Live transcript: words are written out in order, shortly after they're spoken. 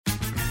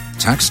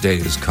Tax day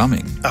is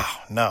coming. Oh,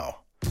 no.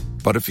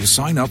 But if you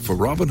sign up for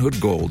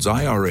Robinhood Gold's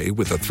IRA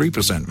with a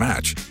 3%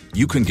 match,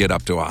 you can get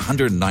up to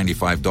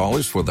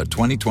 $195 for the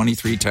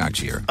 2023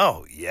 tax year.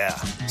 Oh, yeah.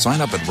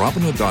 Sign up at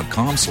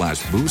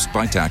Robinhood.com/boost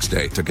by tax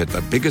day to get the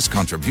biggest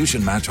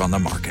contribution match on the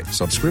market.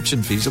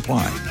 Subscription fees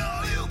apply.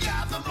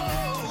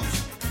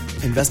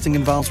 Investing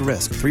involves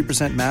risk.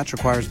 3% match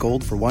requires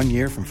gold for 1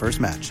 year from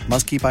first match.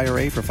 Must keep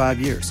IRA for 5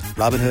 years.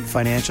 Robinhood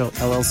Financial,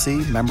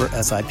 LLC, member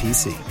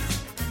SIPC.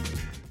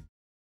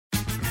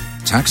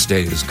 Tax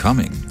day is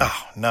coming.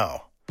 Oh,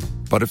 no.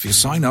 But if you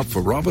sign up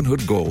for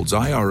Robinhood Gold's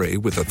IRA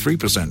with a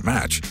 3%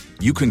 match,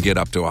 you can get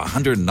up to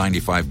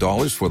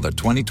 $195 for the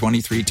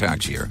 2023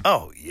 tax year.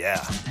 Oh,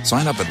 yeah.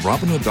 Sign up at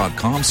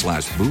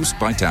Robinhood.com/boost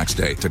by tax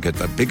day to get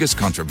the biggest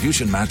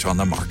contribution match on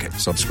the market.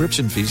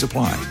 Subscription fees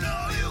apply.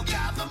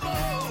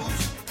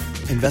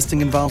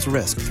 Investing involves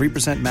risk.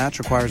 3% match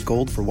requires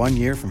gold for 1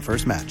 year from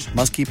first match.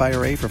 Must keep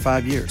IRA for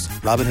 5 years.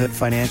 Robinhood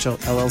Financial,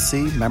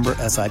 LLC, member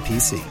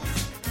SIPC.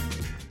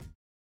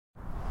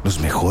 Los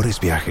mejores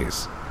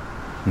viajes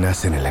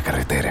nacen en la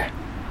carretera,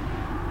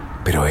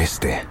 pero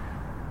este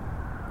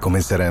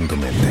comenzará en tu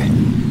mente.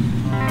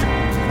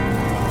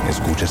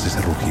 ¿Escuchas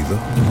ese rugido?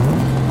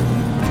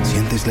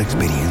 ¿Sientes la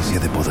experiencia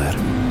de poder?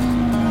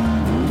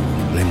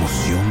 ¿La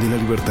emoción de la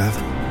libertad?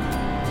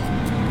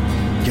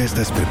 Ya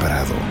estás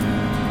preparado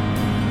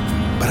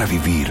para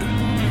vivir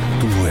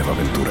tu nueva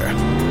aventura.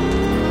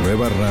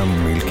 Nueva Ram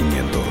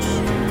 1500.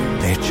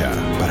 Hecha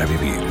para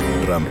vivir.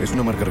 Ram es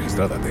una marca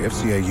registrada de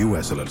FCI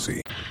US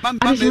LLC. Mama,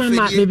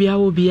 baby, I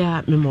will be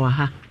a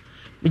memoir.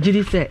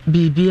 Bijidi say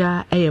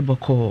bibia eye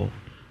boko.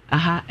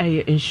 Aha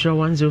eye insure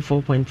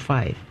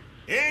 104.5.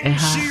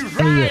 Aha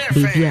eye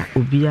bibia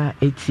obia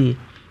 80.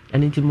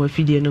 And into mo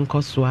fidie no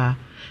nkoswa.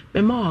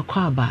 Mema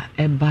akwaba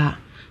eba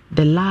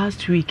the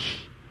last week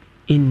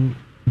in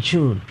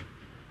June.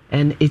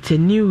 And it's a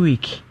new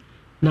week.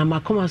 Na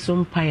makoma so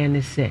mpaye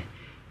ne say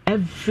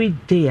every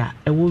day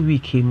a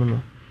week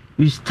no.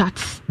 You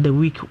start the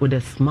week with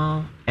a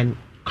smile and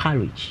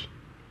courage.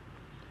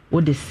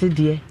 What the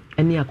city,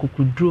 any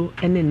akukudro,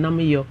 any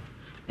namiyo,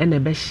 and a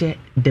beshe,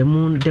 the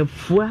moon, the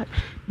fua,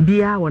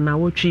 bia when I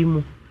watch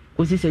him,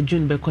 was this a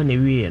June becon a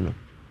real?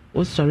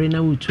 Oh, sorry,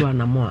 now we two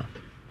and more.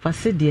 For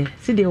city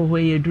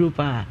where you drew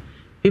pa,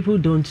 people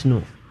don't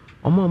know.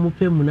 Omo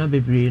mupe munabe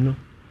brino.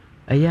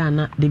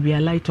 Ayana, they be a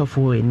light of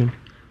winning.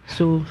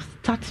 So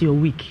start your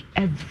week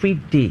every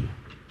day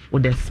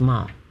with a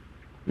smile.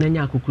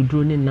 Nanya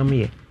akukudro ni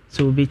namiye.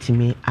 So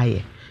betimi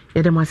aye.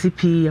 Yedamasi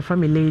P, your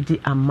family lady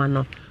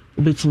Amano,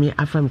 betimi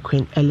afam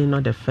Queen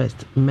Eleanor the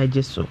First,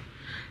 Majeso.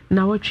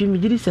 Now what you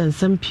did send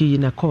some P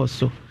in a course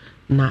so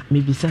na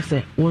maybe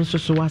say one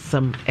so was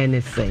some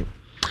anything.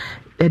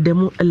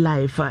 Edemu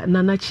life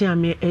Nana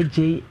Chiame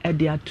AJ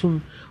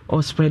Ediatum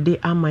or spread the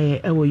amaye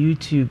ewo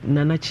YouTube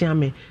Nana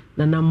Chiame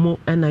Nana Mo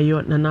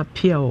Enayo Nana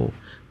Piao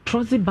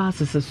Trozi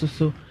Bass is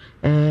so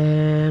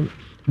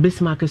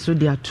Bismarck so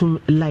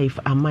diatum life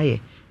amaye.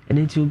 And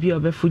it will be a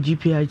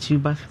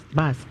GPIT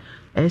bus,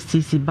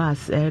 STC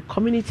bus,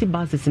 community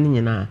buses in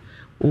Yana,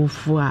 or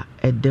for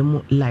a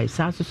demo life.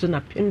 So na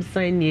Pim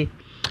sign ye,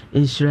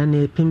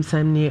 insurance, Pim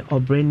sign ye,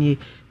 or brainy,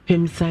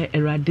 Pim sign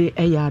erade,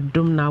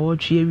 dom na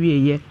watch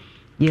ye,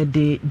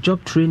 the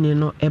job training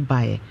no e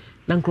buy.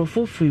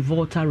 Nancrofo free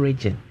Volta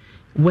region,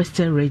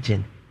 Western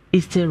region,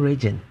 Eastern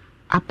region,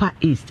 Upper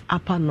East,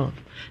 Upper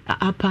North,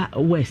 Upper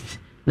West.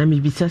 Na mi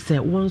bisa se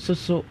one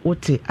so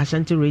wote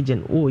Ashanti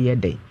region, oh ye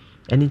day.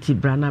 And it's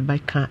Brana by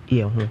can't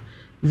hear home.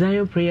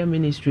 Zion Prayer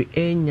Ministry,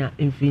 Enya,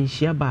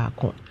 Infinchia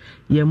Barco.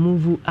 Ye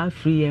move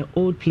afri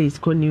old place,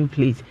 new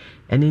place,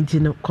 and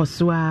into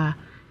Koswa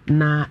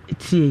na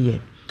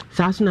Tie.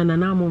 Sasuna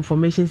Nanamo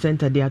Information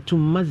Center, they are two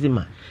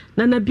Mazima.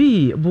 Nana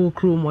B,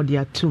 Bokroom or they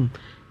are two.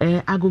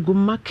 Agogo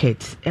Market,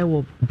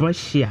 Ewo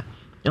Brushia,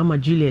 Ama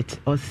Juliet,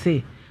 or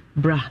say,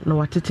 Bra, no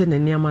watete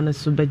and Yamana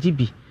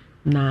Subajibi.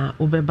 Na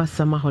Ubeba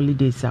summer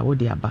holidays are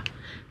Odiaba.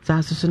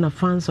 Sasuna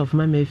fans of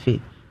Mamefe.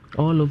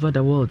 All over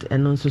the world,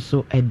 and also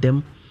so at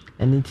them,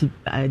 and it's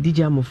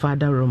DJ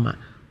Mufada Roma.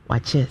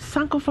 Watch it.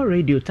 Sankofa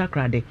Radio,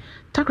 Takrade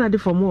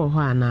for more,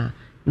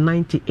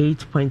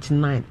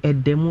 98.9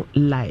 at demo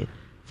live.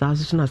 So,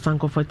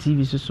 Sankofa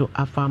TV, so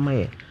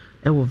Afamae,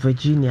 Ewo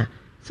Virginia.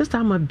 Sister,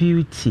 I'm a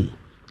beauty.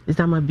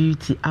 Sister, I'm a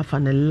beauty,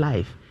 Afana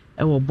live.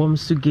 Ewo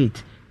Bomsu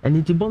Gate, and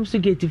it's Bomsu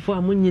Gate for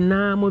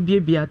Amunina,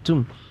 Mobi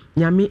Atum.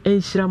 Nyami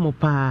enshira mo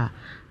pa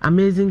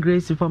Amazing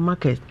Grace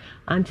Supermarket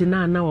anti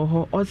na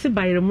ho o se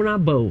bayre mu na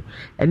bawo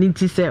eni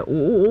ti se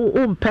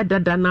o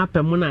mpedada na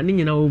apemuna ni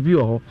nyina obi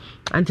ho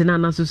anti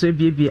na so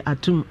ebie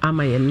atum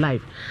ama ye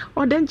life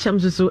o den cham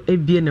so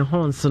ebie ne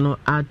horns no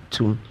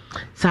atum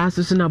sa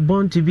so na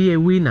born to be a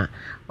winner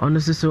on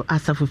so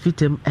asafo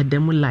fitem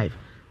edem life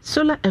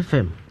Solar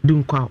FM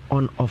dunkwa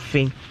on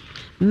offing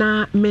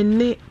na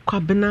menne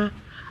kwabena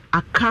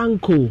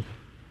akanko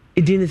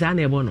edin za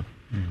na ebo no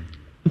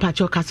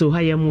Pacho Castle,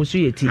 I am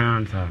Musueti.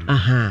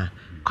 Aha.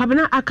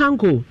 Kabana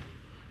Akanko.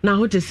 Now,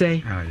 what to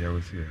say? Ah, yeah,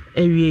 was here.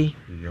 Ewie.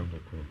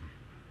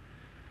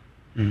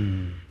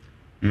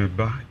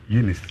 Meba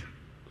Eunice.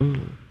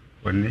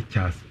 When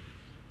Natures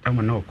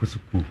ama na ko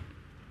school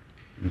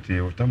nti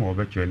o tama o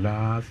be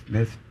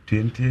next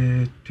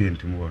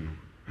 2021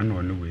 ana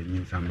ono we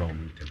nyin samba o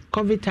muntem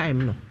covid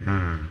time no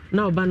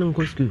na oba no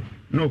ko school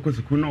no ko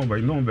school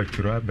no be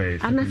tro ba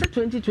ana sa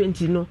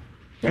 2020 no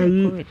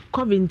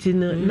covid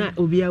na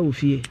obi a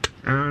ofie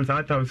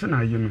sa ta so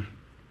na yi no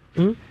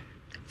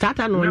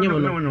Sata no nyemo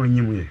no no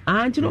nyemo ye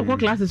nti no ko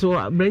classes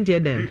wo branch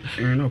dem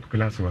no ko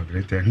class wo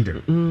branch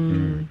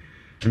dem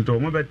nto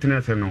mo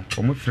betena se no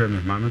o mo frɛ me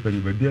ma me pa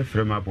ni ba bia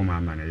frɛ ma bo ma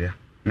ma na ya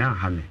na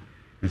ha me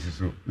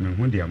nsiso me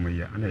hu dia mo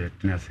ya ana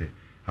yetena se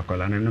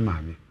akola ne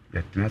ma me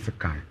yetena se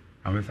kan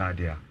awe sa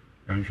dia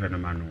nhwɛ ne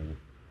ma no wo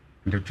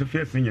nto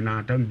tufie se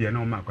nyina tam bia na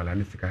o ma akola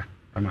ne sika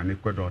ama ne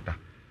ko dota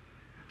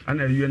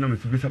ana yiye na me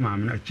su bisa ma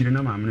me na akiri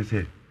na ma me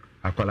se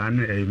akola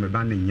ne me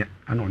ba ne nya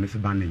ana one se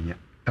ba ne nya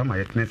tama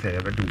yetena se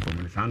ya bedun ko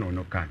me sa na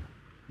ono kan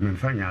me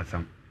mfanya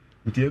asam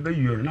nti ebe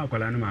yiye na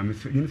akola ne ma me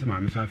so yin se ma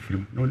me so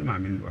afirim na one ma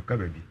me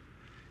wakaba bi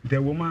the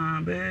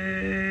woman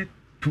be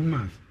 2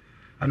 months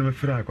and me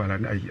fra kwala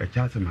a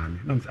chance mami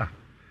no sa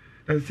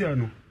say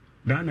no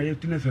da na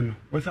yetuna se no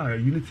wo sa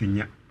unity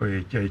nya o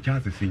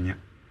chance sinya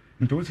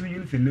nto so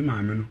unity ne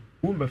mami no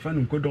wo be fa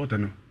no ko doctor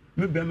no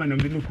me be ma na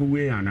me no ko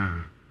we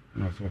ana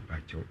na so pa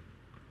cho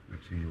na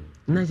so yo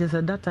na je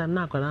sa data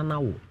na kwala na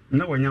wo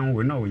na wonyan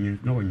wo na wonyin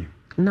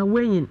na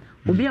wenyin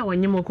obi a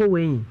wonye moko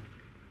wenyin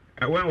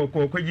when we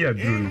ko ji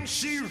aduru na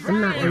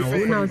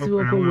si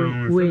wo ko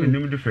we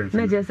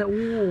na je say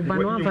wo ba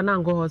no amfa na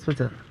ngo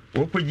hospital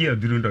wo ko ji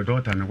aduru do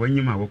doctor na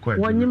wonyi ma wo ko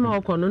wonyi ma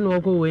wo ko no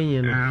no ko we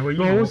yin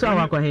no wo so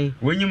awakọ he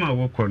wonyi ma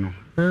wo ko no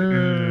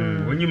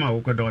wonyi ma wo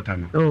ko doctor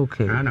no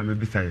okay na me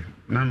bisai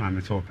na ma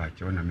me so pa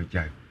che na me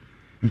jai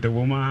nte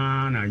wo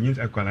ma na yin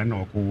akwala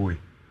na ko wo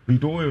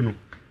nto wo no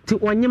ti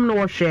wonyim no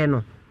wo hwe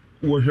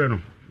no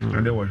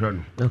ande wo hwe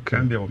no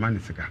kan be wo ma ni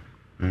sika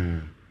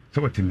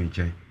so what me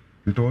jai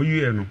nto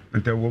yue no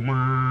nte wo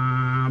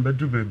ma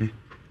bedu baby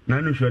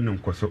na no hwe no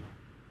nkoso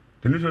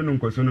te no hwe no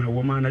nkoso no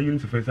wo ma na yin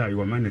so fesa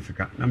wo ma ne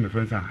sika na me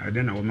friends a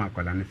ede na wo ma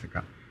akwala ne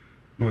sika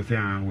no se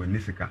a wo ne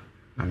sika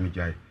na me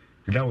jai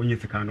te da wo nye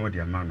sika no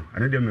de ama no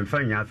ane de me fa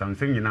nya asam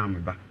se nyina me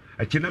ba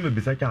a chi na me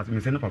bisa cha me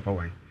se na papa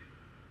wan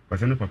wa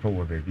se na papa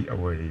wo baby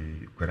awo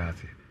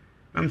kurase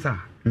nam sa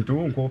nto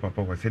wo nko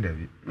papa wo se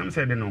dabi nam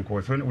se de no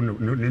nko so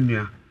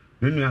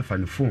ne nua fa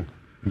ne phone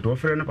nto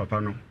ofre na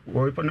papa no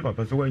wo pa na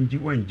papa so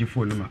wanji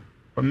phone ma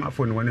ma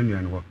phone wane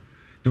nua no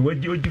to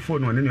waji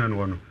phone wane nua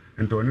no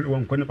nto ne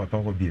won ko na papa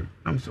ho biem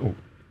am so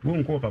wo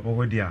nko papa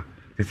ho dia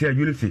se se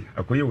unity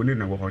akoye woni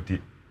na wo hoti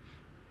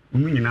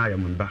mu nyina ya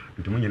mun ba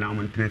nto mu nyina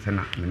mun tene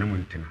sana na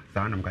mun tena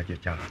sa na mka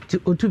checha ti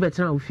otu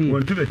betina ofi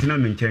won tu betina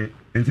me nchen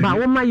ba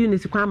wo ma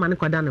unity kwa ma ne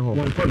kwada ne ho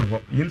won ko no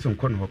ho yin so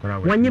ko no ho kora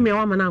wonye me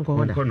wa ma na nko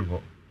ho da ko no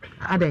ho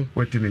adai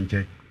wati me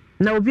nchen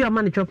na obi o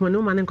ma ne chop ma ne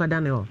ma ne kwada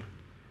ne ho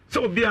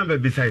so bi am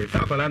be sai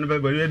sa kwala no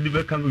be di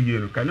be kan uye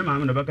no kan ma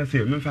na ba ka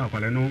se me fa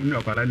kwala no ni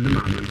kwala ni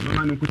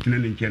ma no kutina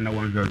ni nchen na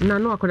wan hwe na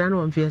no kwala no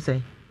wan fie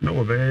sai no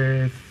wo be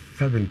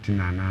 17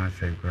 na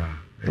sai kra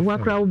wa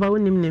kra wo ba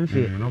wonim ne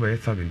mfie no be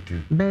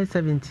 17 be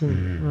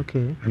 17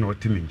 okay na o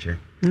timi nchen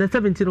na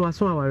 17 wa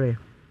so aware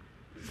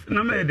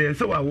na me de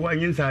so wa wo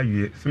nyinsa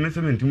awie so me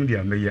 17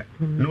 dia meya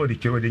na o de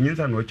kiro de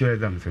nyinsa na o kiro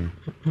exam se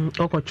no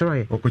o ko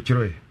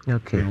kiro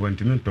okay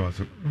want me to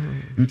so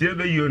nti e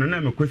be yo no na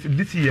me kwesi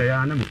this year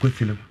ya na me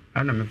kwesi no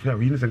ana me fra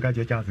yin san ka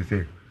che cha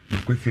se me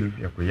kwesi no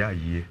ya ko ya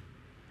yie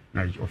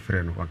na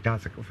ofre no wa ka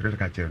se ofre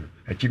ka che no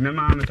a chi na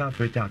ma me ta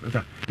fe cha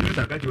sa ni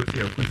ta ka che o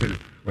se kwesi no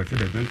wa se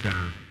de zanta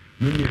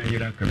mimi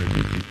ayira ka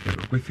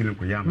be kwesi no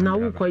ko ya ma na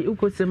wo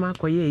ko se ma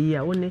ko ye yi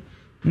a wo ne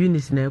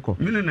Eunice na eko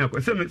mine na eko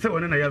se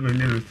wona na ya me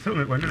ne so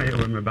me wona na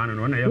ya me ba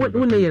no wona ya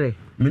wo ne yere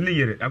mine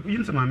yere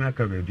yin se ma me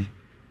aka ba bi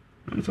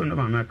am so na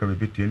ma me aka ba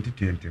bi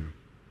 2020 no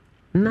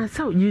na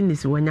sa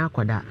Eunice wanya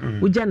akoda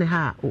uja ne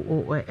ha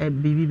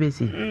bibi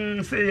besi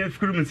se ya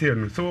fikuru me se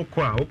no so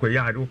ko a ko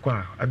ya ko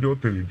a abi o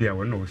pe bibi a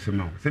wona o se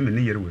ma se me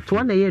ne yere we to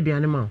wona ye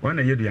aduane ma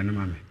wona ye aduane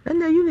ma me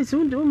na Eunice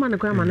wo ma ne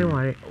kwa ma ne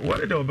ware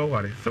ware de oba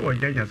ware so wo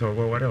janya so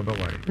wo ware oba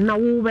ware na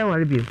wo be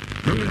ware bi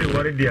no me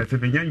ware dia se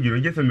be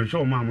nyanjiro je se me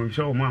show ma mo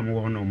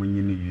wo na mo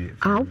nyini yie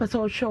wo pe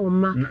so show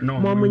ma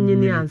mo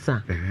nyini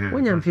ansa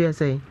wonya mfie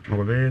sei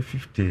wo be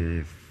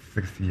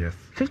 56 years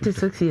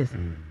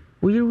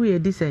wo yiru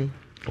di sei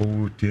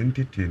oh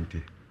 2020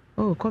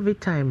 oh covid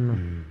time no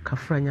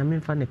kafra nyame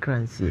mfa ne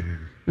kransie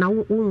na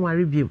wo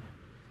nware bi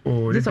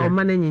oh this o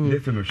man nyinyi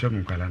this me show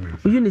mun kala na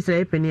Eunice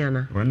e pani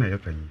ana wana ya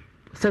pani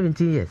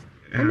 17 years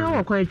ana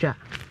wo kwan twa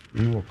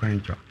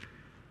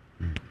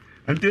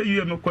ante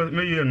yue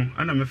me yue no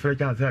ana me fra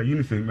cha sa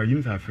Eunice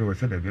afre wo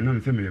sada bi na me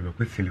se me be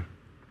kwesilo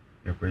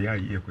ya ko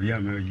ya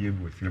ma ye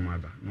bu sinema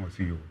ba no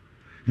so yo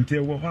nte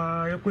wo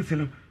ha ya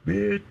kwesilo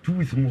be 2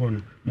 weeks mo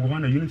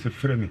na Eunice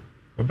frɛ me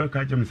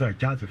obeka jam sa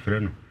cha se frɛ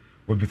no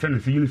obisa ne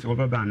se Eunice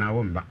obaba na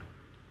wo mba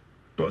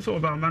to so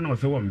obaba na o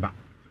se wo mba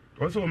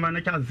to so ma na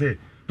cha se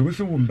to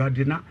so wo mba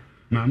de na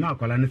mama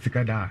akwala ne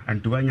sika da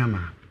antu anya ma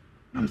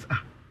nam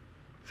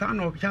sa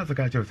no cha se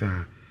ka cha se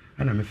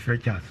ana me frɛ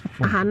cha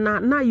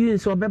na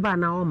Eunice obaba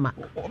na wo mba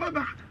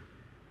obaba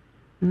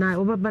na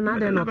obaba na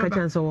de no ka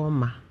cha se wo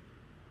mba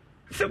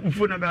Some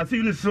phone about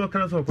you so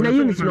class of na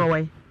unit no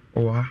way.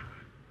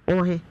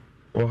 Oh, he.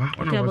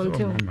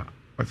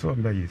 What's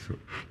on by you so?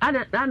 I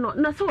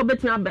no so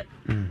obet me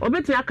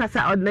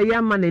akasa na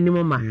ya ma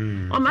nanim ma.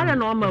 O ma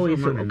na o ma we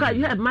so. Okay,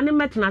 you have money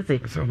met na say.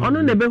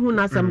 Ono na be hu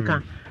na asem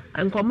ka.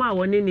 Nkoma a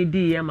woni ni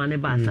di ya ma ne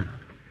ba sa.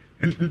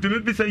 To me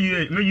be say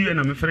you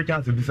na me frɛ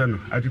chance bi sa no.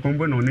 Ati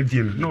kombo na oni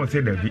di no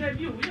say da bi.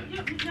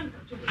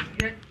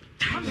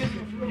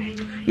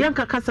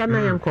 Yanka kasa na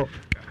yanko.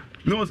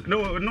 No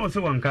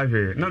so wan ka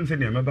hwe. Na me say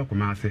na me ba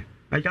kuma ase.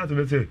 Na chance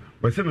be say,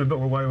 we say me ba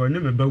wo ne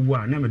me ba wu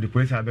a na me de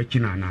police aba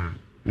kina na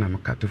me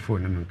cut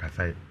phone na me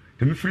kasa.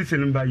 To me free say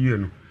number you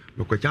no.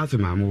 Ko chance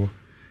ma mo.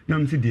 Na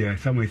me say dia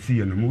somewhere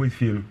see no mo we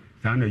fie no.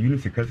 Sa na unit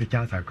security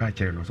chance aka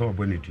kire no so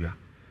obo na dua.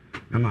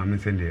 Na ma me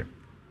say dey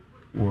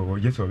wo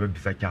just obo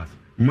bisa chance.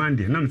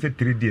 Monday na me say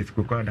 3 days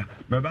ko kwada.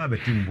 Ba ba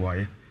tim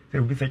boy. Say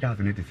we bisa chance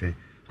ne to say.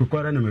 Ko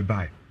kwada na me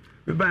buy.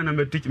 Me buy na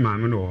me teach ma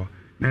me no.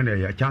 Na na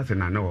ya chance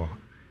na no.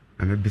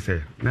 Na me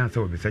bisa. Na say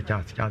we bisa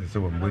chance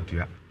so wo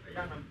mbodua.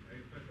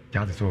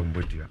 Chance so wo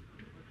mbodua.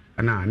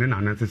 Ana ne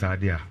na say sa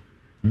dia.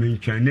 Me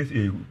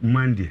Chinese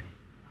Monday.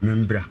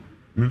 Membra.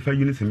 Me fa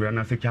unit membra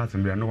na say chance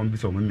membra na wo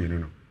bisa wo me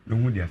no. No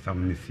hu dia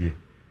sam ne sie.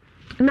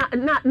 Na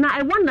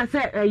I wonder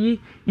say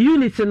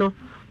unit no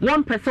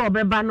one person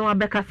obeba no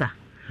abekasa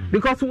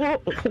because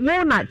wo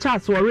na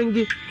chance wo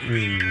ringi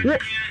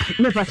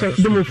me pacho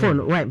demo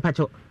phone right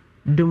pacho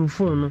demo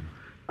phone no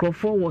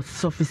crofo was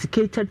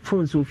sophisticated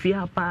phones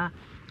ofia pa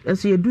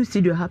enso ye do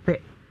studio happy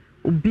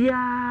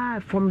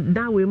obia from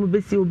that way mo be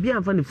see obia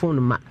fa the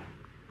phone ma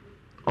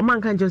o man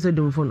kan just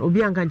demo phone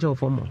obia kan just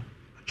phone mo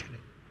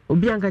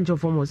obia kan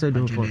just phone mo say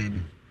demo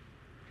phone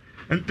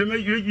and to me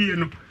you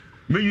know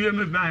me you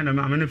me buy na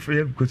ma me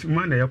free because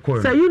man na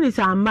yakọ so unit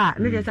amba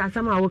ne just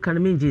asama wo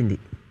kan me njindi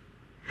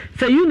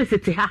so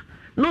unit te ha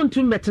no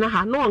ntum betena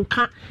ha no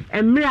nka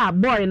emre a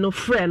boy no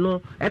friend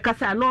no e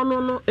kasa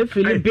no e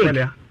feel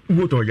big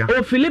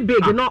o feel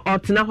big no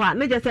otena ho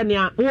ne just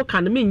ne wo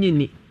kan me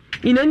nyini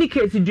in any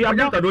case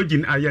duabo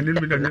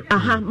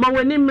aha ma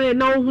wani mre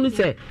na wo hunu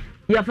se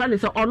ya fa ne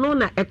se ono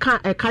na e ka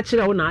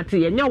kire wo na ate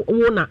ye nya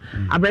wo na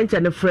abranche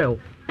ne frɛ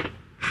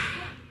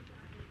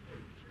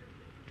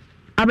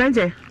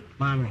abranche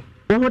Mami.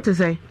 What to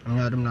say?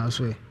 Adam na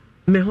so.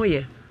 Me ho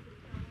ye.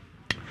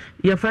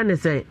 Your friend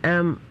say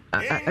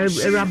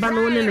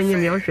rabano ne na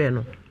nyem ye hwe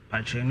no.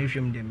 Pa che ni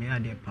hwem de me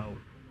ade pa o.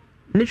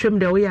 Ni hwem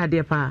de wo ye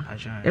ade pa.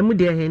 Emu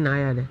de he na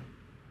ya de.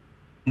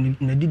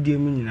 Na didie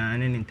mu nyina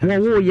ne ntare.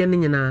 Wo ye ne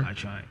nyina.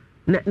 Achai.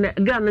 Na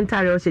gra ne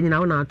ntare o se nyina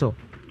wo na ato.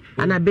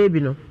 Ana baby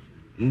no.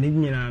 Ne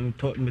nyina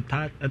me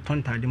ta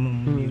tontade mu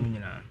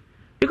nyina.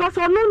 Because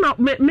ono na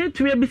me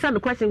to be the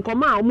question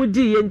come a omu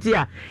di ye nti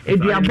a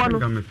eduabo no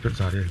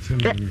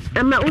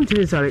ma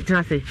untimi sorry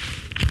tina say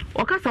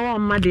okasa wa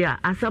mmade a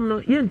asam no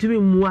ye ntimi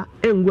mmua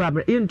engu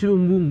abre ye ntimi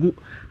ngungu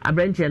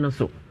abranche no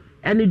so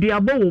ene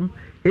duabo wom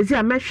esi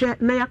a mehwe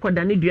na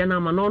yakoda ne dua na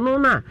ma no ono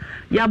na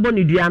yabo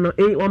ne dua no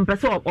on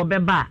pese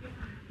obeba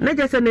na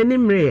je se nani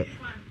mre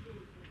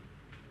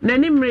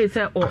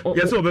se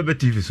yes obeba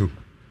TV so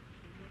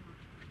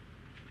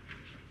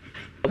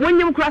when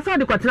you cross out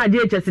the quatina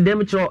JHS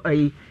dem chro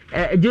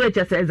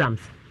JHS exams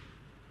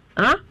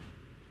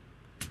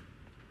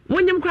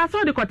when you cross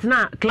out the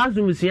quatina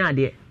classroom sua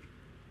de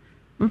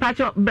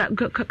mpacho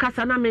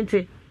kasa na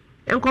mente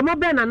enkomo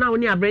be na na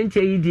woni abranche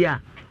yi di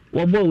a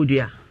wo bo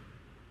odua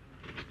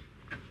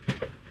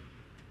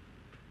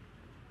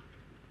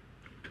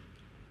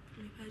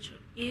mpacho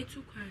e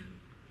tu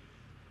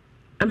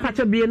kwan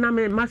mpacho bi na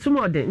me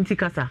masumo de nti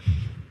kasa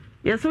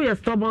yeso ye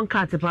stubborn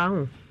cat pa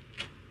ho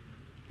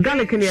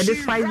garlic ne dey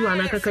spice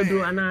ana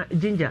kakadu ana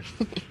ginger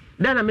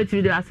then I met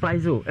you the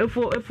spice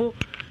efo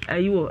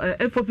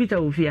Peter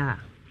ofia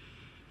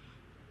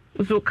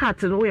so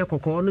cat no we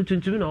kokko no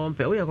tuntumi na won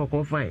pe we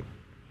kokko fine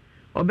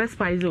obe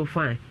spice o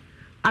fine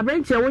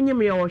abranche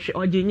wonyem ye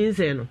oje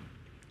nyinse no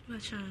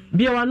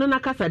bia wano na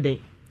kasa den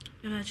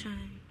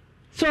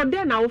so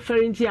then na wo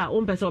ferenti a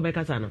won pese obe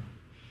kasa no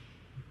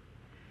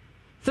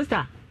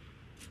sister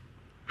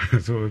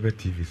so be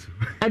TV so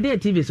ade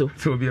TV so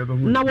obi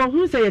abahu na wo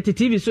hu say yete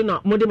TV so na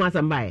mode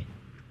masambae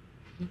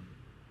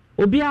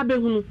obi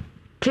abehunu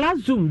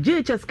classroom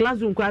JHS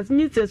classroom class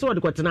ni say so de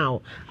kwetena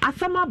ho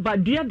asama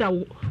badua da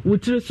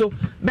wutiri so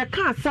be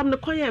ka asam ne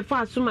koye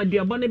fa asoma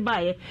duabo ne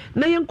bae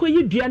na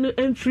yenkoyi dua no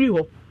emfiri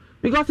ho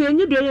because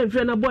yenyi dua ye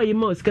emfiri na boy yi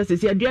mouse ka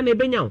sesi dua na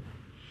ebenya ho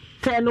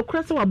say no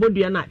krese wa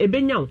bodua na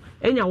ebenya ho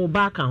enya wo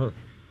ba ka ho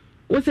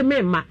wo se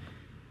memma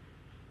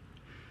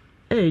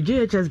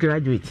JHS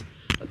graduate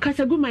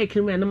kasa gu my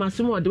criminal na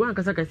masumo de wan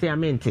kasa kasa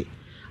amente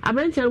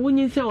abranche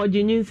wunyin se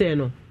oje nyinse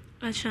no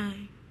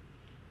achai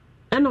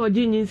ena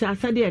oje nyinse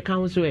asade e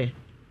kan so e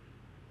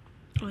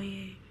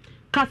oye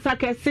kasa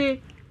kese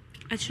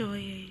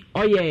achai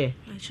oye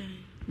achai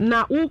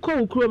na uko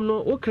ukrom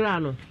no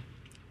ukra no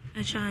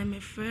achai my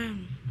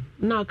friend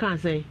na kan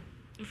say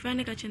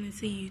friend ka chene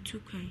say you too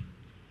kind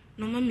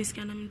no ma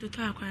miska na mto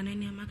to akwa na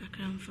ni amaka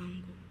kra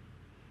mfango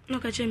no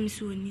ka che mi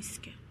so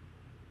niska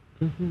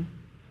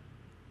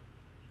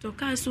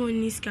Tax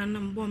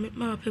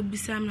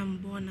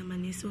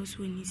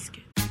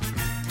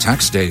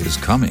day is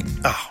coming.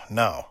 Oh,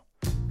 no.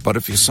 But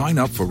if you sign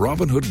up for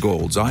Robinhood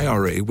Gold's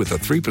IRA with a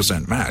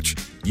 3% match,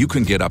 you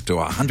can get up to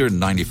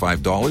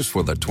 $195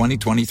 for the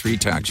 2023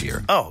 tax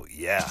year. Oh,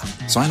 yeah.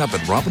 Sign up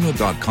at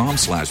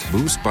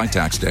Robinhood.com/boost by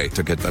tax day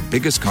to get the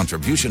biggest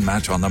contribution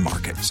match on the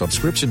market.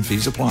 Subscription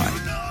fees apply.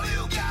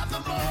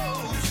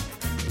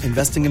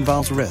 Investing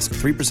involves risk.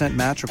 3%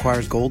 match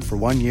requires gold for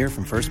 1 year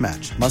from first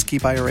match. Must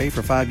keep IRA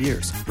for 5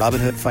 years.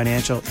 Robinhood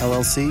Financial,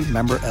 LLC,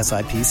 member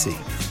SIPC.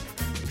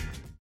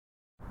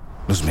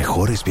 Los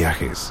mejores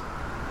viajes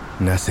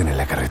nacen en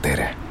la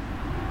carretera,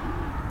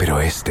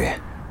 pero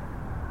este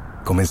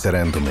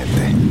comenzará en tu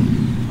mente.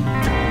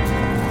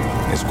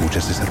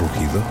 ¿Escuchas ese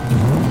rugido?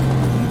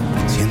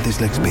 ¿Sientes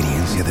la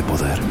experiencia de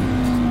poder?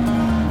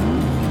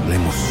 ¿La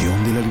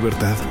emoción de la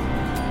libertad?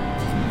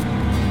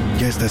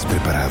 Ya estás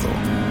preparado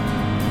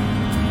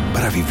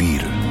para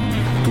vivir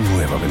tu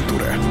nueva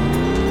aventura.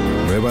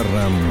 Nueva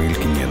Ram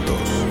 1500.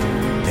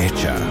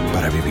 Hecha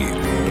para vivir.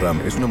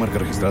 Ram es una marca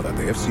registrada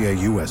de FCA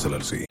US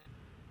LLC.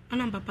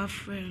 I'm papa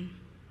friend.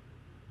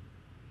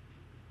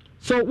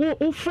 So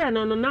wo friend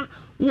no na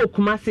wo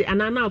kumase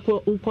anana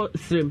ko uko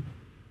srem.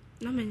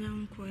 Na menya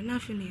nko na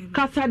afi na yebe.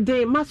 Kasa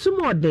de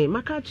masumo de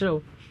maka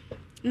kire.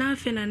 Na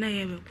afi na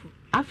yebeko.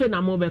 Afi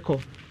na mo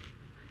beko.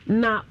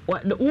 Na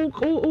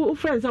wo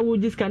friends a wo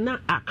diska na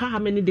aka how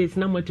many days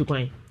na mo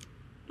tukwan?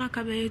 Na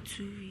ka be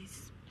 2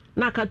 weeks.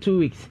 Na ka 2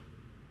 weeks.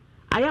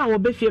 Aya wo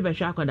be fie be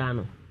hwa akoda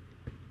no.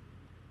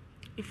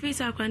 If it's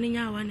akwa ni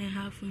nya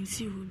 1.5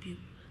 nsi ho bi.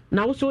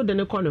 Na wo so de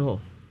ne kɔ ne hɔ.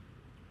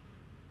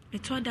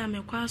 Eto da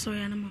me kwa so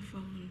ya na mafa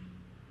ho.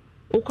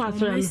 Wo kwa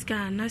so ya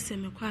na na se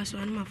me kwa so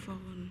na mafa ho.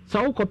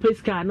 So wo kɔ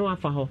peska na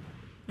wafa hɔ.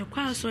 Me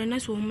kwa so na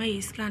so ma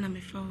yiska na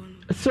me fa ho.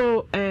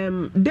 So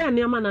den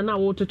ne ama na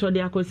wo totɔ de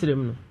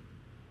akɔsirem no.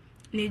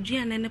 Na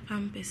aduane ne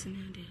pampers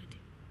na de.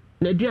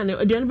 Na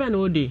aduane ba na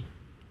wo de.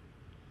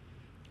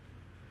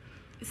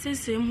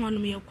 Sese mo no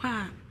me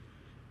kwa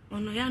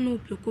ono ya no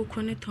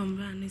pekoko ne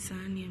tombra ne sa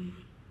ne ma.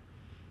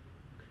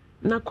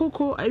 Na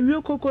koko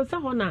awie koko sa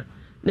hɔ na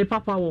ne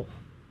papa wo.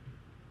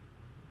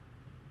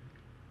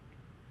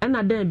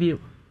 Ana den bi.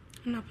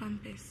 Na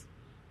pampers.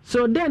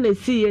 So den na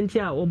si yenti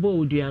a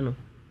obo odua no.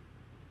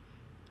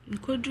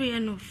 Nkodru ye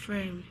no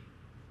frame.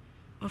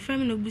 O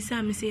frame no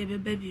bisa me se ye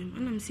beba biom.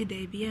 Ana me se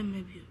da bi ye ma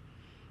biom.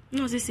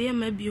 No se ye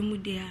ma biom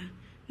de a.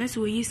 Na se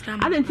oyi scam.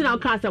 Ada ntina o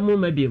ka asa mo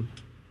ma biom.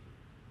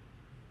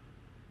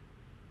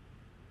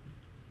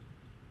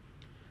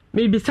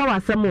 Maybe sawa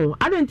asemo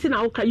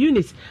adentina oka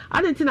Eunice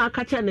adentina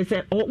aka che ne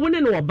se wone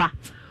ne oba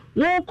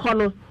wo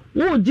kɔ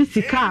wo gi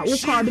sika wo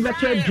kɔ de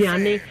beto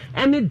aduane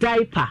ene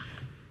diaper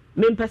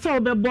me mpesa wo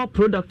bebo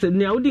product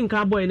ne awudi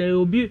nka boy na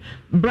obi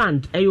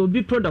brand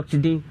obi product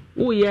din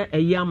wo ye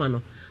ayi ama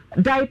no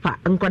diaper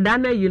nkoda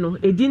na yi no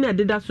edi na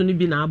deda so no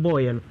bi na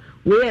boy no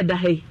wo ye da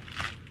hey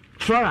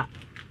flora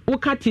wo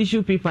ka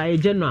tissue paper e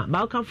general ba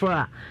wo ka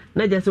flora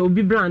na je se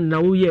obi brand na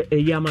wo ye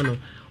ayi ama no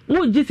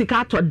wo gi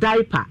sika to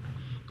diaper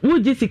wo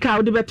jisika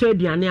wo de beto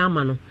aduane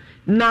ama no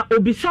na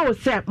obisa wo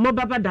se mo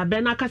baba da be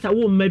na kasa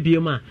wo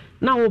mmabiem a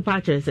na wo pa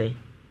kire se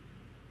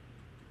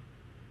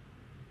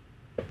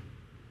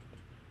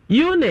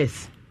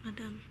Eunice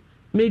madam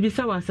maybe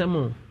sawa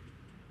asemo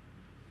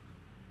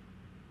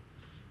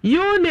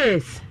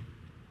Eunice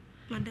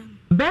madam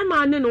be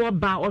ma ne no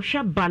ba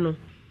ohwe ba no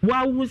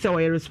wa hu se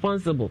we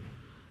responsible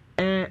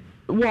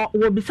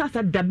wo bisa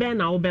sa da be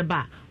na wo be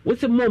ba wo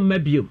se mo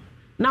mmabiem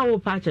na wo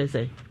pa kire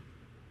se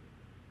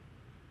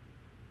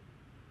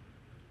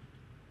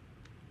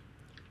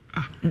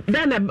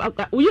then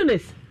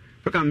Eunice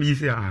Fakam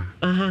bisi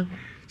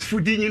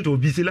Fudi into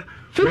bisila.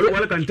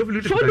 Wala kan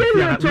tefulu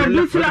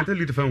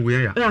to fan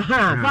we ya.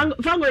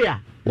 Fango ya.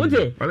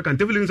 Wote? Wala kan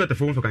tefulu so te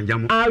phone fakan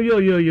jamu. Yo.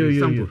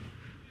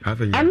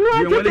 Afenya.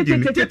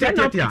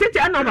 Tete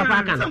ana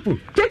papa kana.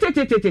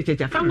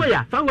 Tete. Fango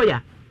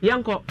ya.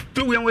 Yanko.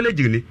 To we wala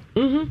jigni.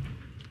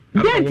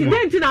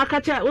 Denti na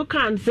akacha wo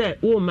kan say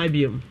wo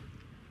mabiem.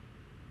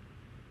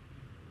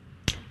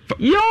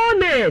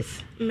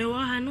 Eunice. Me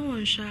wa ha no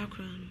won sha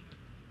akra.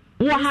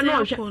 Wo ha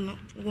no sha.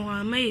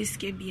 Wo ma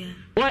iske bia.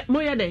 What mo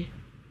ye dey?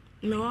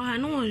 Me wa ha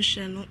no won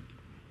sha no.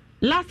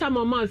 Last time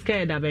my mom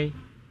scared aben.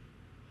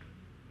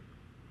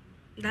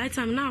 That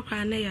time na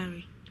akra na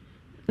yare.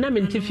 Na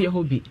me ntifie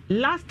hobi.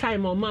 Last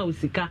time my mom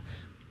usika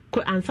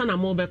ko ansa na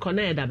mo be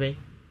connect aben.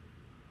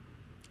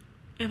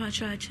 E ba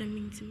cha cha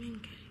minti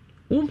minke.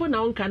 Wumpo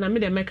na onka na me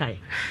de mekai.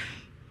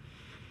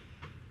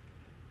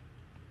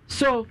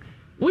 So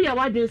we are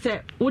wadin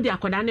say wo de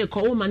akoda na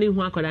ko wo ma ne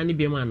hu akoda ne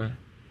biam ana.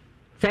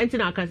 Senti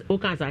na aka o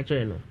kan sa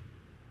kire no.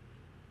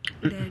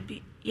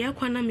 Debi. Ye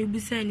kwana me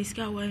busa ni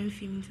sika wa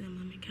mfim na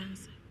ma me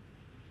cancer.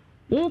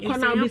 Wo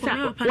kwana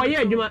bisa wo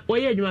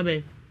ye adwuma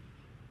be.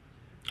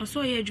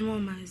 Oso ye adwuma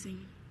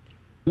magazine.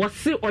 Wo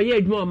se o ye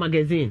adwuma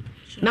magazine.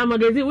 Na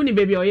magazine woni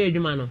baby o ye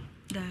adwuma no.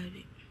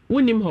 Dabi.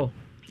 Wonim ho.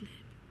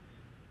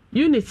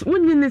 Eunice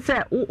woni ni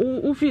say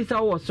wo fi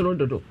sa wo soro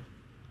dodo.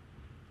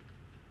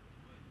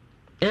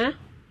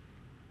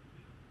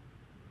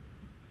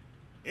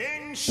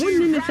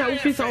 wonni ni sa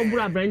office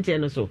obura branch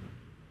no so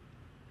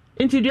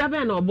nti dua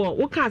be na obo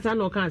wo ka asa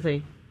na o ka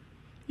asa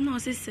no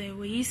say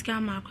we yi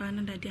scam akra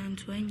na dade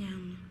anto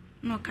anyam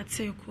no ka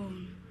te ko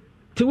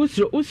ti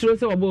usuro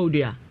se obo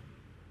odua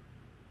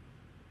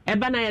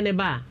eba na ye ne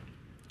ba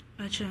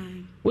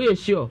achai we are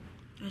sure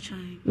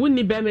achai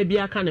wonni be ma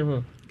bia ka ne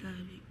ho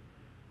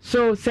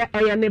so se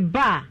eye ne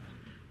ba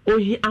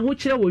ohi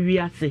ahokyere wo wi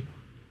ase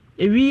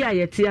ewi a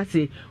yete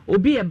ase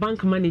obi e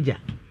bank manager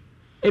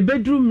e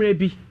bedroom mre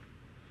bi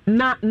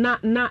na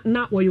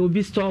wo you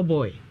be store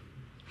boy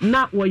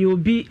na wo you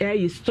be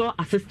a store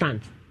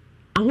assistant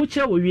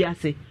ahokyere wo wi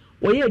ase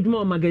wo ye adwuma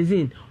o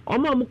magazine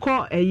omo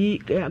ko eyi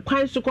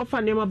kwan so ko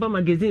fa ne ma ba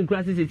magazine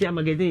grasses tia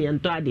magazine ye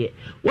nto ade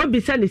wo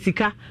bi sa ne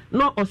sika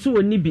no oso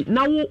woni bi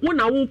na wo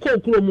na wo ko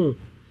okromu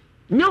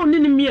nya oni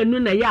ne mienu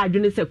na ya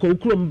adwene se ko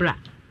okrom bra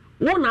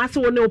wo na ase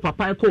wo ne wo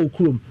papa ko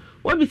okrom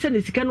wo bi se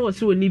ne sika no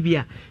oso woni bi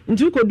a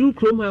nti ko du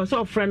krom ha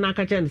so ofra na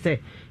aka chen se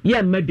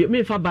ye mabio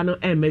me fa ba no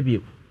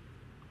mabio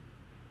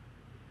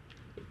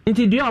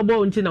nti dua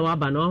obo nti na wa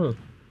ba no ho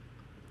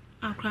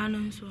akra no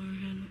nso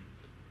hwe no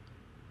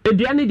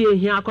eduane de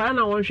hia akwara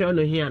na won hwe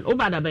no hia o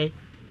ba da ben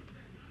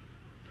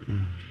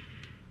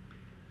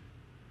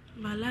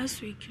ba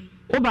last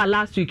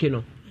week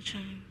no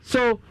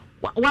so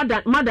what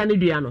that mother ne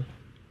dua no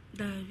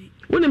David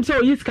wonim se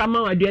o yiska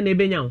ma wa dua na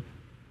ebenya wo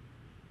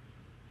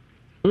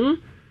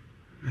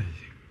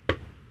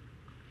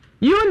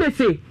you ne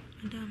say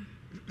madam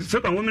se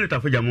pa wo milita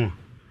fo jamo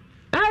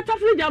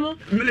tafri jamo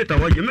milita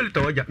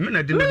waja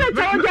mena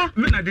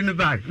dine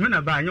bai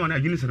mena bai nyona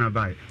gini sana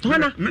bai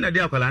mena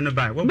dia kwala ne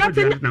bai wo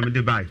na me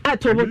de bai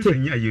to bote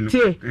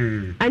tie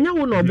anya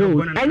wo no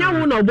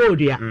bo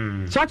dua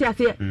so tia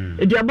se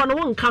dua bo no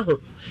won ka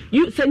ho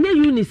you se nya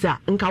unisa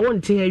nka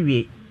won te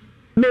awie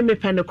me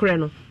pe ne kure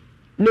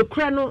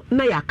no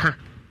na yaka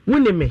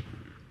woni me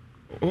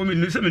o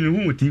me se me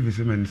hu TV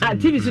se me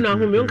TV se na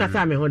hu me nka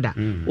sa me ho da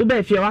wo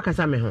ba fie wa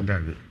kasa me ho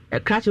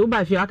Crash, who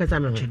by Fia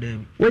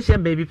Casaman? What's your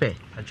baby pay?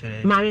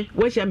 Mammy,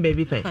 what's your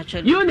baby pay?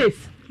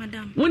 Eunice,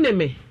 Madame, wouldn't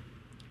me?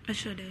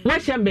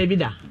 What's your baby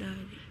da?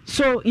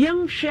 So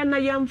young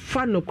Shana young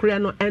fan no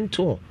crano and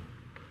tour.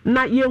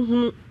 Not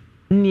young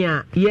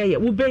near ye,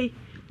 will be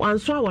one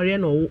so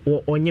warrior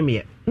or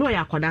yemmy. No,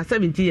 I quada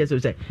 70 years or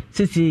say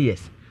 60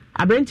 years.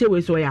 I bent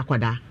away so I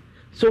quada.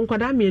 So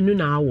quada me no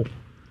now.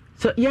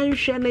 So young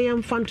Shana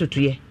young fan to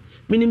ye.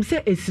 Meaning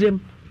say a slim,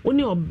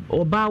 only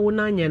or bow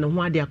nine and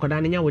one dear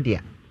quadania with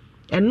dear.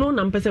 And no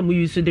nam person we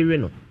use the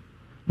reno.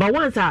 But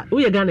once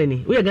we are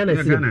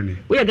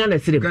Ghana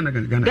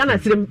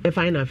Sim a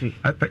fine fee.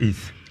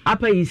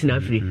 Upper East na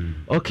free.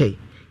 Okay.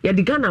 Ya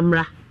the Ghana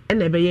mra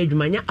and ebe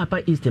yedumanya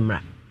Upper East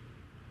mra.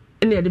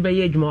 And ya the bay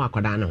yeduma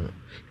akwadana.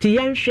 Ti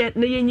yan shed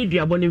na yen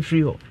yidua bonin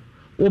free ho.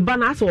 Wo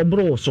bana asa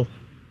obro so.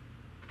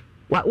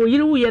 Wa wo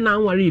yiri wo ye na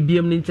anware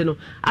biem nti no.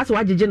 Asa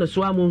wagege no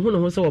so amu hu no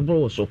ho se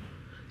obro so.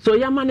 So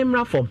ya mane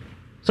mra form.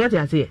 So what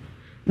you say?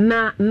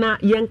 Na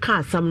yen ka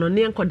asam no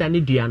ne yen koda ne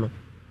dua no.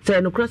 Say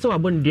no cross wa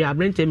bon dua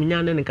abrente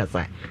minya ne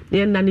nkasa ne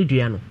yen na ne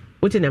dua no.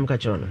 Wote na mka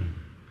kiro no.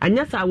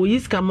 Anya sa wo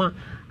yiska ma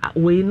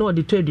we no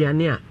de to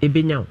aduane a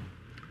ebenya wo.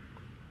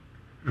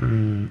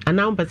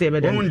 Ana on pese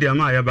ebeda. Wo ndia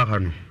ma ya baka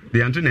no.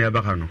 De antu na ya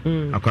baka no.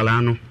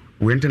 Akwala no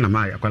we nti na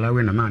ma ya akwala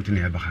we na ma antu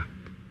na ya baka.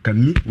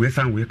 Kami we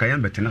san we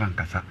kayan bete na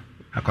nkasa.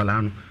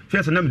 Akwala no.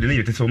 Fiase na me de ne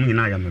yete so mu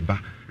nyina ya meba.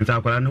 Nta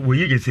akwala no we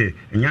yege se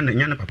nya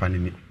na papa ne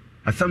mi.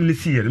 Asam ne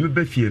siye me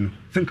ba fie no.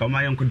 Senka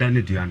ma yan ko da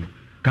ne dua no.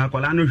 Ka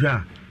akwala no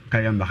hwa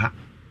kayan baka.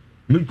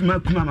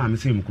 Kuma ma me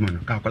se mu kuma no.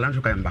 Ka akwala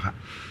no kayan baka.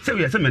 Se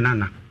we se me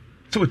nana.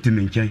 So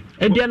timenchen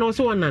edua no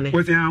so wona ne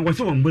wo se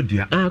won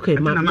bodua okay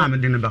ma me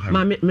de ne baka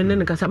ma me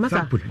ne kasa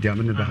masa put dia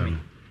me ne baka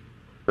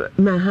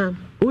ma ha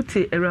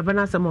uti eraba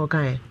na sama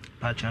okan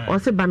o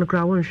se ban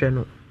kra won hwe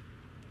no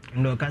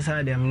ndo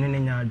kasa de me ne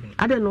nya adwen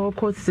ade no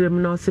ko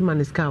sirem na o se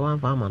maniska wan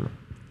fa ma no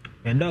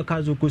e do ka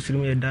zo ko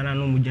sirem e dana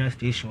no mujina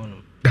station no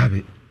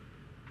dabe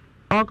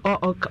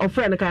o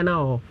friend kan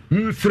na o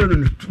mi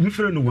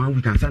frɛ no 1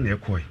 week ansa na e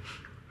koi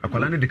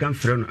akwala ne de kan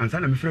frɛ no ansa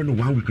na me frɛ no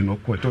 1 week no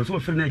koi to so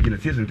frɛ na gina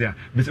season te a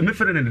me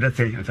frɛ no da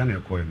sɛn ansa na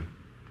e koi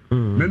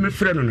no me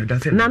frɛ no da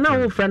sɛn na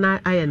wo frɛ na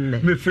ayen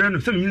ne me frɛ no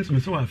sɛ me yin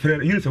so wa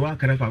frɛ yin so wa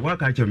kara fa wa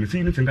ka kye me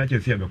yin so ka kye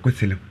se be ko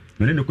selim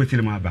me ne ko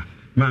selim aba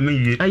ma me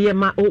yi aye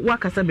ma wa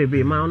kasa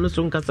bebe ma ono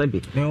so nkasa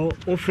be me o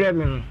frɛ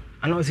me no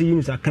ana o se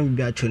yin so kan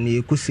bi a kye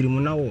ne ko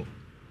selim na wo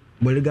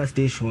Boliga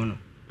station no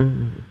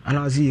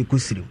ana o se ko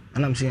selim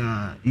ana me se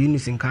yin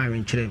so kan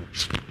wen kyerɛ me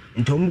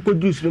nto mo ko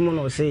duru selim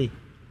no o se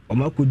o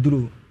ma ko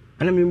duru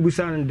ana me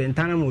mbusa no de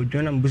ntana mo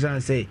dwona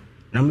mbusa se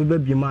na me ba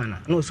bi ma na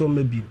na o so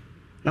ma bi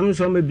na me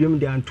so ma bi m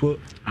de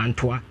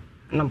antoa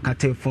na m ka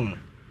telephone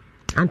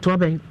antoa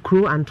ben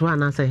crew antoa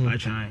na se hin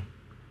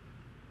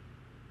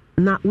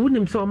na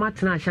wunim so ma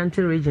tena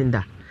Ashanti region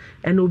da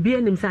en obi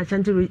anim se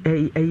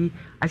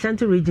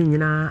Ashanti region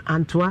nyina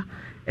antoa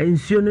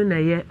ensuo no na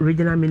ye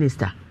regional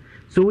minister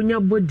so wonya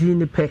bodi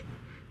ne pe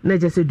na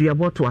je se dua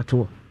boto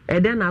ato e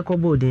den na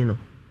akobodin no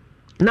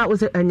na wo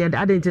se anya de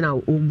adenti na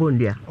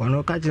ubondia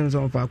ono ka chin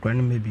so fa akora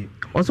ne mebi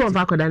oso on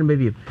fa akoda ne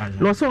mebi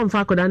no so on fa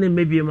akoda ne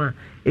mebi ma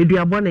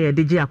eduabo na ye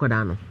de gi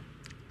akoda no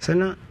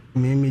sana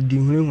me di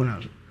hunhuna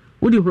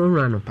wodi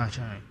hunhuna no pa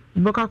cha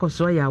ubeka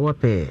koso ya wa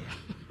pe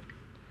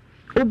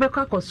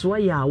ubeka koso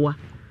ya wa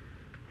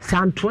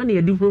santoa na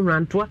ye di hunhuna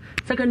antoa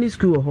secondary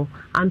school ho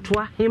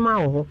antoa hima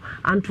ho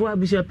antoa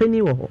bishop penny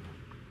ho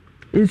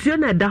nsuo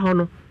na da ho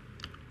no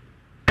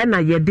na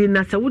ye di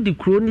na se wodi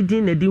kro ni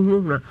din na di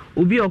hunhuna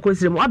obi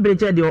okosirem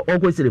abreje de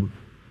okosirem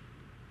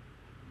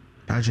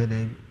pa cha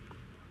de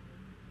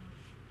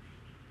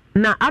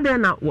na ada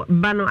na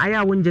ba no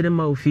aya wonjere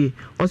ma ofie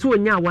oso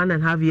wonya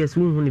 1.5 years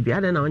wonhu ni bi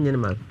ada na wonye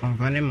ma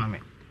mfane mame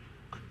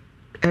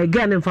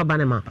ga ne mfa ba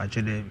ne ma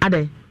achede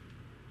ada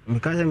me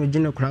ka se me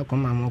gine kura ko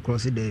ma mo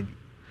cross de bi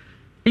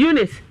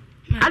Eunice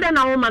ada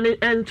na wo ma ne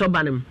ento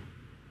ba ne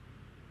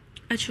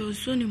acho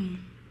so ni mu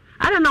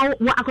ada na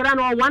akoda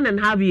na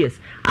 1.5 years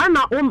ada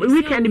na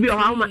weekend bi o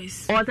ha ma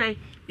o say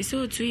it's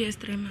 2 years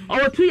 3 months o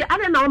 2 years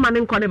ada na wo ma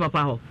ne nko ne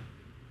papa ho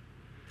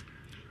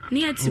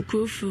ni ati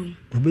krofu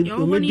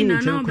yo woni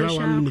na na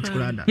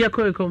obesha ya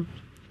koikom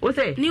o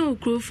say ni o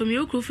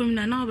krofu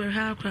na na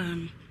obesha akra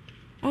no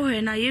o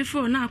he na ye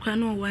fo na akra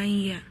no 1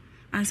 year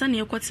ansa na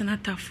ye kwetena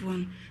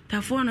tafon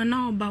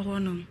na oba ho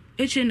no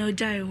eche na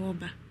ojai ho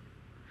ba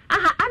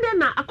aha ada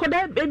na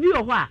akoda ebi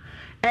o ho a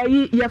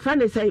ya fa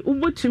ne say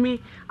ubotumi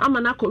ama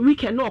na ko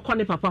weekend na okọ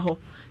ne papa ho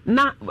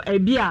na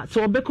bia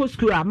so obeko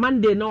school a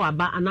Monday na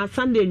waba ana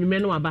Sunday nwume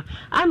na waba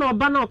ana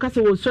oba na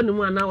okase wo so ne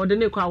mu ana ode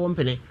ne kwa wo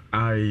mpene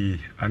ai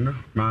ana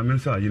ma men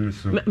sa yin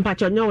so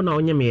mpacho nyawo na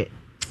onyeme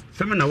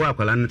sema na wa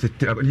akwala no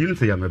yin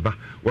se ya meba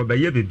wo ba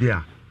ye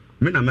bibia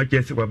me na ma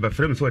kesi wo ba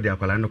frem so de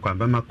akwala no kwa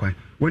ba makwan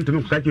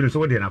wontumi ka kiri so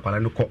wo de na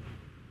akwala no ko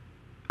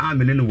a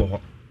me ne wo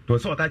ho to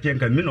so ka chen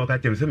kan me no ka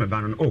chen se me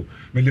ba no o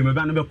me le me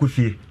ba no ba ku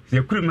fie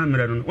se kuru ma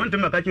mere no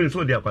wontumi ka kiri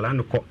so de akwala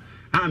no ko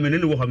a me ne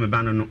wo ho me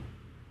ba no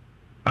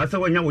asa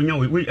wonya wu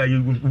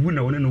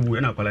na wona no wu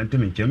na akwala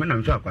ntimi nche me na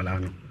mhwe akwala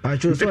no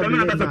pacho so me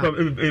na ka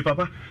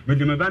papa me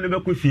de me ba no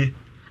ba ku fie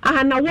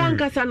aha na won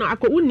kasa no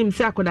akọ unim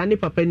se akoda ne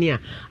papa ni a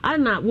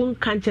ana won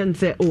kanchen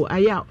se o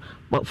aya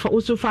fa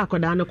usu fa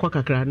akoda ne kwa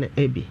kakra na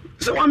ebi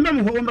so won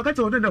bem ho won baka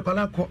te odeda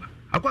kwala ko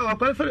akwala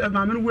fa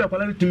ma me wu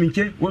akwala ntimi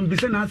nche won bi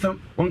se na asam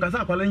won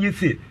kasa akwala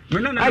yesi me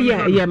na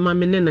aya ma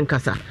me ne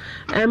nkasa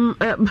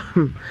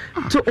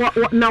to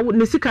na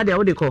ne sika de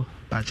wode ko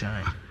pacha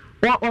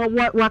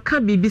wa ka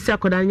bibi se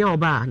akoda nya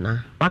oba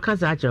na wa ka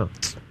za acho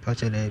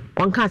pacha de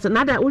won ka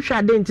na da wo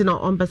hwa de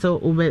ntino on pese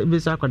obi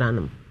se akoda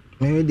no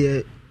me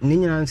de ni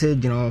nyina se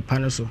gina opa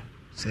no so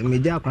se me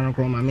dia akwana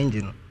kro ma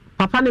menji no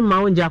papa ne ma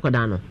wonje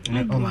akoda no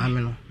o ma ame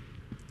no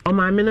o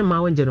ma ame ne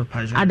ma wonje no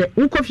ade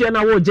wo kofie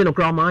na wo je no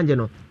kro ma wonje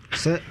no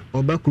se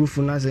oba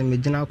krufu na se me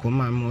gina ko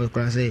ma me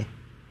kra se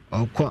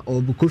okọ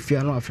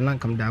obukofia no afina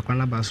kam da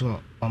akwana ba so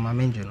o ma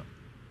menji no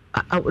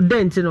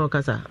denti no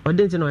kasa o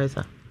denti no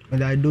esa me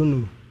I don't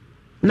know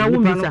na wo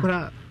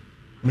bisa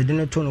me de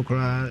no to no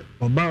kra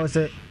oba o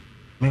se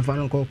me fa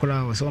no ko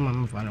kra o se o ma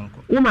me fa no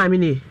ko wo ma me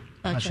ni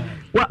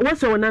wa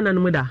so nana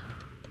no muda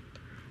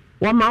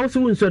wa ma wo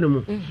so nso no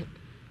mu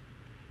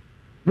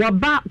wa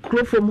ba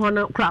krofom ho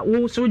na kra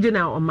wo so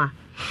gina oma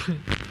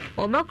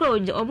oba kra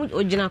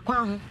ogina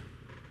kwa ho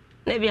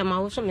na bia ma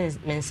wo so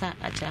mensa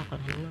acha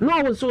akola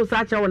no wo so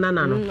sa acha wo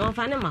nana no no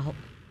fa ne ma ho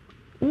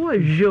wo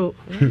jo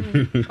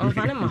o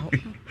fa ne ma ho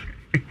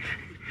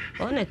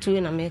ona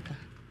tuwe na meka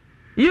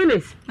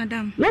Eunice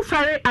madam wo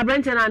fare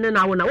abrante na ne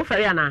na wo na wo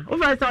fare ana wo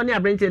fare sa oni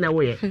abrante na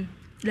wo ye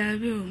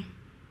davio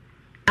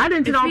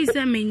adentina o fi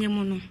se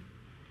menyem no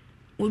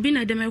obi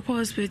na dem ko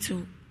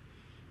hospital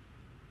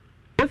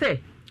o se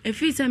e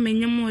fi se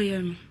menyem o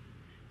ye no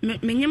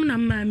menyem na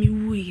maami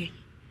wuye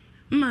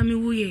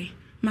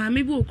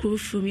maami bi okro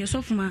from ye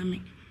sofu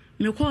maami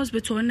me ko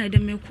hospital na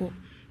dem ko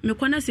me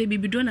ko na se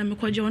bibido na me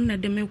ko je on na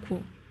dem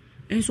ko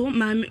enso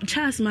maami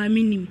Charles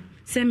maami nim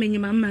se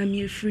menyem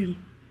maami efrim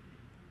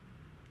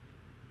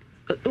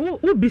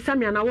wo bisa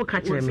me na wo ka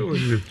kire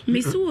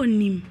me so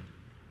onim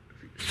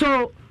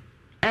so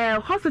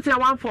hospital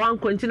one for one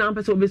continue na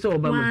person obeso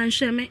oba mu wan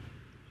hweme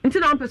nti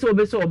na person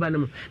obeso oba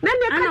no na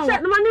ne ka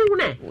kire na ma ne hu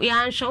ne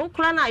ya nhwe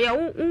ukra na ya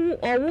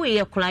owo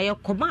ye kra ya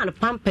command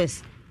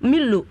pampers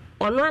milo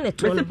ono ane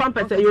to no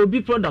pampers ye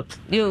obi product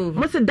yo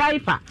mo se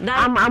diaper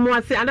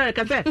amoase ana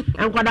ka se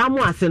enkwada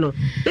amoase no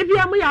e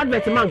bia mo ya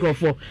advert man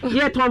grofo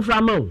ye ton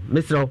fra ma o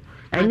mesro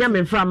enya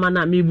me fra ma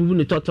na me bubu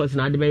ni totos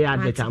na de be ya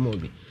advert am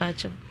obi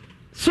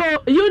so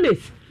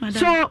Eunice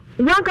so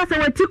one ka se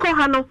wetiko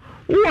ha no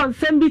wo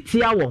nsem bi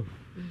tia wo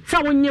sa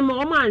wonyem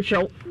o ma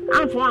anhwew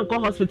amfo anko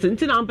hospital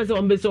nti na ampese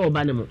o mbese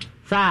oba ne mo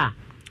sa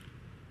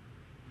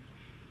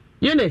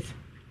Eunice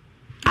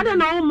ada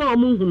na o ma o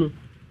mu hunu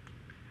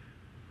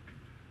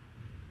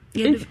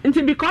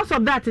nti because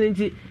of that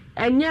nti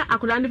enya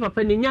akoda ne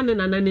papa ne nya ne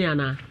nana ne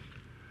ana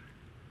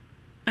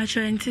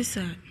actually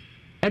sir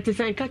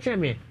etisan ka kire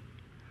me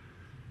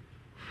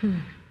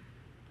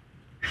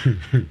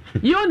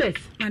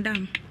Eunice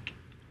madam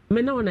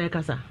me na wona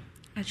yakasa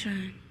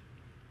actually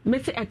me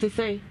se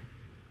etisan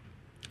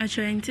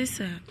Achorente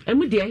sir.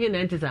 Emu dia he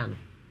na ntesa no.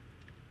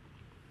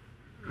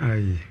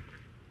 Ai.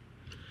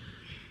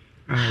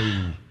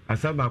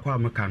 Asaba kwa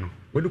amaka no.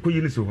 Wode ko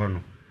yini so ho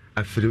no.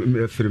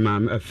 Afiri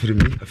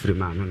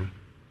maame no.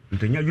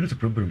 Ntanya yini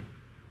problem.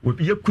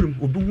 Obi yakurum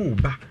obi wu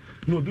ba.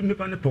 Na obi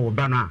nipa ne pa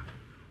ba na.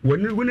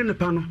 Woni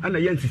nipa no ana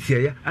ya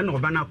nsisiye ana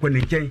oba na akọ ne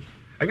nkyɛn.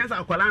 Agasa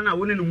akwala na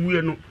woni ne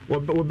wuye no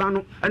oba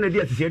no ana di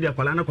asisiye di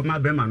akwala na koma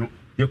bema no.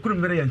 Yakurum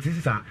mere ya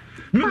nsisisa.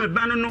 Me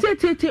ba no.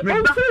 Tete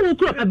onfi wo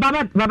kuro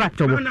baba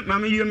tobo.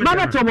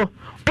 Baba tobo.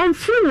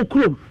 Onfi wo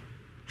kuro.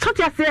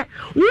 Sọtị asị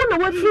wụ na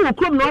wafi wo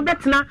kuro na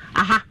ọbẹtena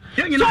aha.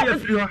 Ya ya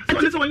free ha.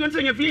 So nso wanyo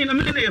nso ya free na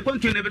me na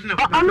continue na betina.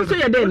 Ọno so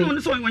ya dey ni.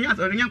 Nso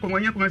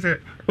wanyo kwa se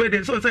we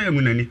dey so ya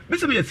munani. Me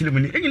se me ya silimu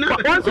ni. Enyina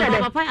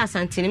papa ya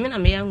santini me na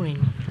me ya nwin.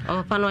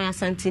 Papa no ya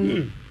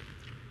santini.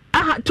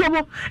 Aha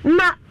tobo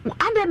na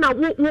ade na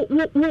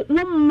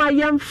wo mma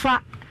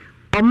yemfa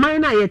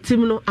ọman na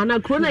yetim no ana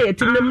kro na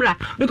yetim no mra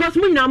because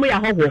mu nyina mo ya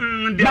hoho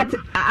but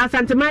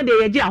asantema de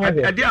ye gi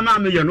ahoho ade ama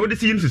me ye no de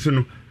si yinsusu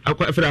no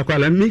afra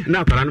akwala mi na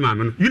akwala na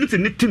maame no unity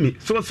ni timi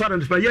so so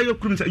and ya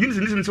yokurum sa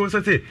unity ni so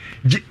say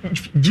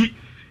ji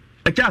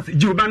a chance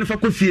ji oba no fa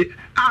kofie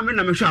a me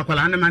na me hwa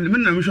akwala na me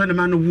na me hwa na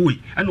ma no wui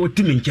ana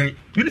otimi nkyɛn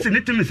unity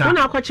ni timi sa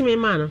na akɔkye me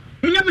ma no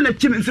nya me na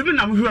chimi nse me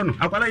na me hwa no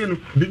akwala ye no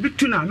bibi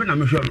tu na me na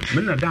me hwa no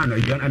me na da na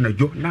yan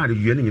anajo na re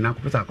yue ni nyina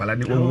ko sa akwala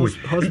ni wui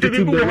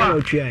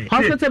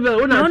hospital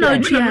bill una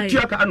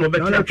tua ka ana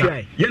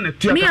obetua ye na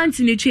tua me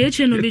anti ni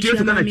chieche no be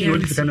tua ma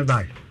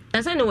me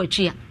asa ne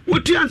wachia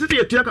wotia nse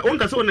ye tua ka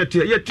onka so na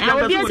tua ye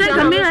tua obi ase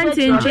ka me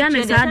anti ntua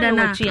na sada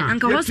na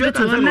anka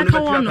hospital na ka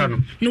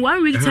wono no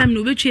 1 week time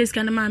no be chie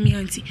ska na ma me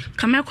anti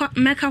ka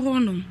meka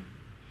wono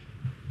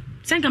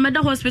sen ka me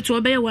da hospital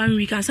obe 1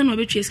 week asa no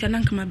be chie ska na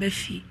nka ma ba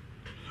fi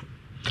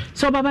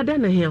so baba da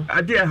na here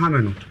ade ha me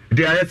no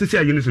de ayese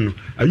ayinu no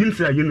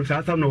ayinu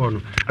sa sa no ho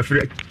no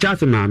afire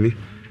chance maami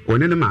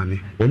one ne maami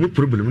o mu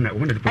problem na o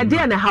na de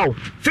ade na how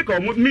fika o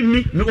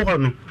mi ko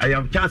no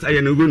aya chance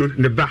aya na no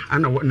ne ba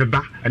ana ne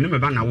ba ane me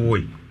ba na wo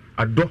yi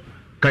ado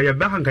ka ya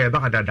ba han ka ya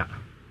ba dada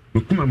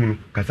kuma mu no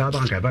ka sa ba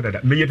han ka ya ba dada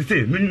me yete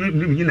se me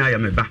nyina aya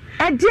me ba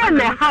ade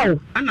na how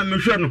ana me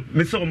hwe no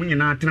me so mu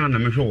nyina tena na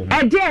me hwe wo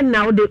ade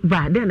na o de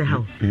ba de na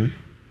how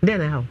de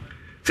na how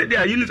se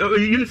dia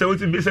yini se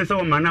wosi be se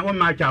so mana wo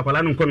ma cha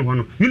akwala no nkono ho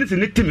no yini se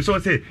ne timi so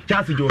se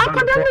cha se jo ba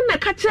akoda ne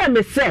ka kire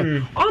me se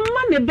o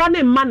ma ne ba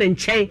ne ma ne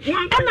nkyɛn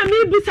ana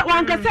me bi se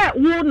wan ka se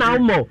wo na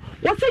mo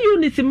wo se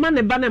Eunice ma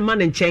ne ba ne ma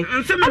ne nkyɛn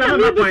ana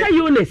me bi se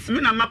Eunice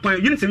me na makwan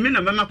yini se me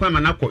na ma makwan ma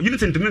na kɔ yini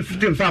se ntimi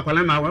fitim fa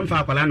akwala ma wa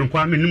fa akwala no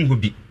kwa me nim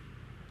hobi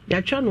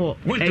ya twa no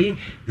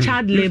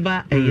child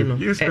labor no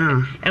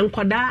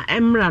enkwada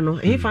emra no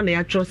hefa na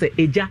ya tro se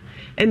eja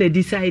na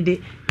decide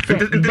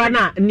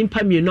bana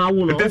nimpa mienu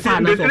awo no fa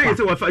na so fa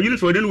say wa fa yini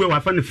so den we wa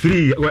fa na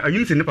free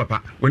yini se ne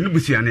papa woni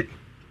busiane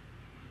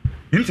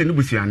yini se ne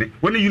busiane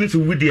woni yini se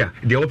wudia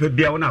de wo pa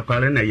bia wona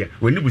akware na ye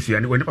woni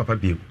busiane woni papa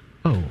biem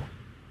oh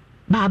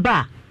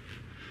baba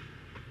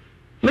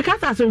me ka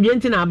sa so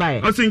nti na ba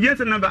ye o so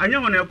nti na ba anya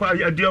wona kwa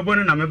aduobo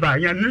na me ba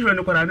anya ne hwe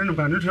ne kwara ne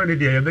kwa ne hwe ne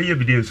de ye be ye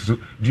bidie nsusu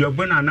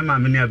duobo na na ma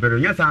me ne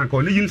abere nya sa anka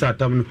oni yini sa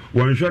atam no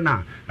won hwe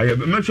na aye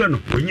me hwe no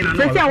onyina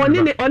na se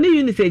oni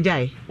yini se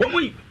jai wo mo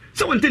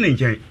se won tene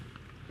nkyɛn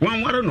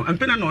wan ware no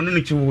ampena na ɔne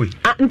ne kyi wo yi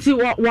nti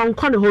won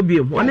kɔ ne ho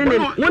biom ɔne ne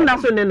won da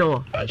so ne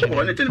no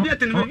ɔne tene bi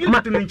tene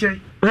bi tene nkyɛn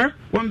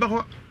won ba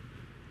hɔ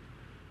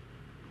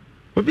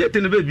obi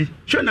tene baby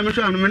hwɛ na me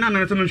hwɛ no me na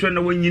na se me hwɛ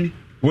na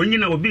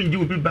wonyina obi nji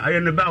obi ba aye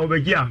ne ba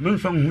obagi a me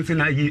mfa hu se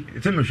na yi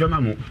se me hwɛ ma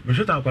mo me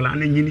hwɛ ta akola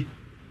na nyini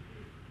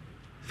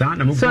sa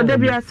na mo so da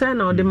bia se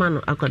na ɔde ma no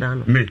akoda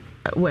no me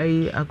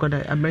wai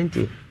akoda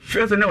abranti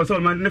first na was all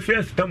man the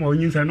first time o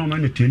nyinsa no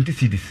man 20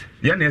 cedis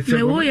ya na ese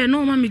me wo ye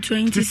no ma me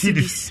 20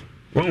 cedis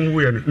won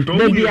wo ye no nto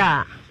wo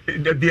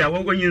da bia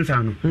wo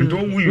nyinsa no nto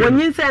wo ye won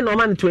nyinsa no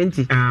man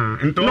 20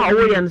 nto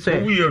wo ye no so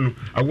wo ye no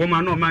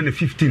awoma no man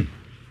 15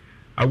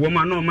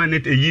 awoma no man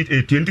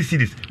 20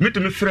 cedis me to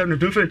me frɛ no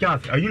to me frɛ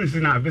chance ayunu si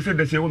na abese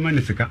da se wo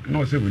man sika na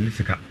o se wo ni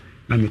sika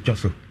na me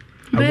twaso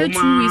But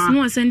 2 weeks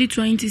more send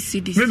 20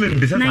 cedis. Me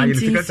bisa sa yin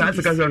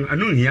sika so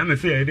anu hiya me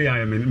say ide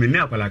ya me ne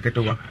akwala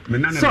ketewa me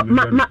na na so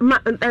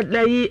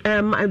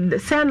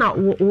sana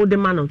wo de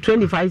man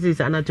 25 cedis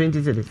and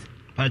 20 cedis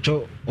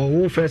pacho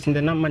o first in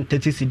the number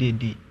 30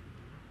 cedis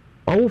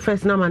o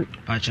first na man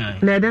pacho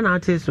na de na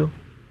ate so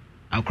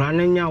akra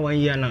na nya 1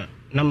 year na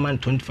number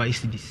 25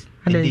 cedis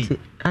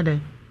ade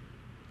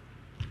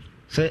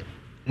se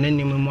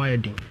nani mo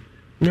ayedin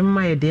ne mo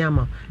ayedin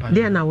ama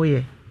de na wo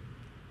ye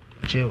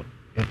pacho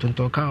e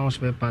tonto ka on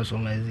spare pass o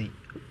mazi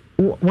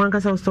wan ka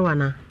sa store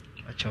na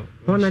pacho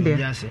wona de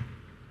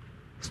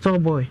store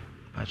boy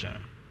pacho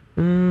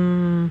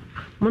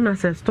mona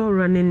se store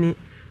running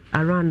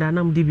around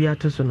anam dibia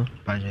to so no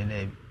pacho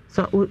le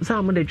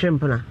so mo de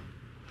twempna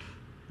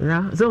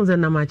na so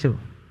na macho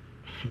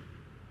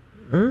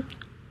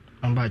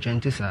amba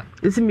chanti sa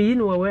isi mi yin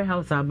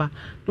warehouse aba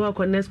no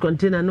akọ next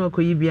container no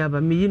akọ yibi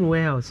aba mi yin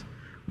warehouse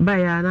ba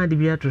ya na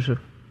dibia to so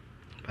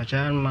pacho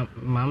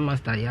ma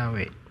master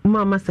yawe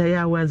ma master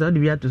yawe anza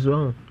dibia to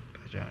so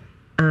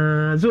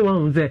so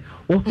one say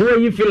wo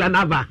you feel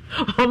anaba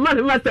o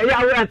man master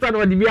ya we asa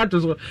no de bi ato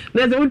so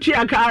na say utwi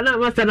aka na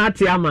master na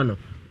ate ama no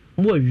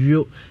wo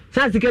wio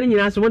sanse kere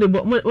nyina so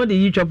wo de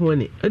yi chop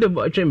money wo de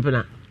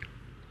twempena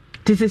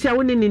ti se sia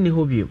wo ni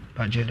hobby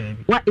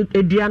wa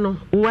edua no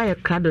wo ya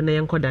krado na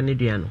yenkoda ne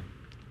dua no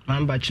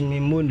man ba chi me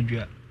mo ne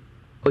dua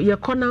ye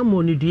kona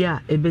mo ne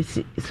dua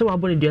ebesi se wa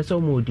bo ne dua so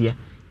mo dua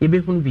ye be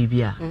hunu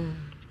bibia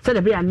so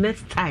the be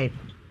next time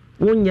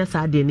wonya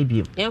sa de ne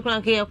biem ye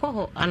kran ke ye ko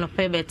ho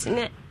anope bet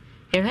ne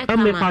ye heta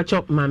ma me pa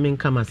chop ma me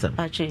nkama sam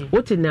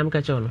what in nam ka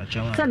chono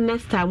so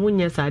next time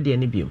wonya sa de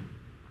ne biem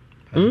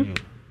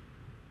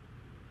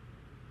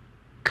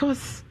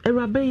cause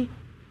erabe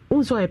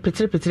unso e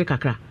petre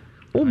kakra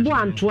wo bo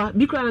antoa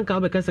bi kra nka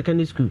wo be ka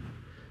secondary school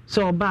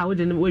so oba wo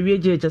de we wie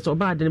je so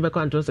oba de ne be ka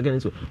antoa secondary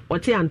school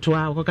wote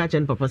antoa wo ka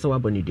chen papa se wa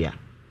bonidua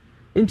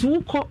nti wo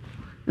ko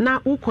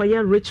na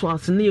ukoye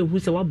rituals na ehu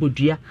se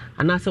wabodua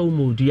anasa wo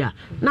modua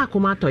na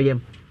akoma atoyem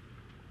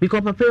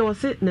because papa wo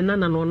se ne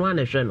nana no no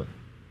anehwe no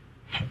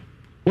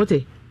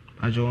wote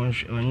ajo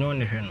onyo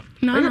ne hwe no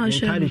na hwe no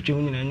tade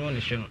chewu ni na onyo ne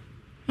hwe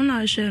no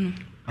na hwe no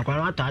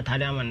akwa ata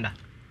atade amanda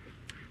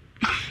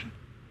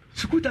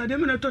skuta de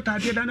me na to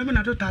tade da na me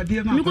na to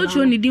tade ma mi ko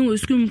choni din wo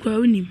school kwa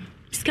onim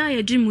sky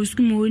ya gym wo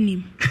school mo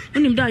onim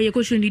da ye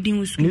ko choni din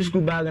wo school ni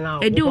school bag na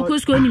e de wo ko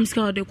school onim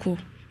sky o de ko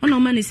ona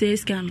ma ne say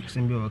sky no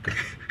simbi okay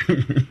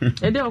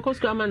e de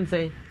okosko man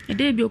say e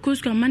de bi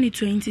okosko man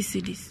 20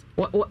 cedis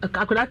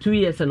akoda 2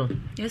 years no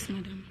yes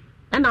madam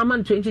and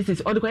man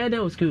 26 o de ko ye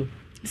den school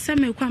se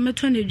me kwa me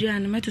to ne dua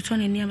na me to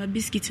ne niam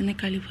biscuit ne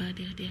caliper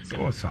de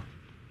so sa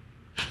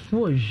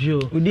wo jo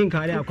udin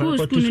kare akwa ko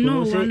to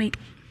school say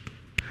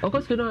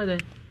okosko no de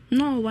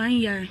no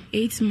 1 year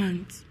 8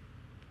 months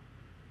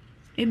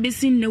e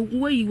besin na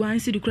wo yi wan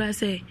si de kura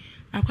say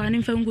akwa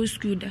ne fa ngo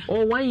school da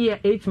 1 year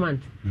 8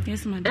 months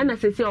yes madam and I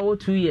say o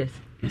 2 years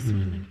yes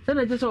madam so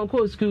na just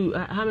go school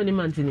how many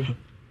months ni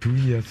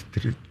 2 years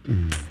 3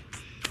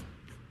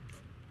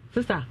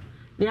 sister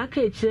ni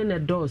aka echire na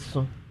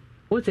doso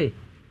wote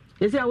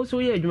yesi a wo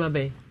so ye adwuma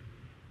be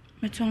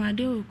me ton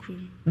ade okru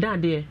da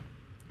de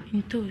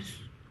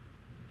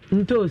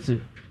ntos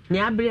ni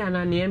abre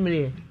ana ni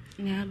emre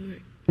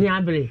ni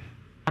abre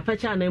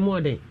apacha na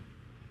emode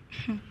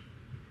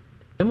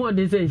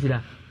emode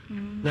senjira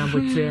na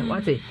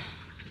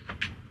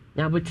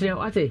botre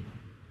wate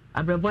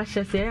abrabo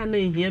ahyese ya na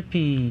ehia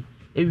pi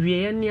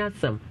ewie ya ni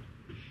asam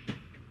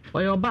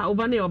oyo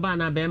oba na oba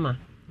na bema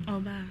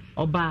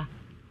oba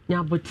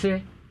nya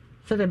botre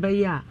se de be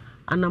ya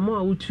anamo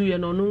a wutu ye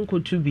no no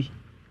nkotu bi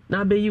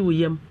na be yi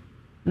woyem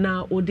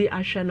na odi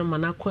ahwe no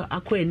mana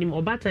akwa anim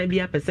obata bi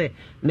apese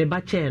ne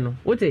ba che no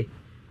wote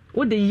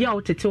ya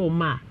otete o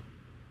ma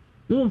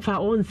wo mfa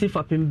onsi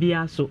fa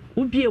pembia so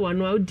ubie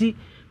wano odi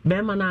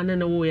be ma na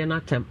ne wo ye na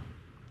tem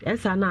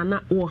esa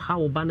na wo ha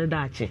wo ba ne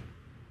daache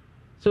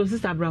so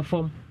sister bra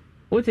form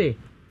wote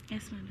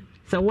yes madam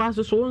so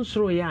waso so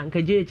wonsoro ya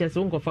nka JHS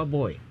won kofa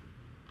boy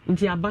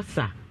nti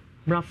abasa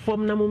bra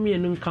form na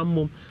momienu nka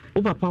mom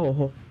wo papa wo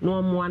ho na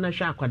omo ana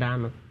hwa akwada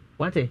no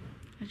wote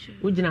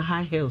ugina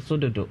high hill so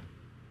dodo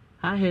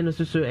high hill no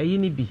so ayi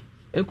ni bi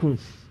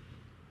ekuns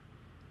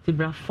ti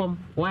bra form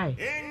why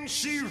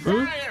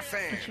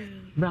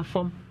bra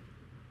form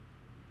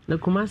na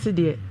kumasi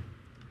de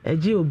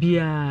eji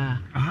obia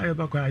aha ya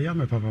bakwa ya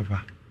me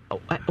papa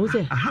o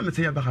se aha me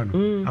se ya baka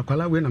no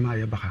akwala we na ma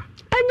ya baka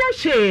anya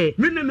she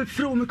me na me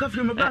frɛ o me ka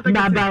frɛ me ba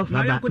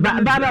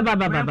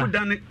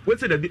baba we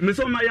se da me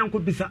so ma ya nko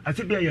bisa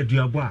ase bia ya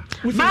duabo a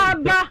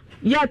baba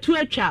ya tu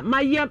atwa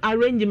my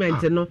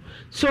arrangement no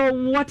so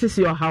what is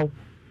your how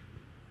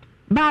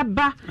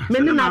baba me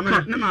ne na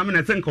ka na ma me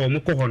na senka o mo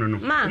ko hono no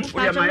ma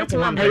ya ma ya ko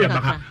wanka ya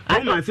baka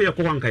o ma se ya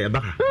ko wanka ya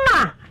baka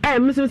ma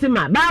misi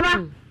ma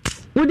baba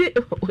wudi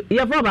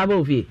ya fo baba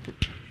ofie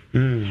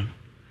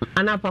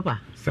ana papa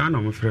sa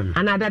na mo frɛ me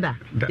ana dada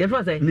ya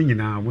fo say ni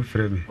nyina mo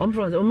frɛ me o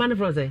fro say o man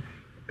fro say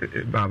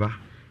baba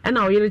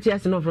ana o yele ti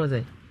ase no fro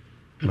say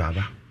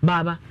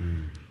baba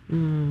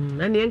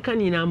ani enka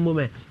ni na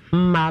mbome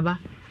mbaba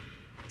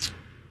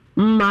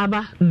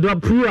do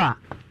prua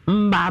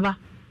mbaba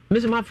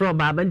misi ma fro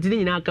baba ntini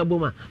nyina aka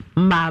boma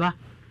mbaba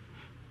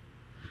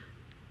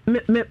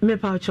me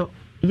pa cho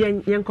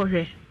yen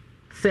kohwe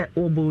se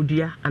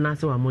obodua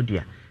anase wa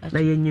modua na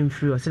yenyim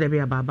free o se de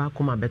be baba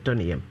koma beto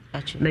ne yem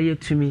na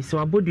yetumi se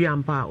wabodua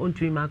ampa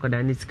ontumi ma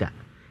akoda ne sika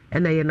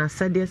na ye na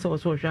sade se wo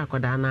so hwe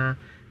akoda na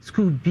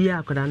school bia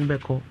akoda ne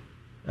beko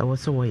e wo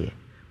so wo ye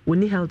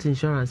woni health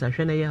insurance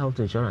ahwe na ye health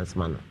insurance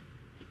man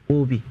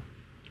obi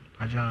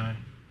ajan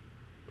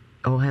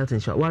health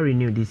insurance what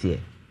renew this year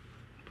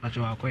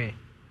ajo akoye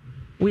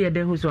we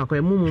dey who so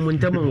akoye mumu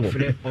ntamo ngo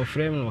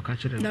ofrem no ka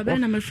kire da be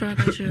na me fra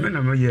ka kire me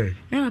na me ye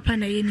me papa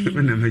na ye ni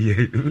me na me ye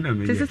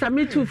sisi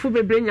me too fu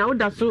bebrenya wo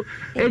da so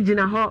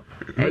ejina ho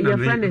ye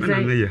fra ne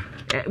say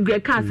ge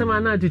ka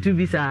asema na tutu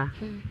bi sa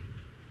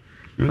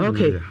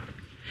okay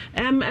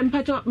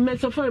empato me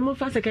so for mo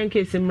fa second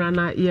case mra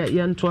na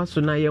ye nto aso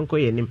na ye nko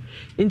yenim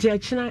nti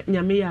akina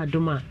nyame ya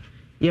adoma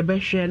ye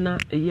behwe na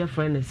ye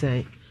fra ne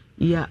say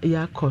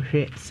ya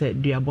kohwe se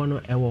duabo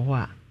no ewo ho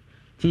a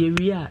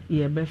Tia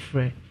ye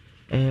befre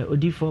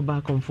odifo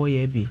ba konfo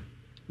ye bi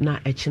na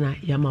echina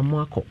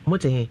yamamo akọ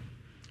mote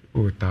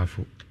o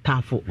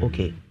tafo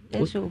okay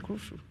eso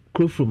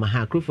krofru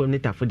maha krofru ne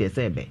tafo de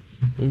sebe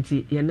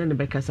nti ye ne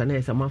be kasa na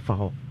esa mafa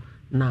ho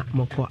na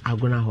moko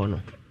agona ho no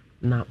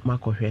na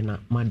makohwe na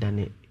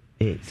madane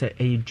se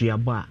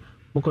duabo a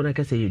moko na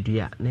kasa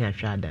yedua na ya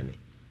hwa adane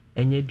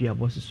enye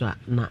duabo soso a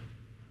na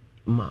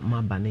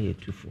ma ba na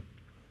yetufu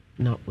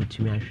na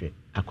otumi ahwe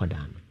akoda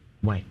no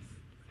why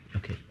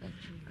okay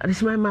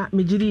this my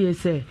mejiri ye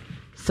say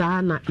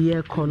sa na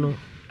ye kono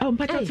oh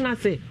mpacha tena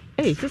say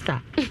hey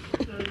sister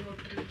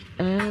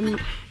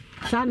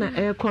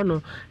sana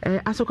kono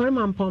asokore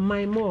mampon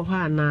mai mo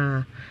ha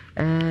na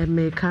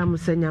me kam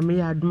se nyame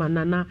ya aduma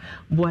na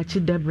boachi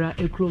debra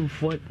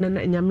ekromfo na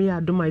nyame ya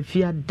aduma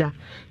fiada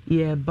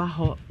ye ba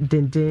ho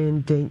den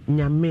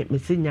nyame me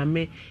se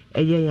nyame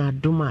eye ya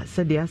aduma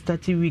se de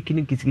start week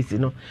ni kisikisi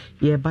no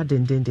ye ba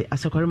den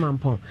asokore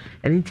mampon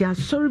enti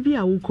asori bi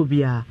a wuko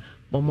bia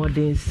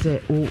bomoden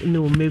se o ne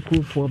o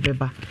mekrofo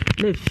beba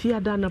na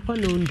fiada na pa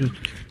no ndu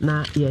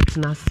na ye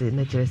tena se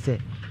na kire se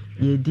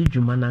ye di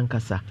dwuma na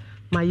nkasa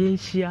ma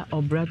yenhia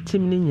obra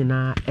team ni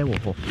nyina ewo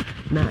ho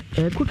na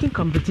cooking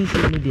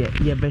competition ni de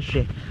ye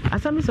behwe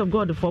Assemblies of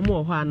God for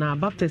more ho na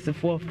baptist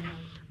for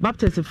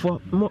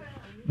mo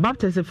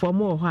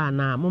ho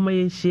na mama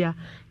yenhia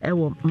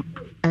ewo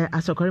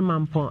asokore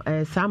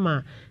mampon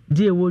sama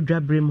die wo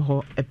dwabrem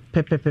ho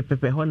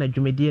pepepepe ho na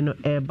dwumedie no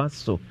eba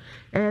so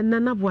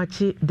nana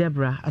boachi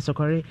Debra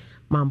asokore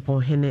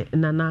mampon hene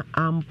nana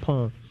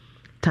ampon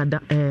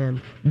tada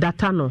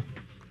data no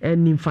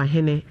nimfa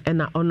hene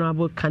ena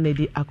honorable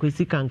Kennedy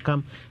Akwesi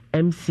Kankam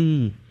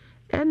MC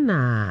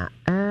ena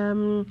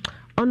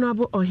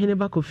honorable Ohene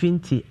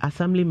Bakofinti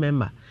assembly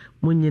member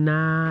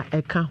munyina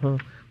eka ho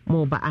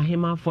mo ba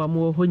ahemafo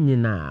mo ho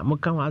nyina mo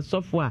ka ho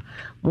asofo a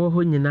mo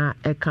ho nyina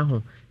eka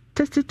ho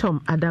Testy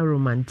Tom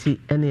Adaromanti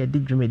ena ye di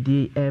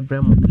dwumedi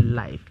ebrem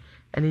live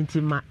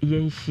enti ma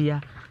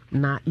yenhia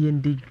na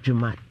yendi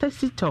dwuma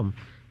Testy Tom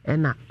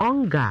ena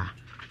onga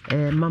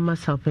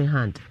mama's helping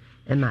hand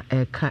na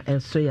eka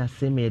so ya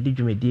seme de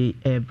dwumedi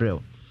ebrel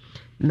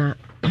na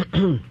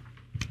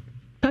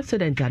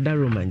president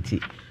Adaromanti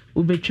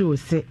ubetwi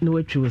ose na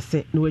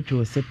watwi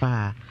ose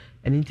pa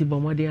enti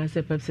bomode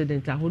ase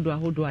president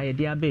ahodo a ye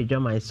de aba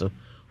edwaman so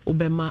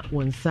ubema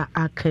wonsa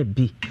aka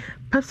bi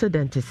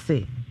president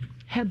say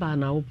heba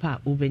na upa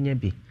ubenya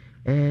bi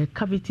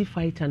cavity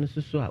fighter no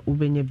so a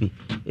ubenya bi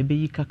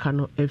ebeyi kaka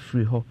no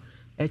afri ho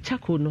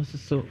chako no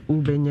so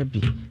ubenya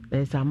bi na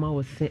esama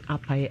wose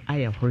apae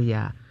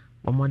ayehorya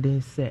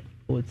omodin se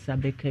o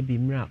sabeka bi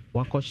mra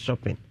wako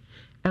shopping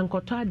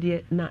enkoto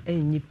ade na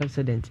enyi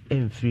president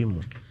enfri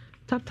mu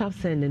tap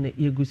send ne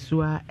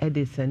yegusua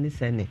ede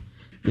sene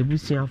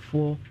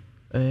yebusuafo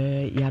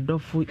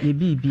yadofo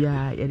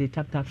yebibia yede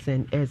tap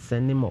send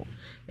send mo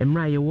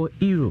emra yewo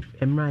Europe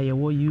emra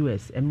yewo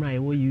US emra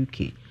yewo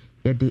UK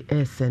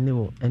yede send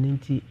wo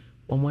enenti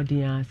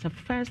omodin a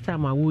first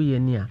time awo ye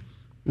ni a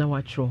na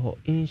watro ho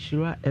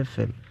Insura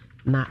FM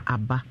na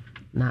aba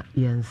na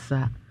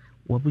yensa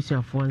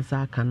wabusiafo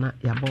nsa kana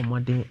yaba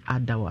modern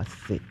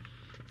adawase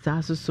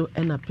saa so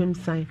ena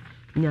pemsan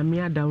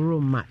nyame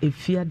adawroma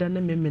efiada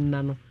na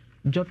memena no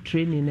job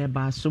training na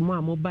ba so mo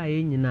amoba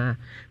ye nyina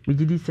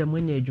megidi se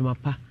monya adwuma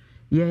pa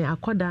ye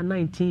akoda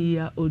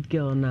 19-year-old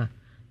girl na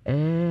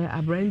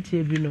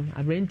abrantie bi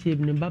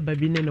no baba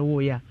bi ne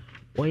wo ya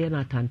oye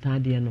na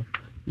tantade no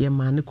ye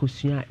ma ne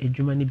kosua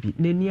adwuma ne bi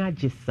nani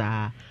agye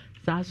saa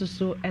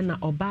so ena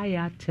oba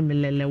ya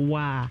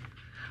temlelewa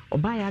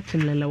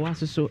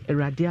so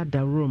eradia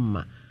da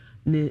room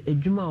ne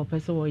edwuma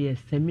opese wo ye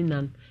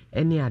seminar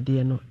ene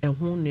ade no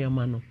eho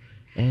nneema no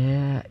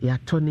ya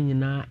to ne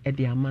nyina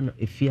ede ama no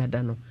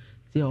efiada no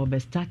se obe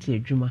start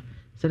edwuma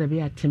se da be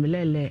ya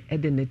temlele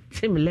ede ne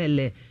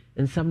temlele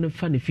nsam ne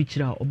fa ne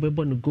feature a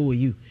obebo no go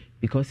you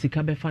because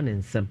sika be fa ne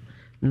nsam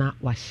na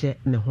wahye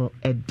ne ho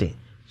ede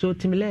so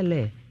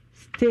temlele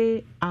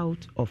stay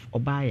out of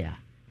obaya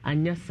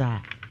anya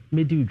sa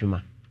medi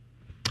edwuma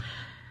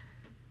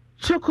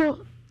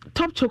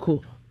top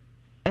choco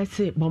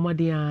ese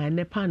bomodia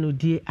ne pano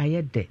die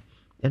ayede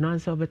eno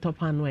ansa obe top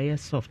pano aye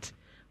soft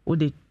wo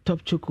the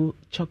top choco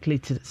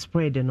chocolate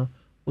spread no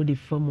wo the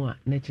formula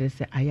na kire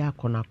se aya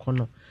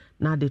kono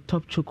na the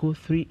top choco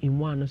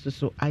 3-in-1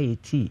 so aye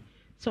tea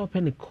so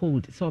open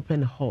cold so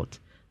open hot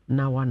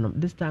na one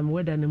this time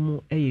weather ne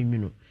mu aye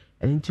nwunu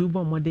enti wo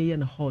bomode ye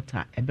na hot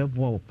a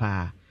ebebo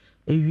pa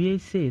ewie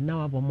se na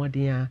wa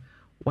bomode a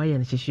why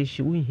and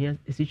she wo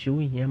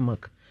hia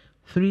milk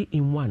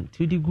 3-in-1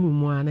 to the group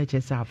mo na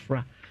chesa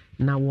afra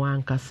na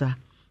wan kasa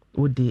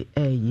wo de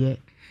eye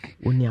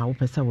oni a wo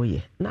pesa wo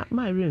ye na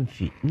my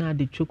remfi na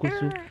de choco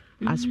so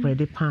spread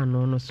the pan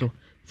no so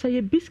say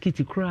ye biscuit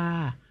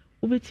kra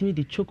wo betimi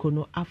de choco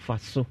no afa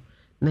so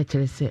na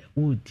kire se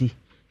wo di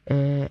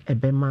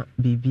ebema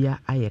bibia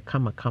aye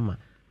kama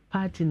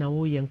party na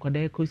wo ye nkoda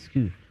eco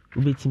school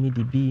wo betimi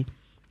de bi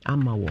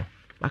ama wo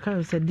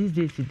aka say these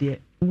days there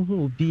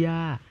wo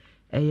obia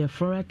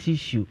floral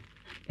tissue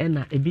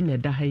ena ebi na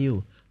da ha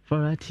yo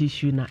floral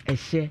tissue na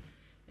ehye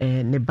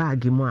ne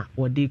bag mu a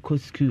wɔde kɔ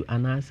school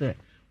anaasɛ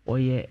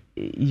ɔyɛ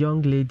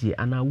young lady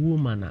ana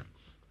woman a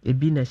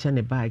ebi na ɛhyɛ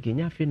ne bag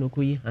nya afei na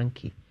ɔkɔyi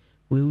hanky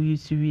wɔyi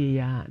so wie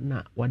ya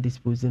na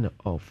wɔdispose no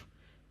off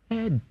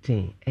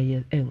ɛden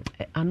ɛyɛ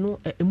ano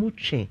emu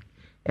twe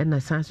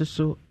ɛna san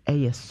so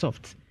ɛyɛ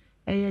soft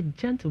ɛyɛ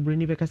gentle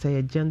brani bɛka sɛ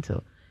ɛyɛ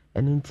gentle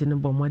ɛno nti no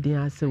bɔ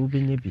mmɔden asɛ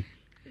wobɛnya bi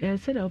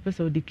sɛdeɛ wopɛ sɛ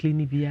wode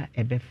clean bi a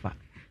ɛbɛfa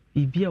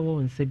biribi a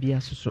wɔwɔ nsa bi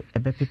asoso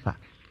ɛbɛpepa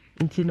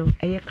nti no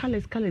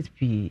ɛyɛ colors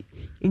pii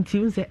nti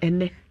wo sɛ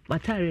ɛnɛ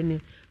matare no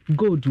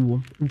gold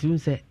wom nti wo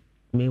sɛ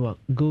mewɔ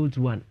gold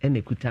one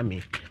ɛna kuta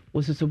me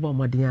wo soso bɔ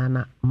mmɔden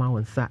ana ma wo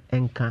nsa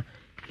ɛnka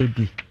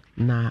ebi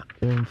na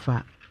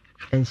wɔmfa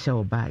ɛnhyɛ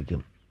wo bag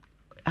mu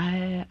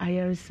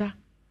ayaresa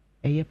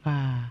ɛyɛ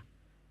paa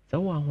sɛ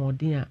wowɔ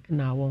ahoɔden a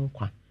na awɔ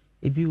nkwa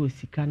ebi wɔ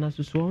sika na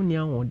soso wɔn ni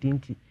ahoɔden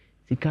nti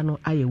sika no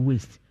ayɛ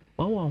waste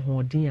wɔwɔ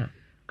ahoɔden a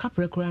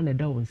kapre koraa na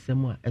ɛda wo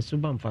nsɛm a ɛso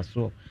ba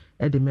mfasoɔ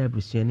ɛde ma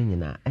abusua no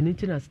nyinaa ɛno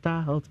nti na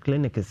Star Health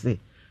Clinic se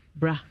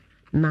bra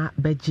na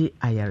bɛgye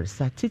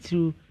ayaresa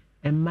titiriw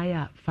mmae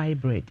a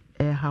fibroid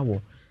ɛha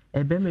wɔ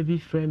ɛbɛrima bi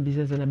frɛ bi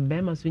sɛ na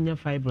bɛrima so nya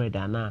fibroid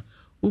anaa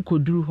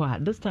wokɔduru hɔ a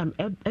this time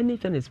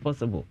anything is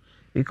possible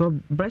because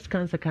breast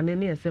cancer can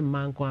ne ɛsɛ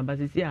mmaa nko a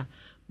basisi a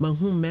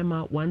mahu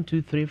mmarima 1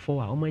 2 3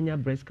 4 a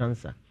ɔmanya breast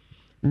cancer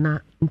na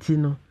nti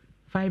no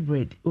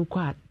fibroid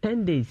wokɔ a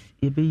 10 days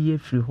yɛbɛyi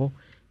afiri hɔ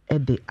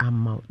ɛde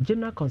ama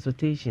general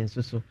consultation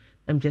so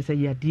na mkyɛ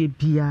sɛ yadeɛ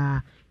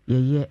biara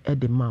yɛyɛ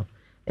ɛde ma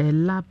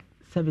lab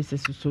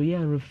services so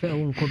yɛn refer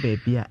wo nkɔ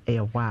baabi a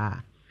ɛyɛ hɔ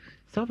a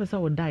sɛ wopɛ sɛ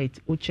wo diet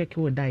wo check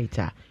wo diet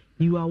a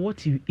you are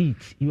what you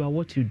eat you are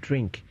what you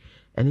drink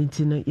ɛno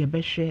nti no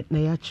yɛbɛhwɛ na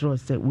yɛakyerɛ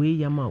sɛ wei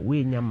yama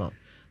wei nyama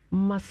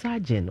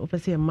massaging wopɛ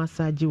sɛ yɛ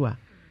massage wa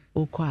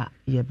wokɔ a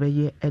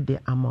yɛbɛyɛ ɛde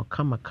ama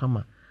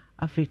kama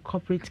afei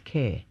corporate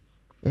care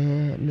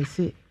me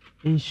se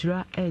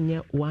nhyira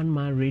ɛnyɛ one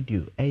man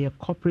radio ɛyɛ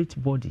corporate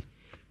body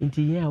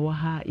nti yɛn a wɔ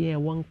ha yɛn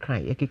wɔn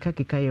kran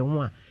yɛkeka yɛn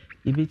ho a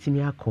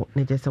yɛbɛtumi akɔ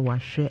na gye sɛ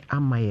wahwɛ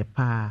ama yɛ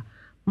paa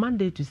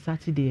Monday to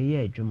Saturday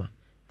yɛyɛ adwuma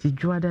ti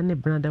dwoada ne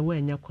brada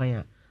wɔanya kwan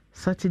a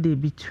Saturday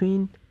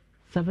between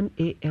 7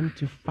 a.m.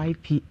 to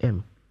 5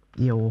 p.m.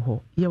 yɛwɔ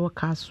hɔ yɛwɔ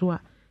Kasoa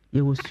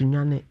yɛwɔ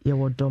Sunyane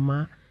yɛwɔ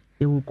Dɔma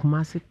yɛwɔ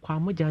Kumasi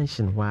Kwamo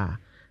Junction hɔ a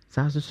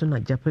saa so na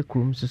Japa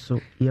kurom so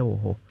yɛwɔ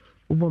hɔ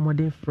wobɔ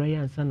mmɔden frɛ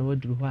yɛ ansa na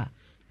waduru hɔ a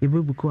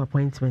yɛbɛbuku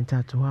appointment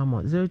ato hɔ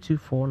ama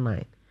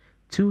 0249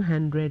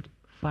 200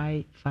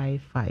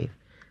 555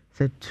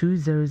 sɛ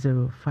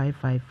 200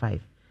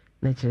 555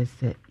 na kyerɛ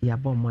sɛ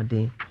yɛabɔ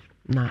mmɔden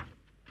na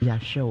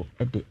yɛahwɛ wo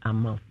de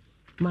ama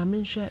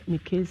maame nhwɛ me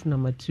case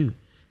number 2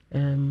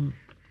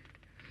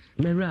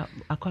 mɛwura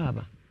akɔ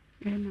aba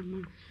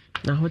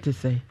na ho te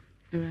sɛ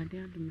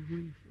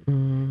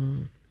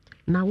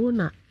na wo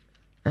na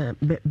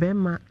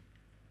bɛrima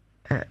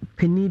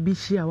pani bi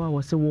hyia wo a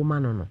wɔ sɛ wo ma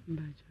no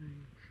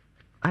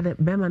ade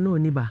bɛrima na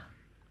ɔni ba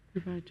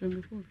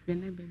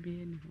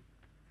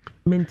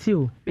menti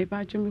o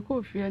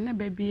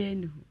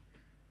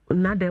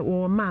na de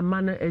wo ma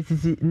no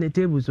asisi ne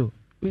table so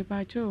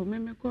wɔhyia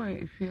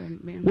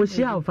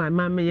wo fa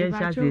ma me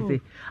yɛnhyɛ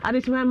asese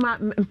adekyema ma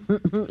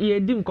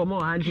yɛdi nkɔmmɔ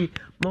wɔ ha nti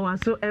ma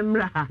waso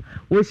mmra ha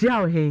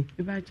wɔhyia wo he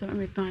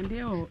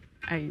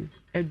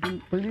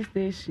police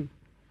station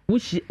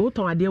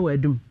wotɔn adeɛ wɔ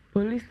adum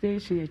police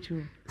station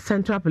akyi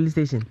Central Police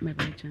Station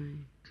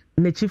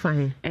n'akyi fa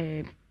he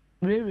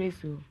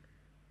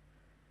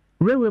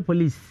railway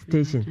police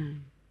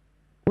station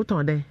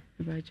wotɔn dɛ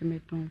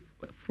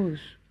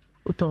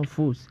wotɔn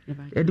fools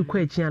yɛde kɔ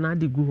akyi anaa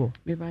de gu hɔ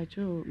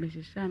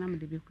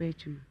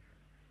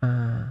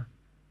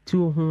ti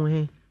wohu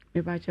he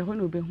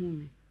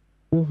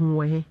wohu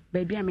wɔ he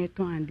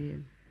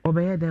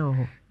ɔbɛyɛ dɛn wɔ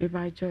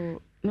hɔ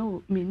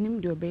no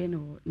menim deɛ ɔbɛyɛ no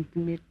hɔ nti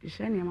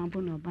mehyɛ nneɛma mpo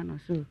na ɔba no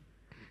so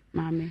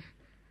maame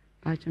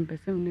bakyɛ mpɛ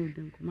sɛ ne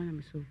wode nkɔmmɔ na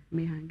me so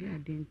mehange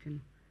adeɛ nti no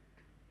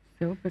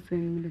sɛ wopɛ sɛ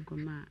ne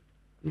nkɔmmɔ a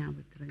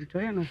nyaabotrɛ nti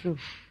ɔyɛ no so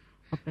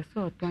ɔpɛ sɛ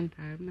ɔtɔ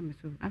ntaare na me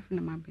so afei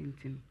na maba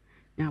nti no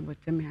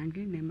nyaabotrɛ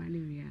mehange nneɛma no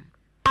wie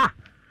a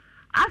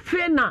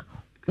afei na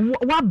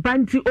waba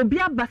nti obi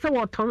aba sɛ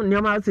wɔtɔn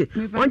nneɛma ase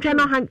ɔntwɛ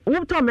no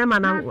wotɔ mɛma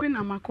na afei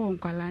na makɔ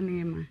nkwalaa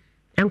nneɛma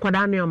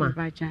nkwadaa nneɛma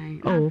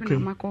bakyɛn okay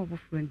na makɔ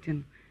foforɔ nti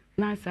no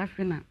na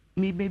afei na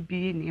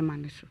mebɛbie nneɛma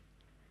no so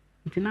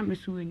nti na me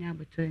so wɔ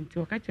nyaabotrɛ nti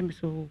ɔka kyɛ me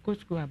so kɔ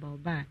school aba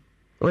ɔbaa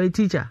ɔyɛ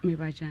teacher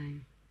mebakyɛn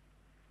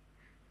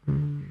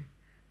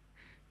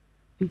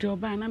nti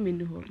ɔbaa na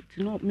menni hɔ nti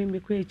na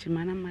mekɔ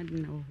akyima na made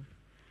na wɔ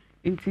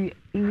hɔ nti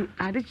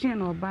ade kyeɛ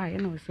na ɔbaa yɛ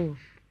na ɔsɛ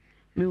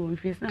mewɔ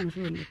mfie sɛ na mesɛ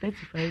wɔ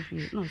 35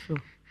 years na ɔsɛ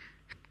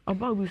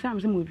ɔbaa obi sɛ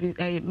mesɛ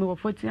mewɔ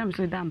 40 na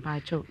mesɛ da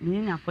mpaakyɛw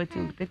menyanya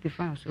 40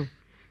 35 so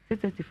sɛ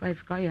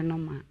 35 ka ɔyɛ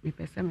nɔma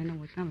mepɛ sɛ me ne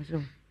wɔtena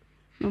mesɛ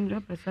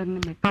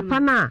papa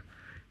na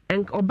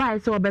ɔbaa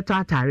sɛ ɔbɛtɔ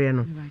atareɛ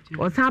no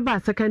ɔsan ba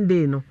second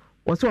day no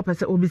ɔsɛ ɔpɛ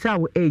sɛ obisa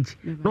wo age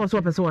na ɔsɛ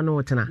ɔpɛ sɛ wɔne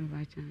wo tena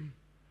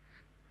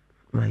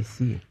I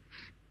see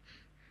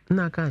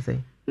na ka sɛ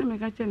na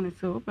meka kyɛ no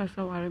sɛ wopɛ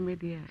sɛ ware me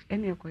deɛ a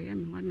ɛne ɛkɔyɛ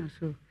me hɔ no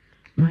so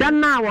Dan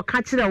na wo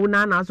ka kire wo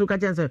na so ka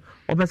kire say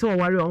opese wo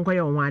ware onko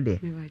ye wo ade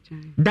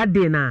that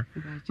day na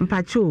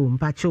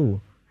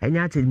mpacho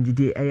enya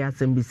atendide eya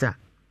asem bisa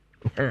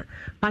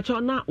pacho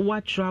na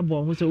what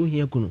trouble ho say wo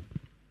hia kunu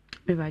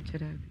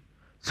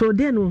so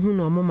then hu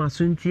no mama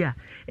so ntia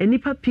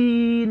enipa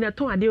pi na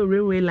ton ade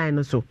railway line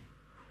no so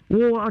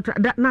wo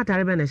na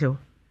tare be na hyew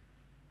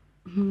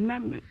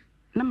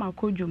na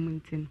makojo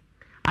muntin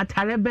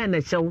atare be na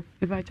hyew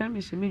mpacho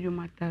me hye me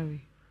dwumatare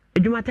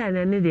edwumatare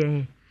na ne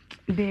de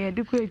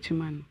de ko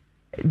echuma no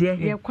de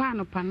ye kwa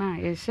no pana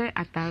ye hye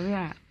atare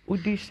a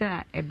udi hye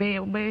a ebe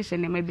hye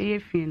ne ma be ye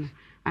fi no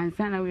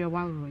ansa na we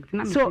wawro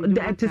na me so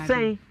that to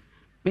say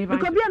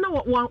because bia na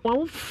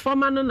wo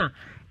forma no na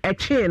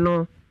eche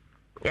no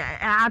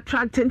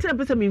attracting to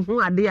person me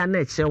hu ade ya na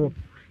eche wo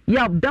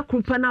ya da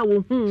krupa na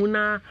wo hu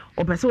na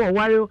opese wo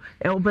ware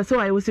opese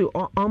wo say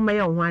on me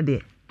hu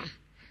ade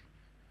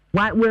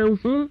why when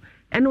hu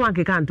anyone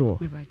can can't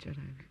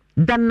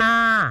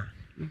dana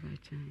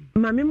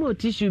mami mo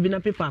tissue bi na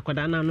paper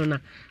akoda na no na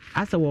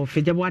asa wo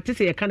feje bo ate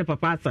se ye kan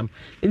papa asam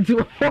nti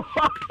wo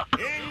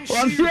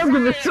fie gu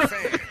me so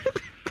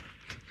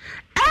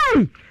hey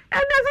and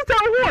that's it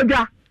wo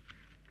odwa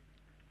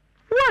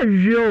wo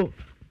yo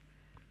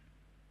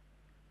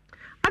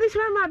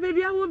adishima ma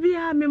baby awo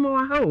bia me mo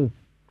wa ho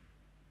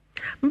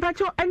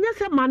mpacho enya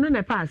se manu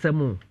na pa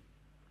asam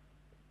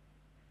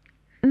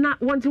na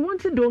want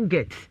don't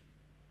get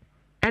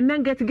and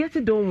then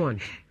get don't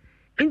want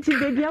inti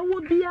baby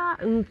awo bia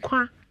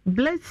nkwa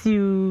bless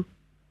you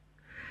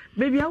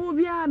baby awo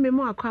bia me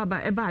mo akwa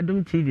ba eba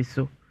adom TV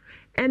so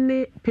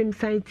ene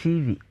Pimside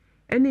TV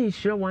ene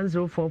insure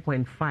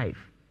 104.5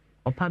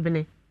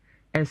 opabene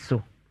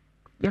eso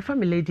ya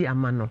family lady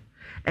amano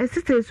and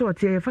sister so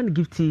otie ya fan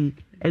gifty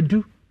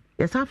edu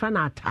ya san fa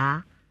na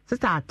ata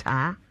sister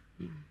ata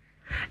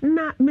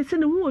na mesi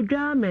ne hu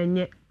odwa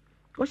manye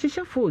o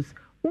hihye force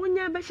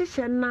wonya be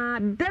hihye na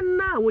den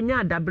na wonya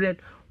adabred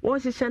wo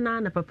hihye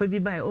na papa bi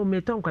bai o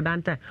me ton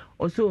kwadanta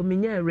o so me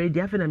nya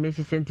ready afa na me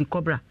hihye nti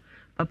cobra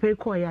papa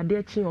ko ya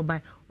de chi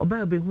obai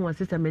obai hu o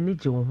sister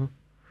manage wo ho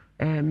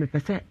me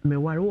pese me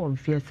ware wo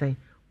mfie sen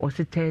o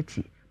se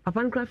 30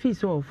 papa nkra fee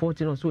so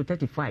 40 no so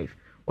 35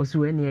 o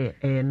so ene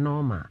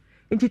normal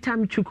nti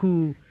tam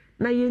chuku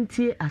na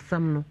yentie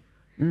asam no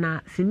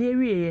na sini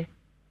ewieye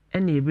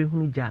ene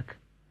ebehunu jack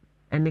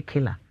ene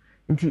killer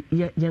nti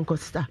yenko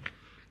star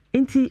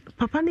nti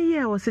papa ne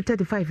ye o se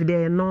 35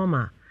 de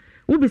normal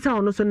wo bi sa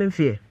ono so ne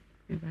mfie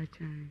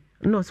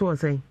no so o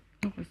say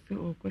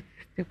o ko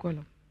sister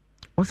column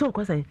o so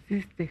ko say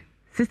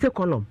sister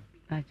column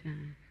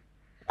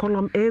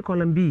column A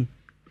column B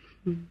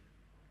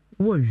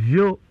wo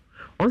yo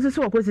on se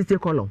so ko sister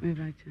column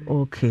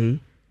okay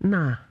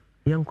na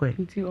yankwe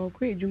nti o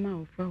ko edwuma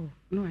o fa ho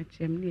no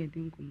achem ne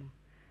edin kumo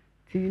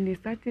ti ni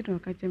started no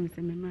ka chem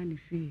se me ma ne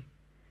fie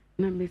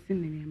na mesi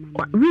ne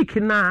mama week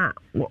na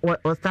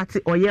o start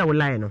o ye o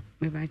line no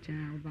me ba cha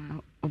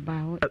oba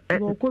ho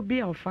wo ko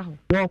bi o fa ho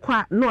wo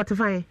kwa no te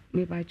fine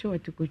me ba cha o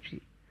te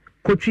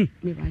kotwi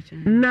me ba cha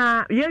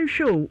na yen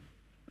show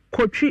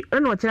kotwi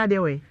na o kira de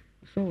we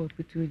so wo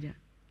putuja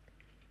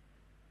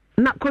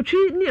na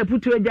kotwi ni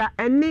eputuja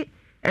eni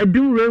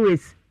edum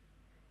railways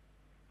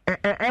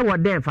wo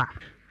denfa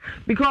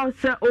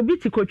because obi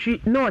ti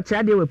kotwi na o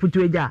kira de we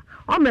putuja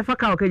o me fa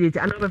ka o kejiti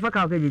ana me fa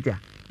ka o kejiti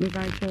me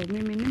ba cha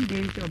me nim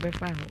de nti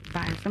obefa ho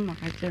ba sama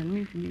ka cha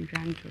me ntimi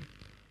ntwanto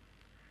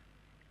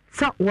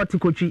so what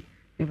kotwi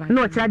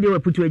na o kira de we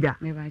putuja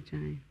me ba cha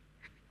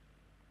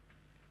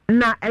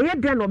na eye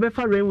den no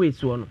obefa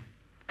railways wo no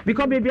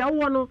because baby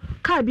awo no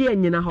car bi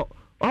anyina ho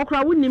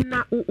okra wonim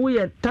na wo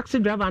ye taxi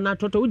driver na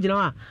toto wo gina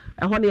wa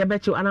ho ne ye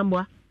bechi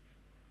anamboa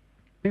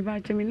me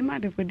ba che me nim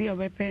ade ko di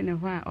obepe ne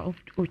ho a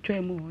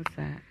otwa mu ho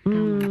sa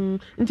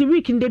nti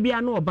week nde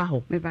bia na oba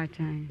ho me ba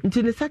chan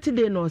nti ne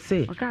Saturday no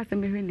say o ka se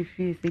me hwe ne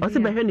fie se o se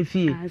be hwe ne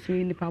fie so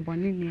ni pa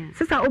boni ni a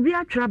sister obi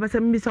atwa ba se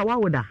mbisa wa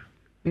woda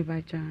me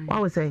ba chan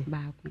wa wo say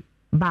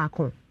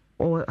baako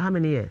or how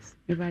many years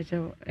me ba cha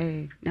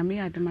na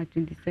me adama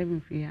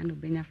 27 fie and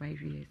obenya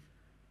 5 years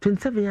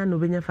 27 years no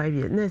benya 5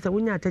 years na say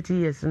wonya 30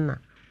 years na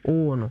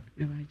o no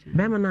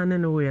be ma na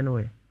no we no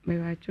we me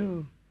ba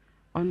cho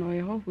ono ye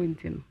ho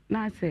huntino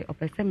na say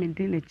opese me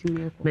din na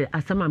chimi ko be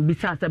asama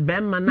bisa say be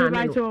ma na me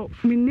ba cho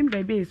minnim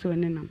baby so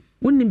nenam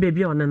wonnim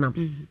baby o nenam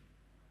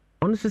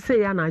ono so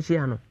say ya na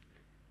ahia no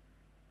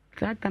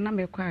tata na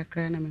me kwa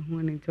akra na me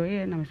hu ne nti o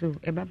ye na me so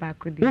e baba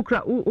akodi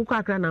ukra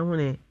akra na hu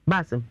ne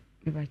basem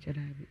me ba cho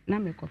dabi na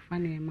me ko fa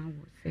na ma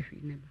wo sefi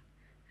ne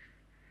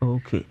ba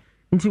okay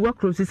nti wa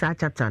close sa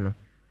chapter no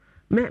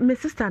me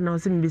sister na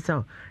osim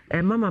bisa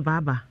mama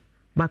baba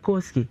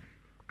Bakoski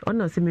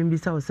ona osim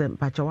bisa o se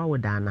pacha wa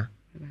wodana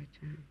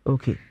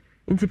okay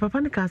nti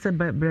papa ne ka se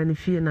brani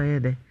fie na ye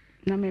de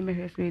na me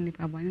hwe so ni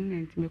pa boni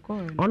ne nti me ko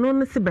ono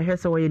ne se be hwe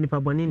so wo ye ni pa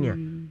boni nia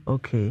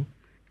okay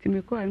nti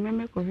me ko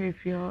me ko hwe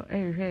fie o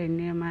hwe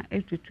ne ma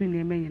etutu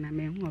ne me nyina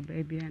me hu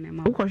oba bia na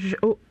ma wo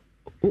ko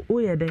o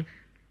ye de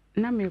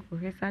na me ko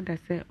hwe sada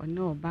se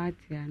ono oba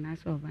ti ana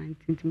so oba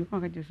nti me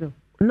ko ka je so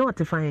no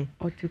te fine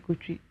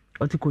otikotwi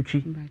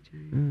otikotwi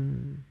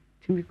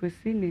because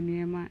see the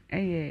name,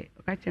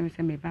 catch him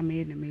some by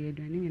me and me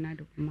doing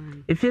another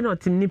command. If you're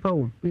not in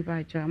Nippo, me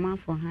by your man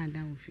for hand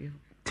down with you.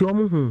 To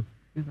me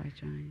by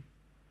trying.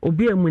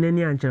 Obi a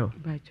munani angel.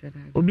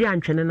 Obi a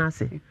ntwene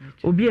nase.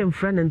 Obi a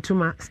mfra ne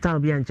ntoma style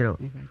bi angel.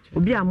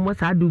 Obi a mo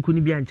sa duku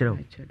ni bi angel.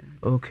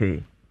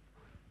 Okay.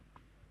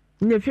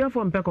 Ne fia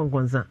for mpe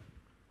konkonsa.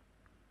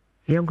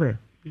 Yankwe.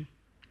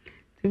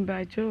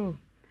 Timbacho.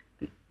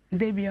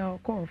 Debi a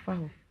call fa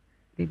ho.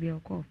 Debi a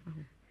call fa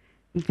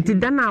ho. Ti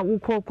dana wo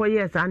call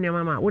yes an your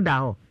mama wo da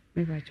ho.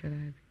 Me ba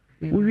choda.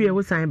 Wo wie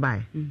wo sign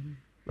by.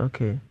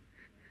 Okay.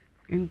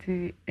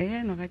 Nti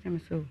no ka chama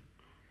so.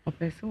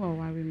 Opeso wa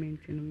worry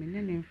maintain me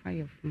ne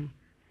fire phone.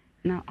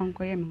 Na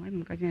onko ye me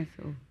wa ka chama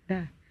so.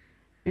 Da.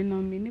 Eno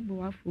me ni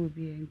bo afo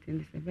bi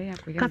enti se be ya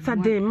ko ya. Kasa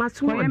de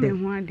maso de. Me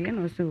ho ade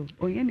no so.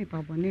 Oye ni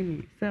pa bone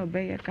ni. Se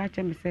be ya ka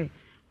chama say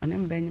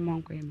onem be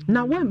nyimo onko ye me.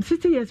 Na when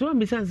 60 years one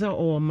be say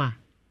o ma.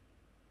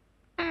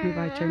 Me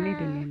ba chama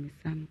de me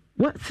san.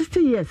 What 60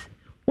 years?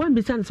 One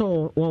be say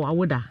so o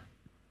awoda.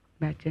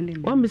 Ba chende.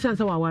 One be say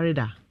so aware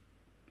da.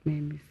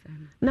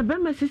 Na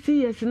bema 60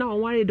 years na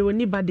onware de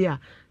oni bade a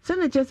se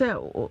na che se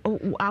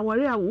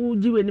aware a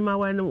uji weni ma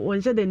wan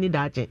won she de ni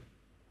dache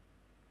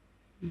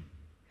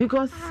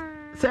because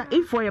say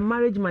if for a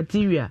marriage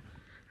material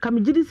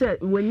kam gidi say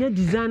when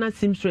designer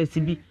seamstress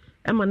bi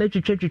e ma na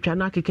twetwa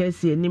na akeka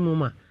asi animu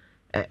ma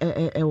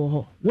wo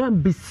ho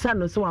wan bisa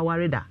no so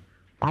aware da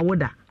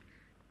awoda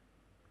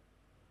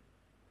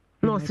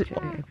no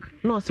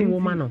se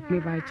woman no me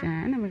ba cha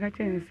na me ka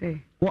chen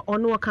say wo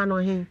ono wo ka no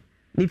he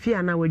ni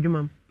fia na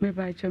wadwumam me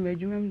ba cha me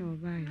adwumam na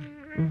obaye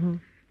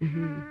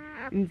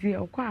nti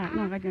okwa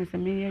na ka jen se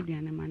me ye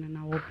aduane ma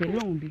na wo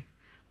pelon bi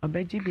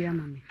obaji bi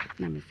ama me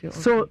na me se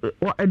so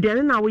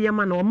aduane na wo ye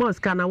ma na o mos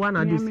kana wa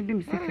na this me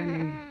dim sika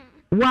na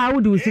wa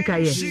wo do sika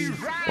ye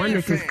when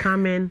it is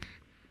coming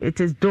it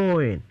is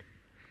doing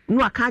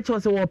no aka cha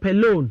so wo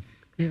pelon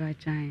me ba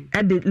cha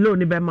e de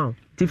loan be ma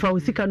ti fa wo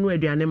sika no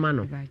aduane ma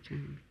no ba cha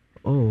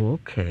oh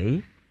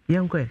okay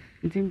yankwe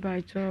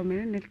ntimba cho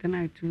me ne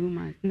kana 2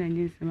 months na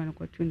nyin sema na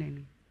kwatu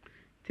nani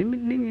timi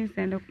nyin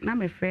senda na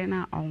me fe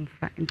na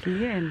onfa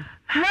ntimi ye no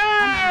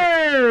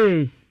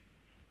hey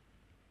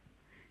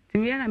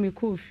timi ya na me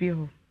ko fie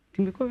ho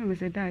timi ko me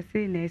se da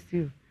say na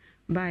esi o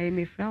ba e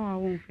me fra wa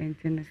won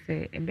fenti no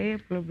se e be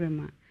problem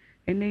a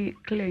ene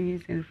clear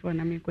nyin senda for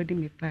na me ko di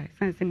me pa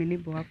san se me ni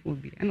bo afo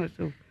bi and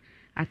also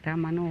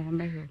atama no ho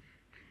me ho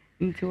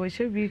nti wo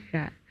she week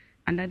a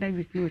another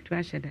week no to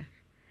asheda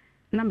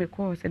na me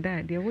call se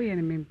da de wo ye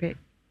na me mpe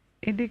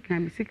edi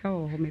kan me sika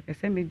wo ho me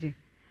pese meje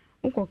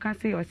uko ka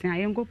se o se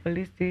ayengo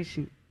police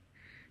station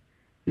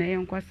na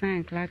yenko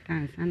sign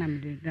clatans ana me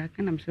de da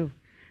kana me so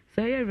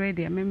ye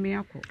ready me me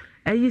akọ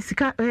ayi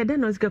sika de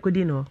no sika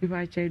kodi no bi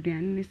ba cha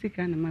duan ni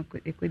sika na ma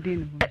kodi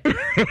no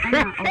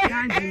ana o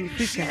kan di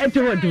sika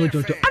eto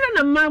ana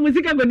na ma mu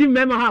sika kodi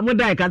me ma ha mo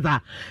dai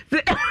kasa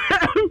se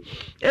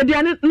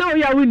ediane na o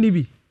ya woni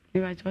bi bi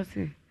ba cha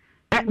se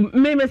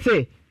me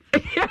say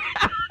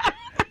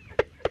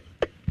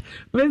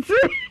Mensi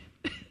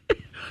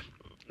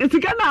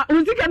Sika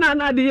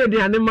na de ye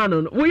aduane ma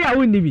no wo ya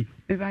woni bi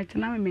be ba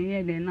chana me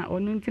ye de na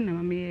onu nti na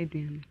me ye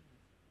aduane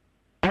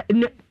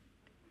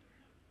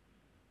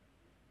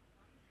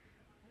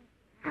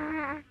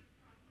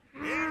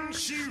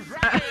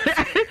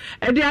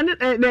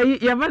aduane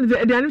ya ba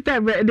aduane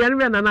time aduane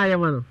be na ya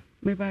ma no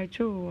me ba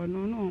cho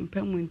onu no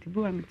mpem nti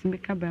bo a metime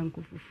ka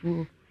banko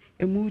fufuo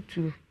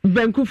emutuo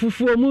banko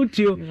fufuo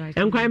mutuo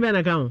enkwan be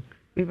na ka ho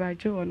me ba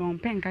cho no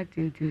penka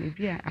tintin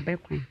ebi a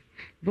abekwan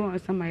bo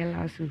sama ya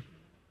lasu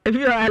if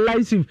you are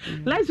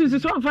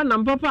license so fan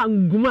na papa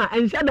nguma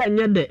enhia da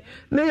nyede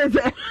na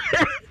yese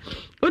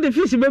o de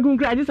fish begun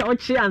kra je sa o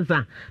chi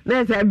ansa na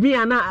yese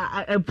bia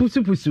na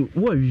pusu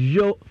wo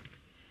yo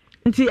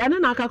nti ana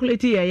na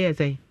calculate ye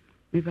say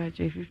me ba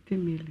cho 50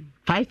 million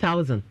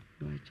 5000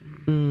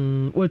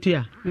 what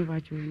ya me ba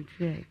cho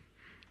nti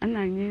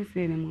ana nyi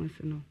se ne mo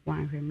se no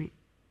wan hweme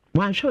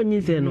wan show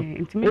nyi se no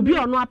obi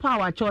ono apa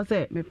wa cho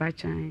se me pa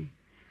chan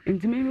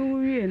nti me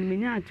wie no me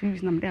nya 2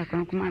 weeks na me da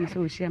akran kuma na se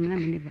o hia me na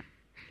me niba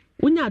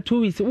unya 2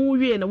 weeks wo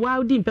wie na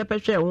wa di pepe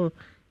hwe ho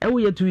e wo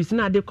ye 2 weeks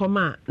na de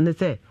koma ne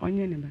se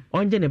onye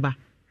ne ba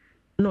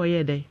na o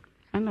ye den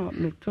ana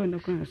me to no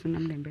ko so na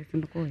me be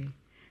se ko ye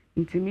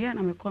nti me ya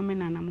na me come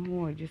na na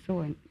mo ho je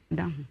so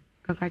da ho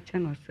kaka che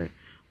no se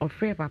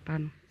ofre papa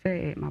no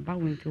se ma ba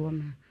wonti wo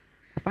ma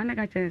papa na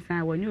ka che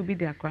san wo nyu obi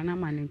de akra na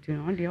ma ne nti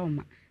on de o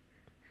ma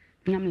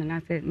nyam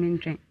na se me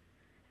ntwen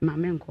ma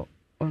me nko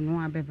ono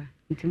abeba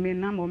nti me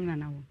na mo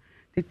na wo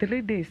the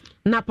 3 days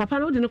na papa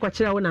no de ne ko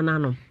kire wo na na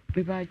no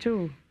be ba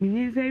cho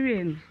minyi ze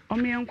wie no o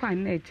me nkwa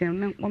na eche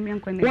na o me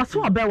nkwa na wo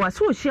so obewa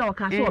so hia o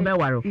ka so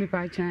obewaro me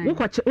pa chan wo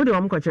ko wo de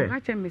wo ko kire ka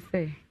che me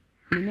se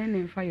me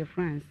ne fa your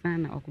friends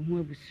sana okohu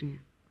abusua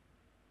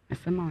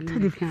asama ona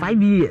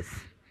 35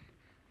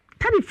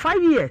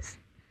 years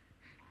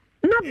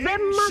na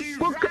bema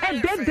ko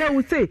de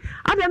we say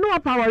ada no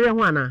power ye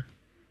ho ana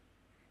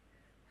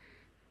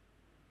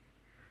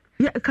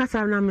Yeah,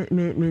 kasa na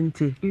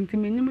mente. Nti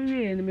menim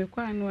wie ne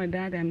mekwa no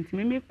dada nti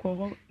me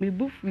mekọ me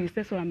bufu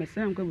ise so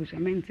amesena nkwa busha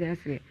mente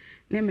ase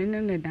na me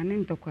ne dane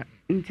ntokwa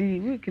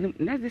nti week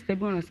next this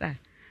table on side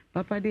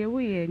papa de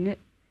we ye ne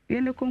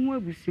ko hu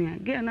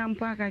abusia ge na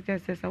mpa aka cha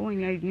se sa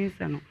wonya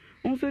yinsa no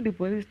onso the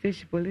police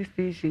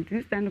station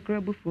this stand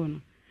crab bufu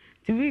no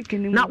ti week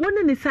ni na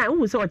woni ni sai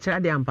hu se o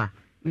kira de ampa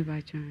me ba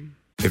chan.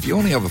 If you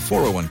only have a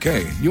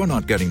 401k, you're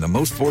not getting the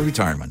most for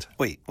retirement.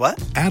 Wait, what?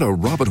 Add a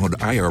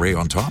Robinhood IRA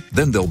on top,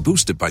 then they'll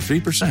boost it by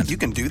 3%. You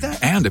can do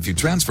that? And if you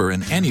transfer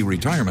in any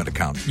retirement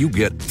account, you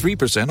get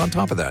 3% on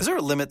top of that. Is there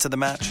a limit to the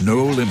match?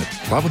 No limit.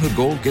 Robinhood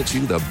Gold gets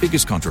you the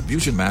biggest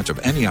contribution match of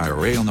any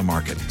IRA on the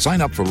market. Sign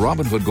up for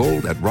Robinhood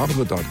Gold at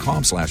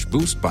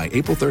Robinhood.com/boost by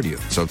April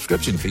 30th.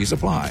 Subscription fees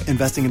apply.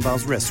 Investing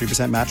involves risk.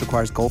 3% match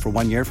requires gold for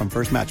 1 year from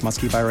first match. Must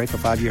keep IRA for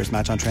 5 years.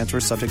 Match on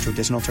transfers subject to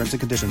additional terms and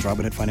conditions.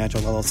 Robinhood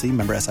Financial LLC.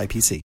 Member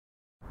SIPC.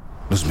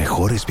 Los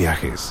mejores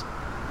viajes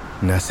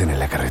nacen en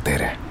la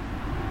carretera,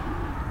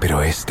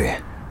 pero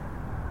este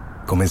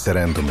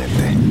comenzará en tu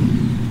mente.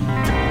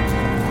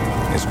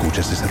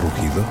 ¿Escuchas ese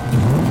rugido?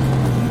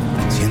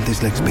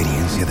 ¿Sientes la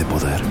experiencia de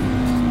poder?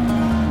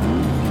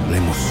 ¿La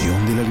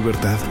emoción de la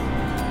libertad?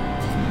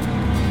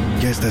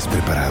 Ya estás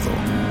preparado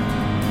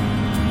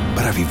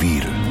para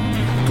vivir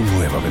tu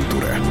nueva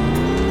aventura.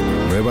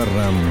 Nueva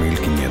RAM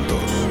 1500,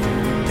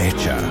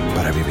 hecha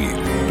para vivir.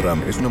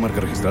 RAM es una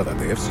marca registrada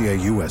de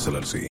FCI US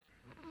LLC.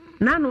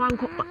 Nan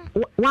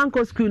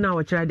wanko school na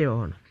o kira de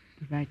ho no.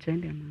 Ba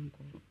chan de manko.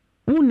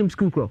 Wunim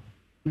school ko.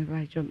 Me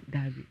ba chom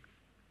dabi.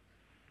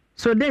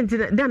 So then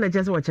na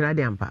just o kira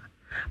de ampa.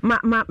 Me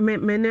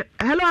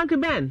hello Uncle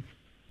Ben.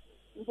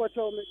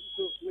 Mpocho me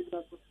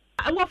ginaso.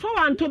 Wo fa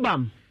wan to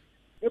bam.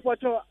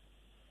 Mpocho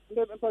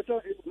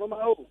mama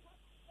o.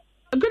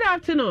 Good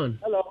afternoon.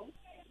 Hello.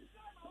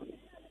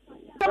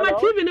 Come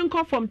TV no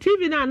call from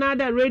TV na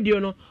another radio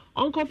no.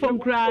 Uncle from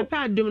cry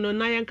pad dum no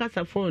na yan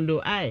kasa phone do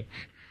ai.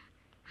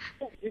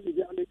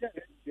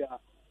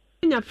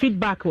 Nya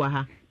feedback wa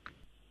ha.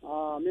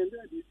 Me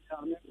ready.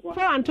 For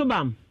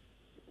Antobam.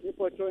 Me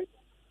pocho.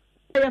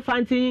 Ya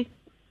fanti.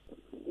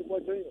 Me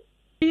pocho.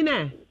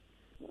 Ine.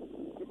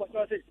 Me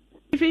pocho se.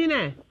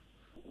 Fine.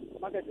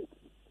 Magasim.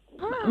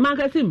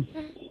 Magasim.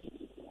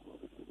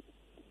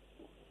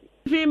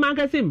 Fi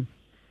magasim.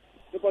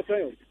 Me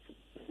pocho.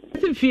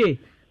 Sim fie.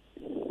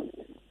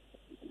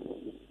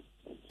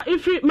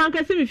 Ifi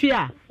magasim fie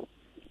a.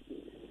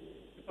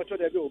 Pocho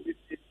de go.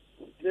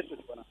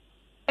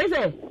 Is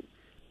it?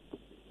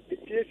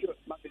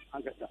 It's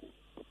Angasa.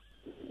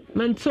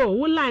 Manso,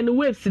 one line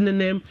waves in the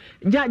name.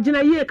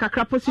 Jina ye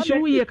kakra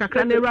position we ye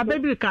kakra ne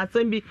rababi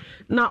kasembi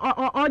na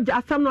or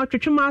asam no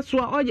twetwema so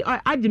or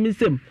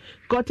agimisem.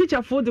 Go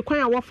teacher for the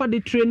kwan wa for the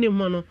training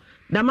mo no.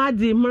 Da ma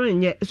di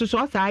mrenye so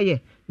so sa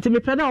ye. Nti me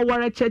peda o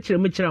wara chechire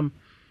me chiram.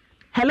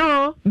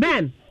 Hello,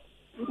 Ben.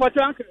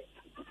 Mpocho uncle.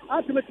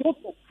 Ati me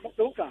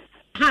tuka.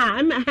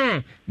 Ha,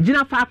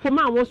 jina fa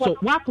akoma wo so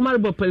wa akoma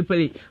bo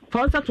pelpeli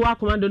fa nsa to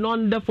akoma do no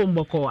nda fom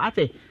boko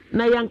ate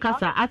na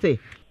yankasa ate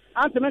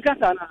ante me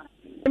kasa na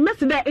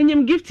mesi da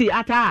enyim gifti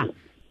ata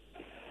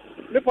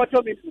me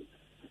pocho mi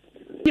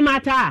ti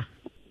mata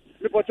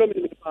me pocho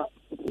mi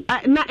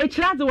na e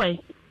chiraze we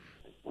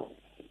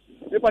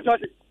me pocho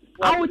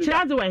awu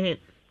chiraze we he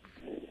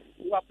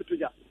wa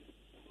putuja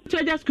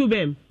cheja school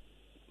bem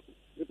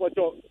me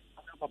pocho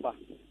papa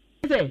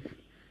ate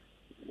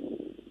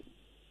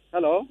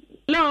hello.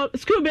 Hello,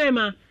 school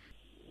bema.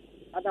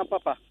 Adam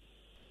Papa.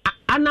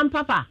 Adam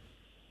Papa.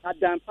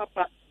 Adam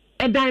Papa.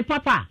 Adam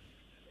Papa.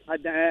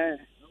 Adam.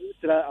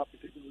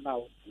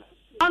 Now.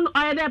 On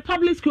the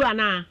public school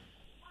ana.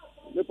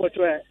 Me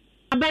pocho.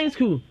 Aban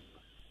school.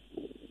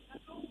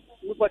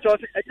 Me pocho.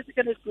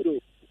 Secondary school.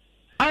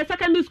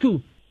 Secondary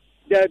school.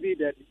 Debbie.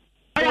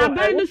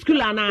 Aban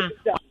school ana.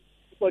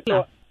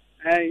 Pocho.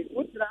 Hey,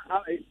 utra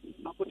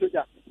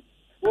apotoja.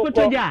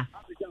 Apotoja.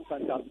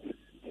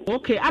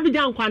 Okay,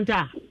 Abidjan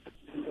Kwanta.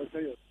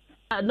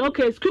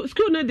 Okay,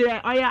 school no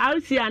there. Oya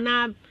RC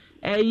ana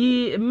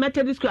yi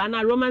Methodist school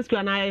ana Roman school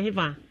ana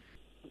hefa.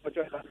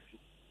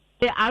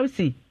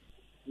 RC.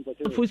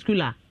 Full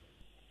schooler.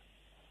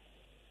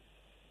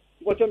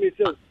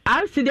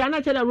 RC the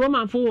ana chala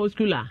Roman full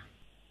schooler.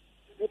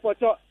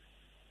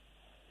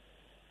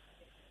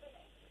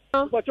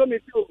 Pocho me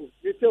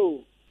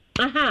too.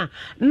 Aha.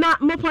 Na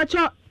mo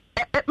pocho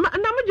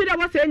na mo jira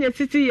wa say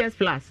 60 years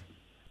plus.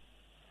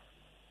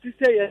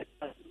 60 years.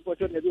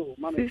 Pocho ne do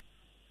mama.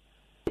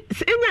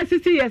 Senior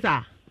 60 years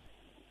ah.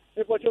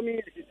 Me pocho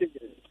me 60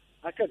 years.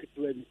 Aka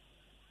kitwebi.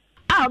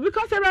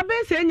 Because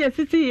Rabbe senior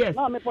 60 years.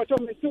 Na me pocho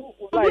me too.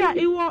 Yeah,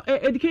 you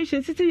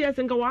education 60 years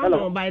and go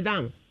on by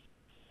down.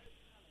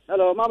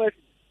 Hello, mama.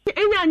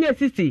 Enya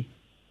 60.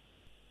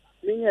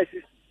 Me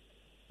 60.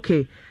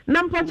 Okay.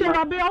 Na pocho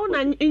Rabbe o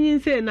na inyin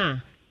say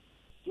na.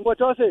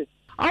 Pocho say.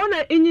 O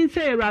na inyin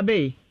say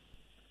Rabbe.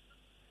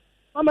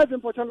 Mama bin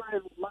pocho na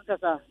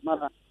makasa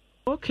mara.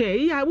 Okay,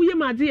 yeah, we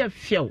ma dey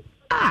feel.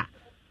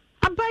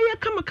 Abaya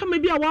kama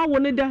bi a wa wo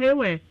ne da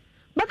hewe.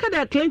 Baka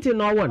da Clinton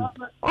no won.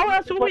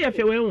 O so we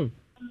fe we hu.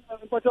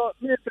 Pocho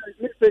me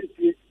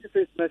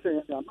face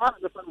message ya ma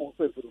na fa mo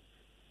fa furu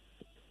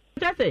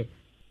Jesse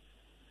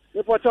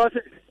me po cho se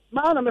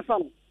ma na me fa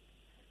no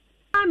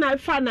ana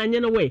fa na nye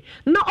no we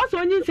na also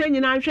onye nse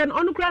nyina hwe no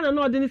onu kra na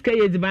na odin ska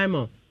ye diban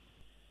mo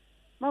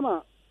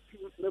mama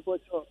me po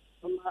cho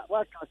ma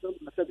wa ka so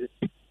na se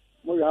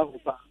mo ya ho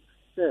pa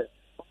se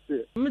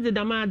me de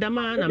dama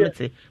na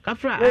mete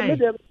kafra ai me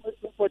de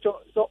po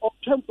cho so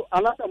option to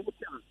ala ta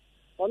mutia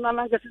ona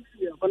na ga se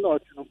ni ya no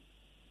otino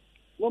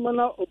mo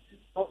mana o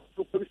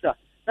ko bisa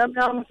na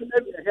me am se me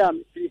ya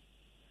mi ti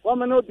wo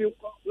mana obi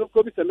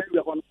ko bisa me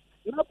ya hono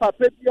na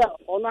papa bia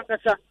ona ka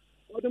sha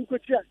odum ko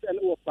chia se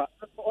no pa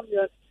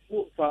onya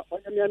mu fa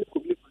onya me ani ko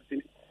bi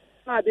fasini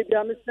na de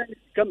bia me se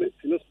ka me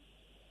tino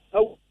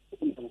awu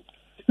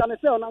sana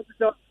se ona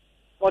se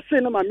o se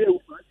na ma me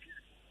ewu fa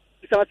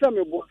sana se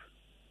me bo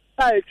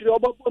ai ti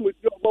obo bo me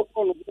ti obo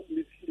ko no bo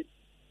me si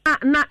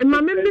na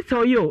ma me bi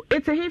so yo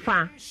ete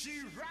hefa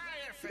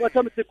what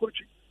am se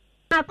kochi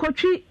na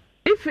kochi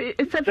if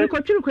it's a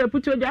kochi ko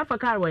eputu eja afa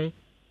car we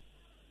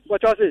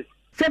what you say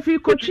se fi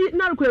kochi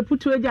na ko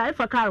eputu eja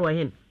afa car we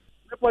hin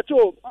me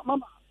pocho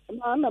mama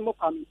na mo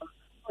kwa mi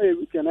o e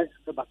weekend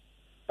na ba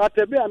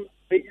but be am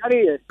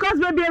yare ye cause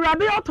baby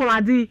rabi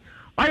otoradi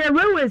oye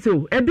railways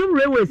o edum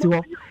railways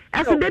ho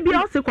eso de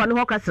bia o se kwa ne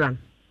ho kasran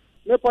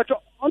me pocho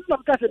on na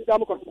ka se da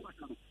mo kwa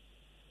kasran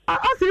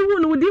o se hu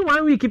no within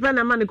 1 week pe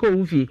na man ko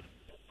hu fie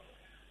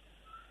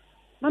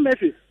na me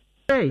fi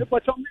me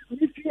pocho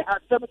mi fi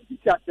asem ti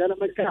ti na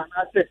me ka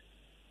na se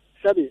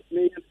sabi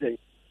me yende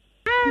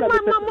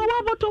mama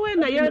wa boto we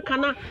na ye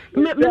kana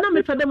me na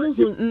me fede mu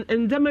hu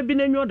ndema bi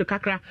na nyodo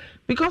kakra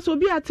because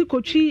obi ati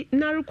kochi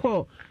na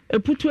rekọ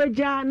eputu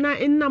eja na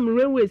nnam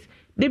railways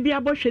de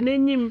bia bohwe na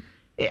enyim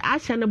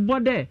ahya ne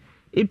bode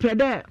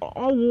ipede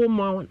owo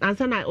ma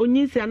ansa na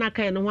onyinsi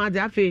anaka no ho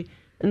ade afi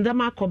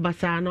ndema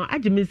akobasa no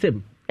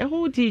agimisem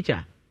ho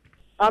teacher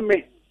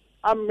ame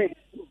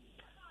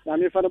na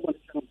me fede bon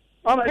chano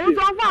o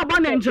so fa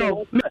bon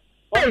enjo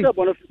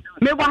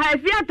me bo ha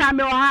fiata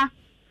me wa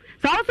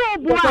so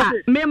bua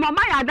me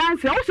mama ya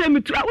dance o se me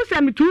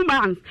 2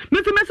 months me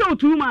so me say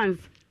 2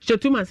 months she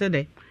 2 months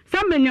dey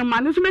some me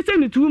nyama so me say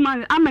 2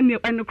 months amane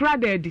enokra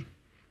daddy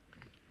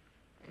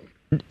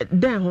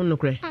den ho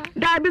nokre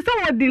da be so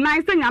wo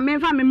deny say nyama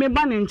fa me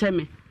ba ne nche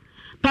me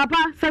papa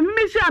se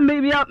me sha me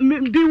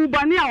di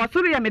ubani a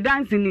osoro ya me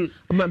dance ni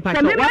se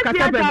me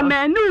ta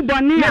me ni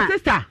ubani a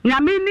sister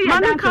nyama ni ya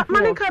dance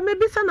manika me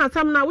bisa na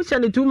sam na wo she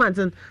ne 2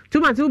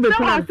 months wo be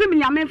kuna so me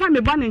nyama fa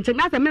me ba ne nche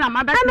na se me na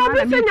ma ba na be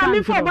se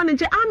nyama fa ba ne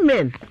nche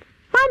amen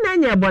ma na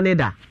nya bone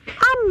da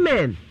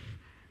amen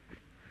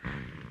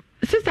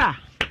sister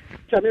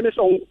chame me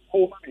so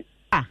o mami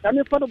ya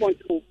me fa do bon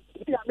chu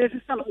ya me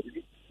sister no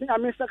di ya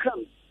me sakram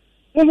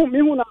mo hu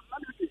na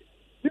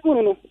mi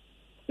hu no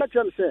na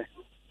cham se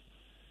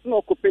no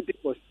ko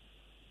Pentecost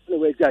no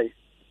we jai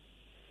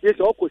yes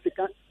o ko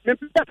sika me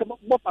pita ka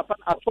bo papa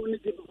aso ni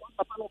di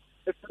papa no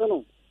e fere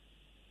no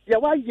ya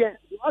wa ye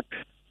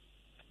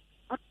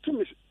atu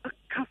mi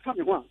aka fa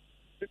mi ho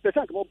me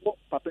pesa ka bo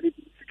papa ni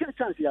sika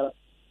chance ya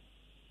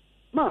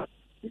ma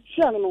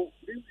icha no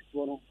bi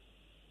wo no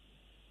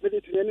me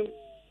de tuni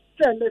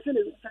se me se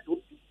ne sa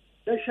ko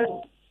de sha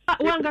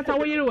wanga ta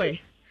wo yirwe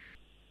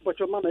but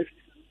your mama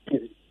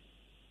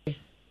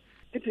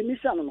it mi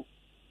sha no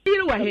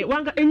yirwa he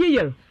wanga enyi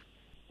yer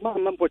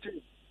mama mpochi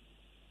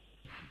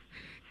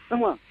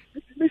nwa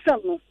mi sha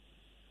no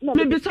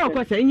me bi so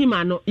kwasa enyi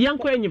ma no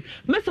yanko enyim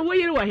me se wo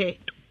yirwa he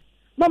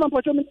mama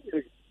mpochi mi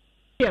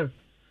yer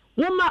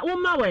wo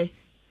ma we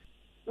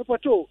me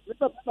pocho me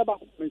papa ba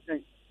ko mi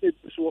sen e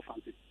so wo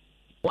fante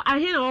wa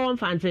ahe na wo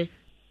fante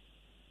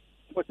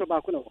pocho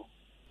ba ko no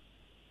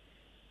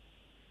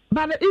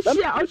but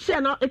isia o sia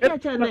no e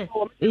cheche ne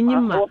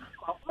enyim ma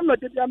no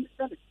de bia mi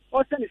sen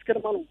o sen is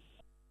kerma no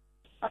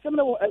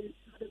asemle wo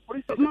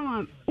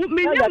mama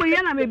me nyamo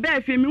ye na me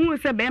ba fi me hu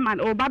se be ma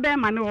o ba be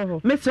ma ne wo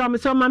ho me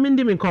so ma me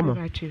ndi me komo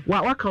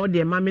wa ka o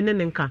de ma me ne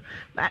nka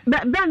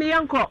ba ne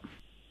yanko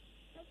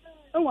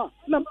nwa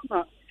na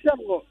mama sia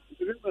go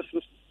river so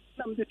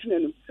na me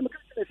tunenu se me ka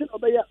se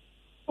obeya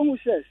o hu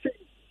se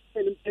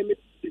enim teme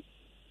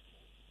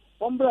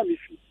ombra mi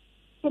fi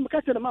so me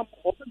ka se ma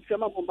o pe se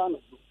ma mo ba no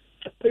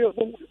so yo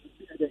bo mu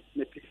de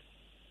me pi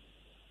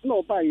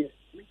no ba ye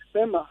mi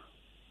be ma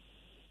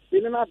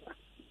ni na da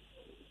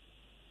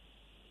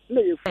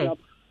le ye fu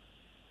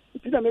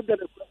ti da me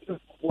bele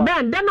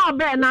ben den no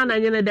be na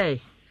nyene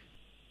dai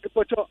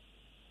pocho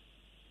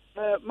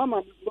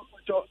mama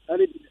pocho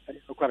ari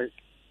kware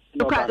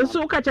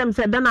so ka chem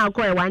se den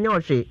akọ e wanya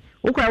ohwe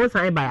wo kwa wo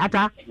san bai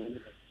ata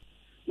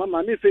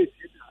mama me face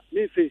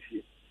me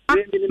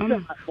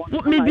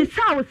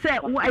bisa wo se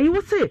ayi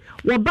wo se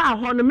wo ba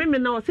ho no me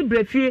na wo se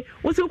brafie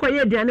wo se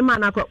koye aduane ma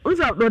na akọ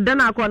nso do den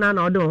akọ na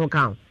na o de ho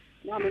kan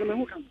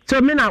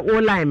so me na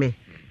wo lie me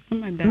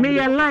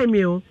ya lie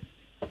me o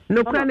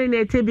no kra ne na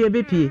etebie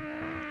bepie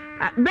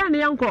ben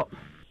yanko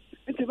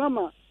nti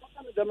mama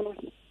dem no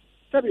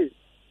sabi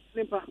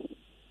limpa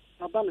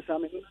aba na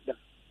same na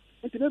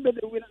nti be be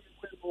de wi na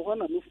ko ho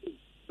na no fu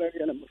be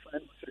ya na mo fa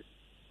no se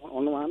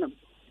ono ana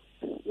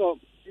no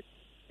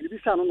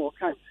this son or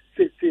kind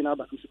say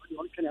another so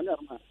you can never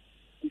man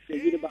if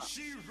you about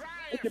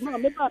okay ma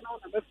me ba now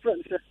my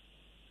friend say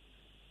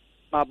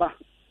baba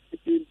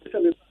it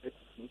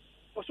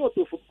also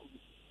to for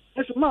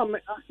so ma me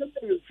I say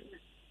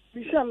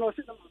we shall not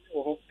sit on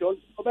ho don't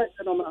go back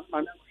no ma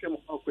na hwe mo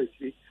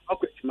akwati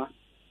ma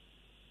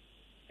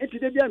enti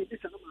de bia me say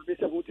no ma be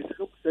say mo ti say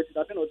no say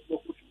that no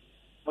go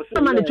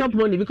I'm going to chop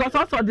money because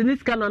also the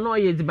next can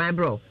annoy is my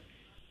bro.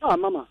 Ah,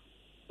 mama.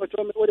 But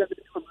you what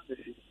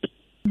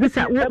this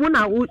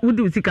would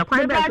do sika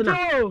quite better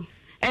now.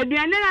 And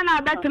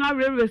I bet na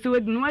railway so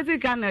with no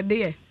can a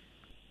day.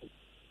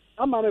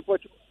 Mama,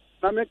 but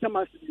I make a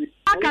master.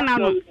 I can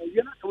know.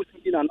 You're not supposed to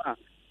be an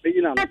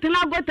Let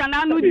na got an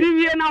anu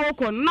divi na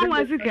woko no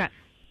wasika.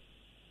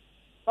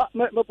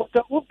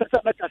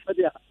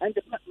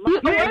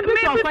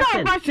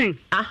 Question.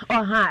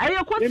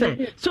 Your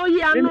question. So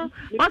yeah, no.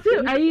 What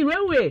are you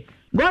railway?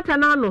 Got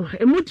an ano,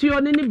 a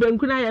mutual any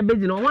bankuna ya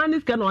bedin on one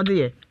is can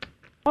order.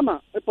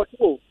 Mama, a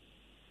possible.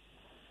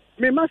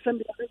 Me must send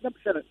the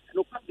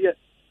no dear.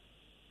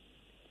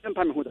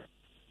 Empire Huda.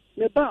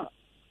 Me ba,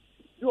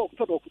 you are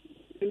sort of.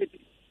 And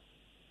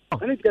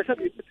it gets up.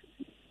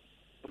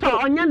 So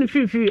on yan if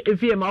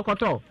you are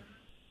cotton.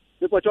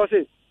 Me what you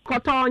say?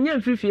 Cotton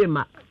yan 50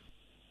 ma.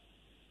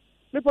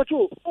 Me what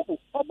you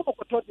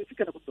cotton the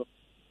chicken.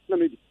 No,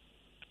 maybe.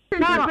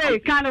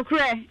 Kind of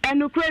cray, and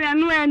no cray, and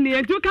no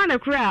any, two kind of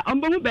cray. On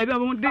both baby, I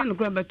won't do no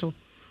crabbeto.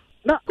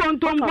 No,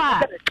 conton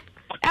bar.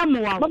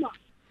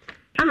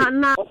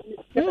 Now,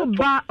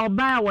 or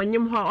buy when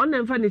you are on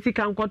them for the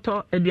chicken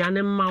cotton, a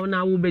diana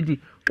mauna will be.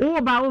 Oh,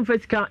 about one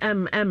physical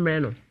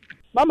Reno.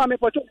 Mamma, me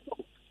what you,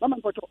 Mamma,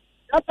 what you.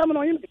 That's coming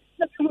on him.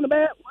 Let's come on the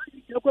bed.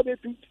 You go to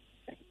the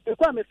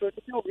requirements for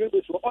the no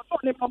really so. Or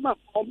only Mamma,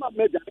 or Mamma,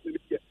 maybe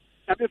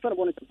I've been fun of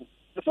one.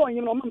 The song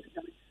you know, Mamma.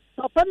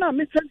 So, Fana,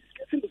 me tell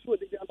you, the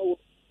sword again.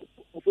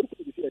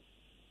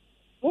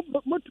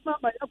 Much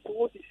my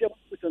uncle is here,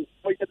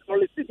 or you can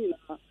only sit in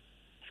a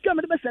scam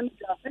at the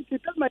messenger, and you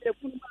tell my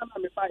phone,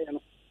 Mamma, buy an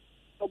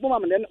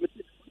Obama, and then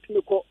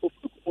we call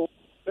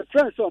the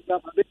friends of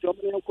that, the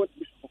German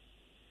contribution.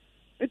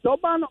 It's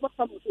Obama, what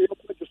some of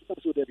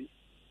the Debbie.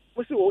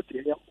 We see what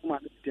you have,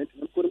 and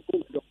couldn't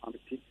come to the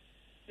family.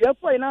 You have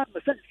quite enough, a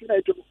sense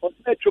of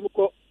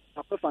natural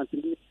after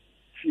fancy.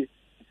 She,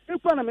 you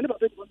can't remember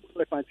the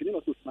fancy,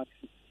 not too smart.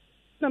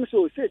 I'm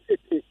so say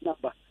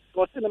number,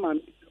 or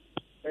cinnamon.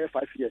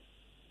 5 years.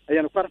 I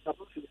am part of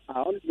the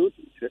only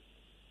losing it.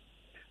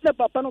 The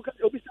papa no can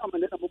be some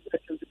and then I'm going to say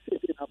it.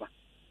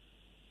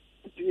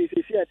 You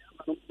see,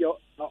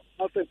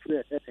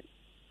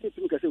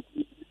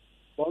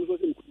 I'm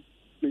free.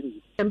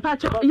 And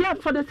Patch, yeah,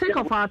 for the sake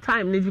of our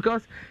time,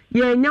 because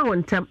yeah, now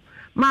on temp.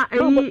 My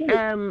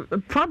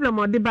problem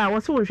or the bar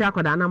was so shocked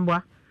at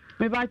number.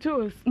 Maybe I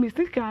chose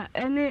Mystica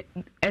any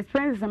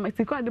expenses and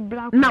Mexico the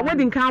black. Now,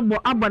 wedding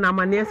cardboard abona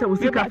money, so we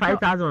still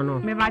 5,000. No,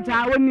 maybe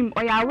I wouldn't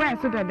or I wear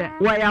so that.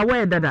 Why I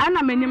wear that? And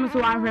I'm a name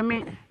so I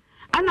remain.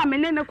 And I'm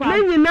in the car.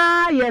 You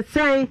know, yes,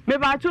 say,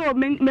 maybe I told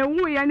me,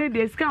 we any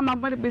day scam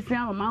about the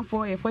same amount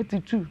for a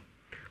 42.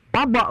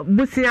 What about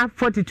Busia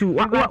 42?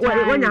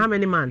 When you how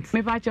many months?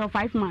 Maybe I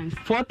 5 months.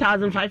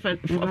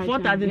 4,500,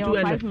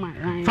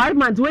 4,200. 5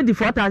 months, where the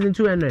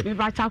 4,200? Maybe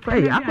I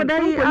could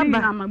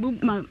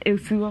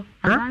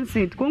I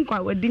said,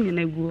 Conco, wedding in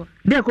a go.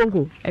 Dear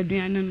Conco,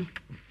 Adriana.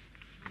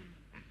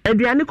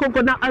 Adriana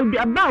Conco, now I'll be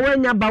about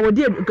when you're about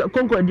dear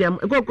Conco,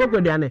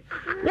 Diane.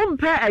 One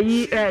pair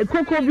a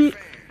Coco be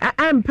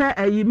and pair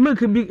a milk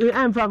big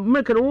and from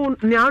milk and own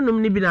Nianum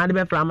Nibina de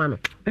Beframano.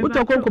 What's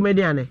a Conco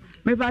Mediane?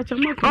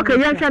 Okay,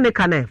 young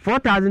can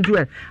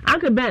 4,200.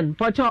 Uncle Ben,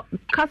 Pocho,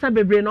 Casa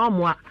Bebre no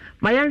more.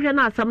 My young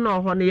can some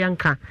no on the young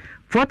car.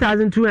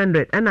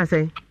 4,200, and I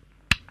say,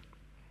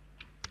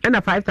 and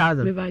a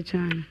 5,000.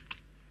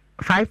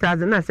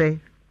 5,000, I say.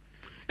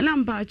 And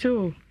I'm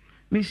Pacho.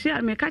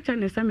 Michelle, me catch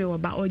and send me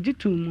about or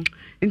jitum.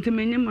 Into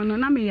me name on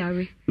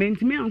Nami,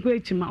 meant me on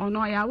Quachima or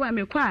no, I wear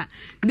me quiet.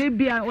 They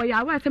be a or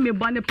I wear me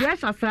bonnet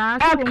pressure, sir.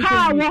 Oh,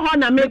 car,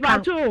 what on me,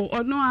 Pacho,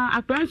 or no,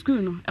 a grand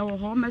school, or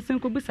home, a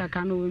single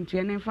Bissacano,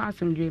 and a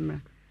fasten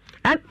dreamer.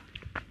 And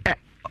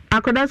I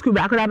could ask you,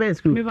 I could have been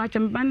school. Maybe I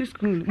can ban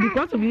school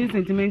because of his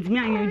sentiments, me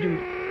and you.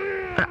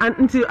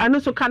 Until I know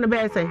so kind of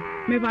bear say,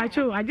 maybe I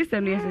chose, I just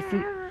said yes.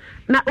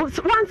 Now,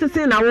 once to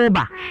say now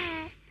over.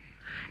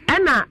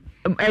 And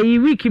a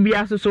week be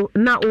so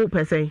now all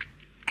per se.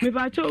 Maybe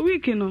I chose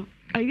week, you know,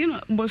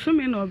 but so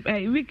many of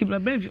a week,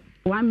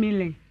 1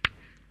 million.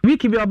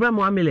 Week be over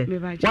 1 million.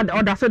 What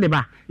order so the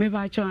bar? Maybe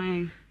I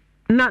try.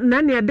 Not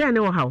none near there,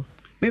 no how.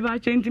 Maybe I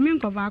change to me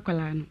of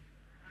Aqualan.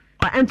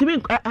 And to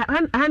me,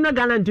 I'm not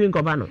gonna do in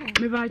Cobano.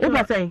 Maybe I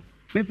say,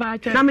 maybe I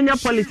try. Your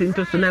policy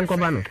into Sunan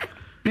Cobano.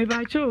 Maybe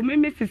I chose,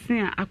 maybe Mrs.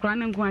 Sia, a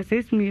crown and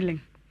 6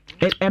 million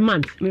a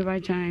month. Maybe I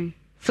try.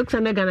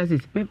 600 Ghana.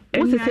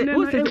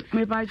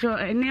 Maybe I chose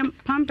a name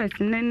Pampers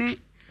and any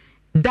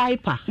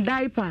diaper.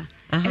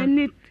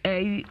 Any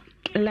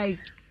like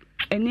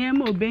a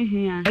name of Ben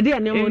here. I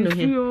didn't know.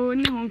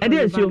 I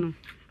didn't see.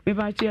 Maybe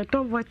I chose a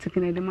top what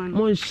taking a demand.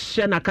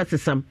 Monshana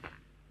Cassam.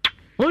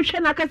 on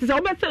share na kase say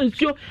obesa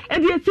nsuo e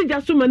de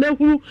esija so ma na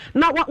huru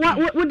na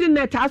wo de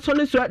net aso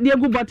ne so de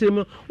egu bottle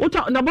mu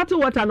na bottle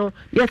water no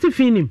yes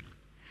finim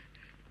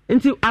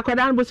nti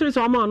akwada no bosiri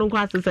so ma no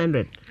kwa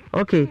 600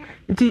 okay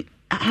nti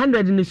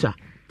 100 ni so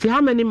ti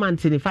how many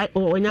months in 5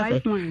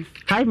 onya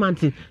 5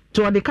 months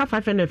to the ka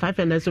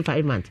 500 so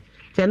 5 months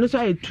so no so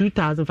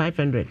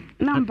 2500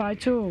 number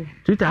 2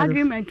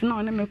 agreement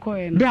no na me ko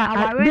e the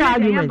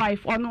argument by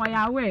ono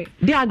ya we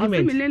the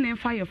argument o me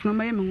fire from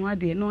me ho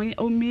ade no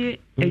o mie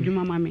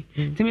adwuma ma me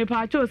ti me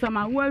pa cho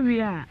sama wa wi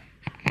a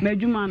me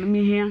adwuma no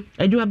me hia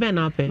adwuma be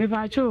na pe me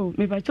pa cho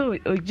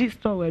o g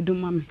store we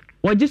adwuma me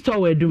what just store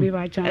we do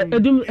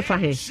edum fa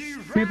he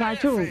me pa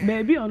cho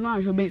baby ono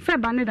ahwo be se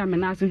ba ne da me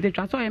na so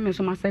ntetwa so ye me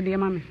so ma se de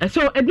ma me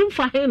so edum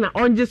fa he na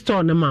on just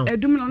store no ma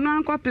edum no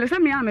anko play se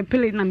me a me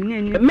play na me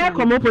nyanyi me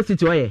come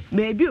opposite oye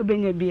baby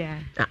obenya bia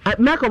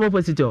me come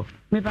opposite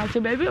me pa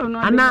cho baby ono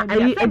ana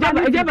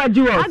ejaba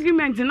jewels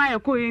argument na ye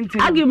ko yenti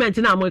argument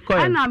na mo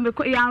ko na me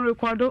ko ya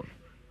record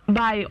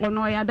by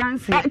ono ya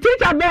dance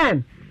teacher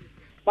Ben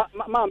ma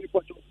me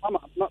ko mama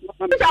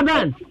teacher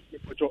Ben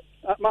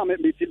ma me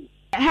meeting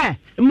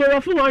mo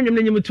fu won nyum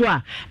nyum to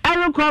a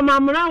erukọ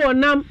mamra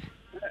wonam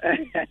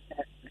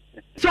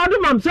so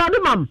do mam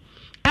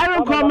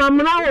erukọ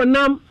mamra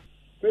wonam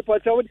me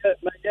pocho wo de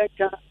ma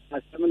yanka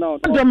asem na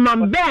do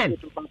mam Ben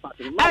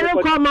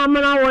erukọ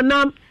mamra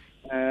wonam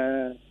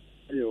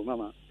ayo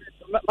mama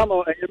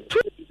no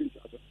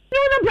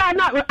bra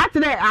na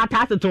atene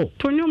atase to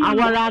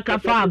awara ka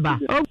fa ba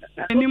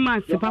any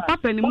month papa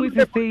peni mu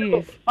 60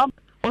 years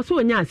also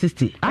onya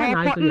 60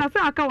 na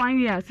say aka 1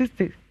 year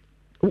 60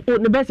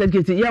 the best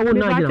educated yeah won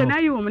na na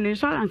you woman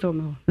insurance o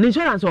me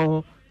insurance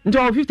o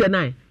nto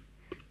 59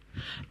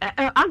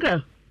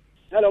 uncle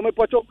hello me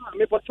pocho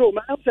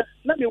ma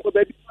na me go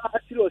baby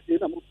serious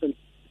na mo fen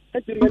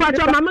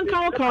pocho ma man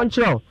kan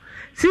control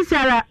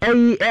sisara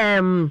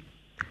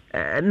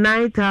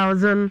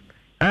 9000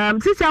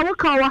 sisara wo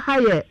kan wa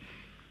higher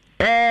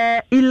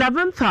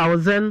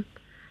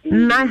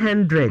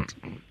 11900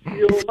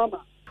 yo mama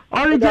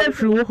origin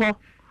free wo ho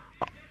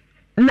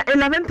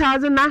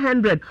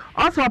 11,900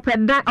 also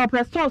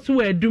per store so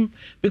edum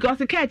because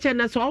the catch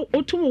na so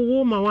otum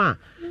wo ma wa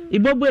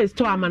ibobo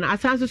store man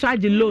asanso so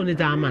age loan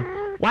is aman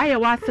why you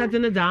was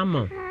setting it down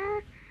man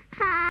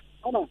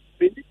mama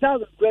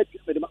 20,000 great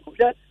me ma ko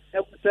e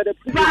said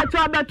ba to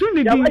abatu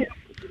mi bi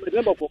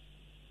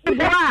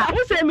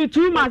wa say me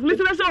 2 months me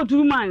say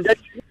 2 months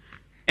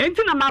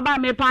enti na maba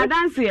me pa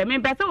dance me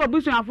pese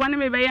obusuafo ne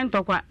me be ye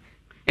ntokwa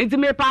enti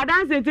me pa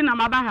dance enti na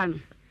maba ha no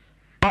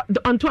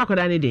on to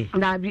akoda ne dey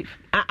na bi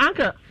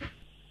uncle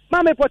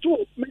mama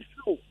pocho me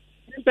so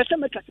me pese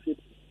me kati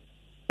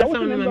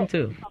so me man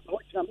too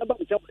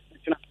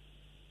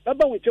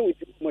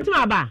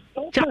tuma ba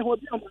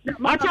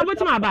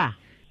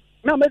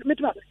na me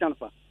tuma chana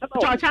pa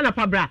chana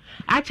pa bra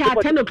acha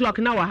 10 o'clock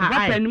na wa ha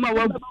ai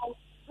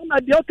na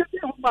de o kete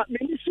ho ba me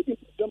ni shi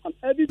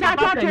every time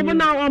to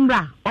na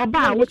ombra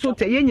oba wo so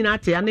te ye nyina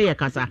te ya na ye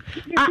kasa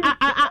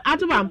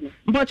atuba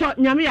mpocho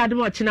nyame ya de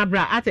mo china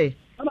bra ate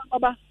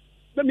baba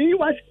me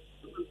was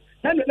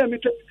na me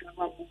twa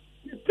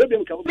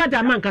problem ka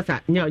bada man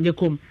kasa nye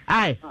kom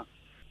ai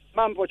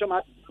mam pocho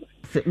ma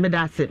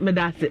medase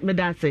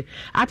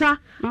ata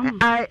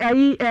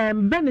ai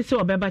ben se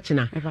obeba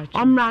china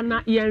omra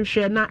na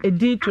yenhwe na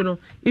edin no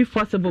if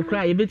possible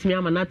cry e betimi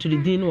ama na to the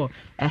din wo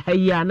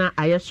ehaya na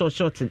aye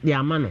short de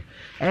ama no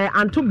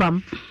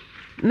antobam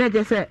na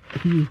je se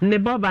ne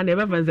baba ne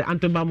baba se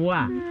antobam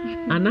wa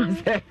ana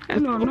se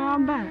no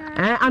ba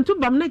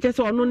antobam na je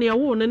se ono ne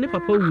wo ne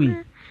papa wi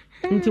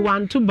nti wa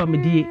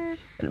antobam die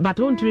but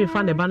won't we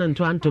find a ban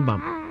to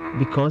antobam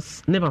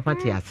because never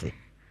party ase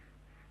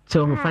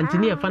so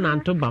fantini e fa na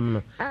antobam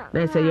no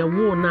na say ye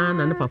wo na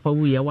ne papa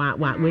wu ye wa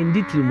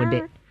ndi tiri mu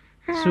de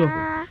so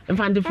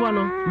mfandifo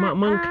no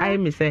man kai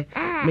me say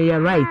me ye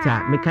right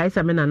me kai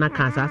say me na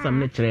kansa asam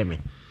ne kire me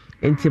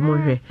enti mo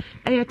hwe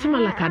e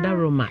timala kada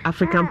roma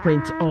African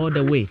print all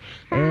the way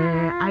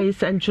I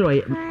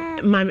century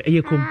ma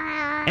yekom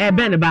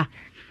ben ba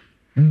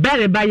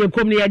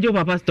yekom ne ye jo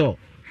papa store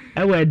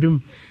e wa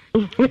dum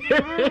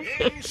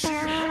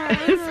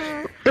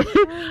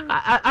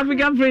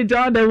African print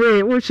all the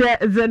way we share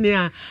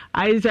zenia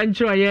I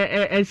century ye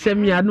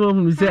semia no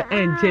hu se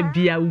enche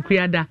bia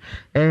ukuada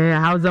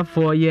house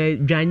for ye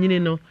dwanyini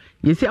no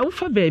you see awu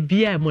fa ba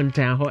bia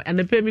montan ho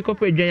and pay me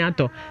kopa dwan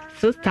ato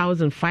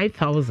 6,000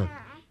 5,000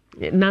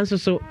 nanso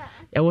so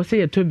e wo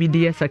say to bi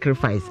dey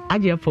sacrifice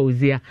aje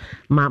fauzia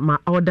ma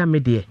order me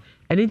dey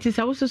and it is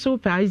also so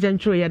per I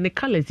century ye ne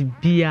colors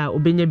bia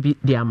obenya bi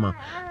dey ama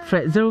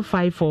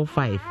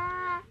 0545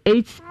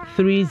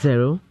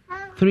 830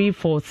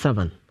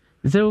 347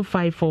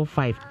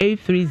 0545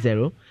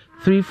 830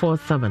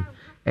 347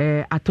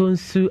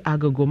 atonsu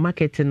agogo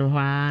market no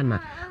na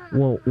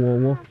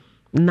wo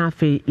na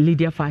fe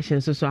Lydia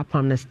fashion so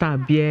apam na star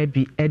bia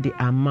bi edi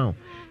amount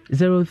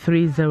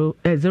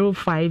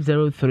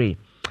 0503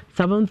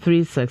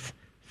 736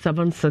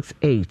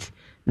 768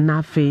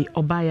 na fe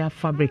obaya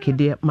fabric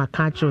de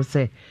makacho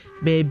say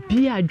be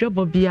bia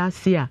dwobo bia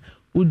se a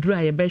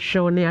udura ye be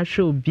hwe na ya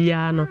hwe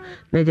obia no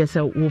na je se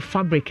wo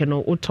fabric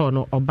no uto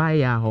no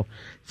obaya ho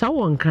sa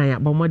won kan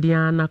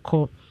abomodian na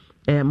ko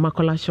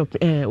Makola shop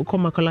uko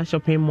Makola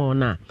shopping mall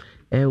na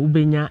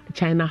ubenya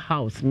China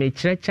house me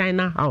kire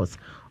China house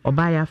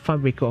obaya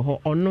fabric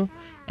ho ono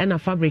na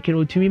fabric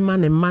no tumi ma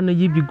ne ma no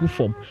yibigu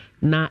form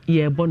na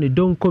ye bo ne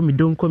don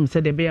komi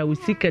se de be ya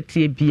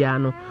usikatie bia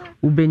no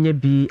ubenya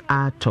bi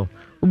ato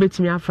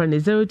ubetumi afra ne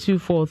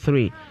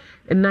 0243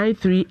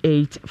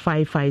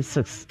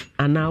 938556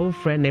 and now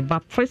friend ne ba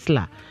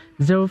Prisla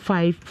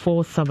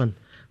 0547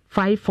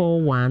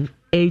 541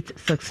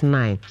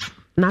 869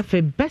 na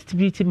fe Best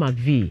Beauty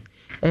McV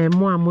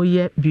mo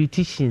amoye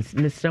beauticians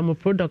ne sramo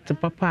product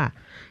papa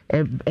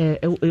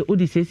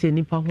odisese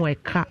nipa ho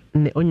eka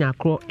ne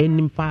onyakro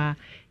enimpa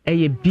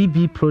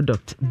BB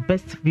product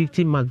Best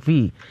Beauty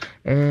McV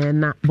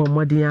na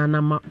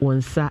bomodiana ma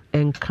wonsa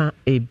enka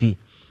ebi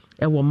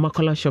wo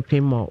Makola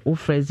shopping mall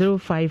offer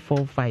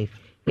 0545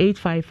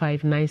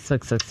 855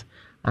 966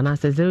 and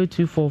as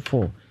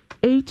 0244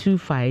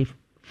 825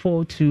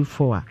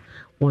 424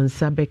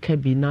 wonsa beka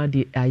bi na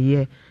di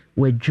aye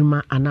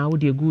wadwuma ana wo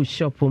de go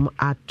shop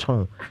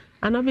aton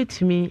ana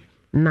betimi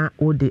na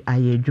wo de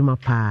aye adwuma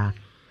pa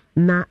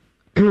na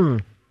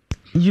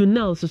you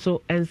know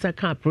so ensa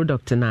ka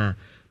product na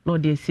no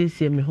de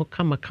sese me ho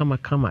kama tuntum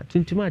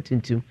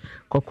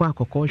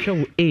kokko hwe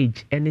wo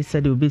age any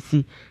said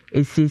obesi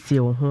esese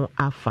wo ho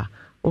afa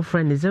o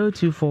friend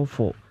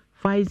 0244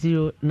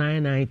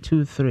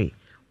 509923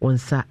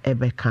 wonsa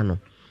ebeka no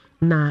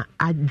na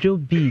ajo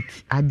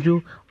beat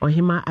ajo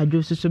ohima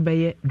ajo susu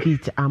beye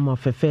beat amo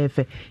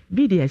fefefe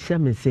bi de ahia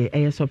me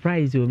say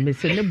surprise o me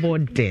say ne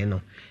board den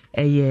no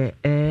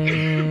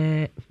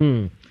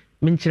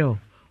minchiro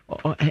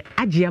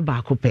agia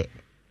ba ko pe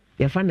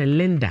ye fa na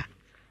Linda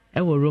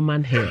wo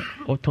Roman hair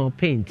oton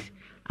paint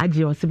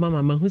agia o se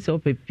mama hu se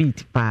ope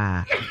beat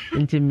pa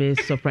nti me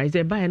surprise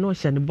e ba no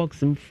hia ne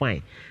box m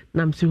fine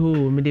na msi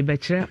ho me de be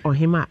kire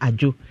ohima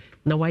ajo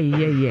na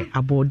waye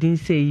abodin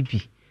say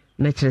bi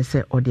na kire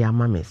se odi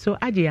amame so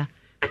agia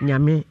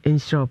nyame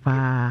ensure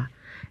pa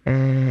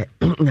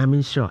nyame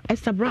ensure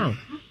Esther Brown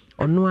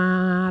ono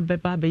a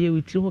beba be ye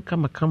witiri ho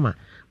kama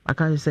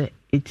aka se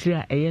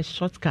etira eye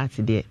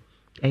shortcut de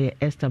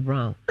Esther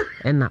Brown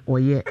na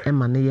oye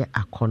emane ye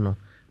akono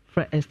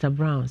for Esther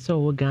Brown so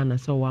wo Ghana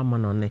so wa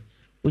manone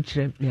wo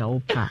kire me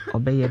opa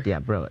obeye de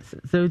abro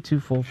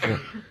 0244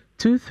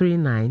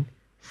 239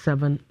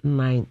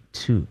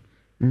 792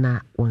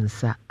 na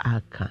wonsa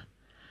aka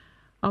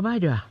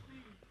obadwa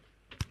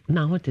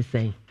na what to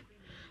say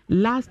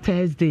last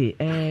Thursday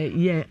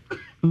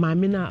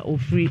mamina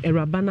ofree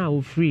erabana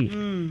ofree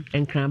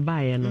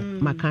enkranbae no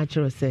maka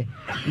kiro se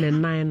ne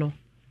nan no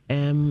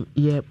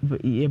ye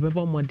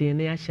bebo modern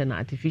na ya na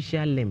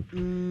artificial limb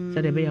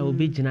so de be ya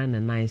obi gina ne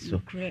nan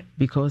so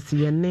because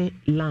ye ne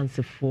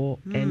lance for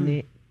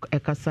any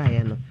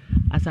ekasa no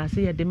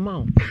asase ye the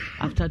mount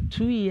after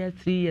 2 years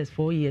 3 years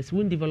 4 years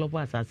we develop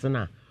asase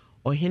na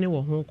ohene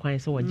wo ho kwan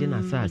se wo gina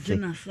asase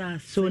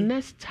so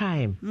next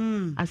time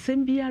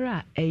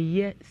asembiara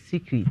eye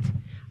secret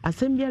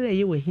asembiara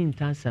eye we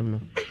hintasam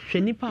no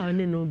hwenipa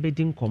ne no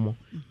bedin komo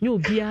nye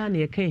obia na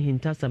ye kan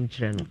hintasam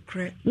kire no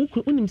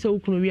unim se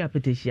ukunu wi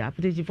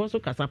apetishi for so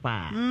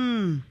kasapa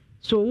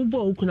so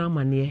ubo ukuna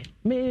amane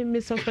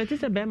me suspect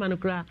se be man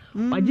kra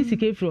waji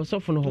sike firi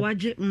osofo no ho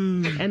waji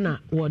ena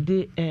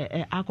wode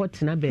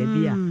akotena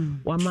baabia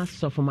wa ma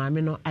sofo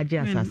maame no age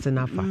asase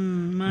nafa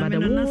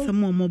but na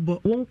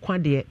samomobo won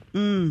kwade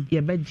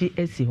ye beji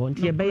esi ho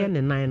nti ye beye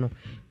ne nan no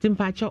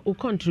timpacha o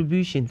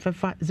contribution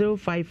fefa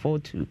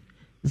 0542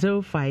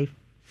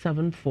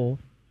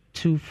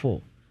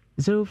 057424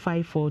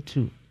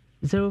 0542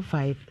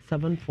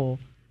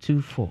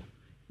 057424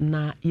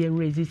 na ye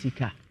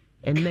resisika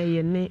enne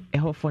ye ne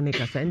ehofo ne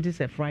kasa ndi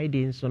se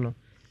Friday nso no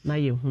na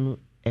ye hunu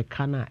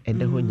eka na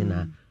ede ho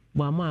nyina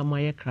bo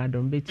ama ye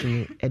kradom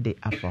betimi ede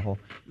afa ho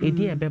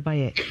edi ebeba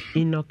ye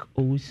Enoch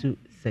Owusu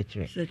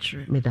sechere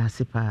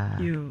medasipa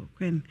yo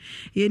kwen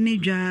ye ne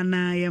dwa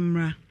na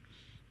yemra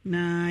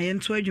na ye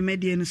nto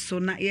adwumade ne so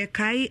na ye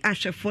kai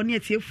ahwefo ne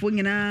atiefo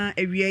nyina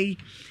awiai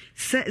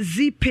se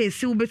zipe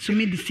se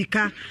ubetumi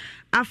disika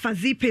afa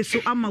zipe so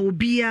ama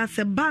obia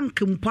se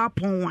bank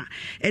mpapon a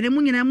ene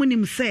mu nyina mu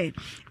nim se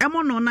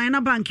emo no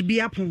na bank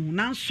bi apon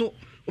nanso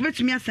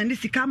obetumi asende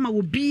sika ama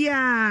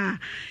obia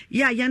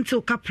ya yente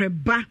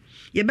okapreba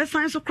ye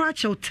besan so kra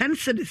chew 10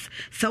 cedis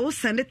so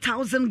send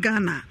 1000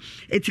 Ghana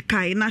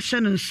etikai na hye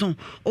nso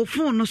o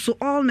phone no so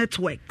all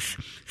networks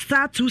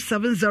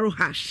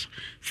 *270#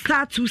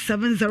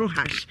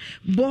 *270#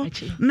 bo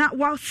na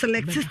while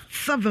select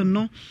 7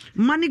 no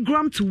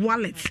MoneyGram to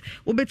wallet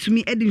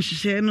obetumi edin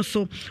hye no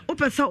so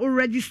opesa o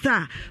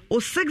register o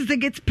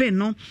 6-digit pin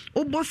no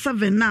obo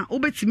 7 na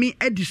obetumi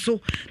edi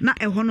so na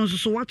eho no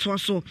so wato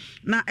so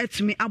na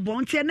etumi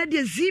abonte na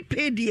de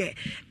zipay de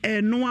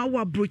no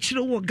awa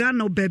brochire wo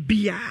Ghana baby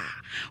bia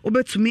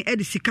obetumi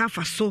edi sika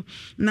fa so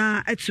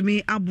na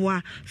etumi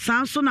aboa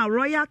sanso na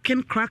Royal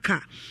King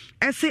Cracker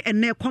ese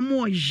ene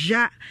kwamo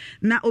ya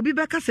na obi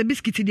beka se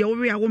biscuit de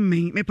wo ya wo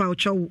men me pa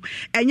ocho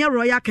enye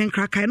Royal King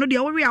Cracker no de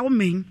wo ya wo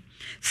men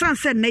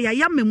sanse ne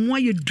ya memua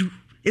yedu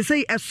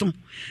ese eso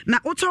na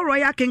oto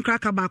Royal King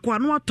Cracker ba ko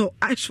anu oto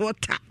ice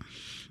water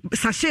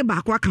sachet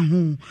ba ko aka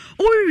ho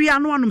o wi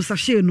anu anum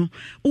sachet no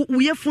wo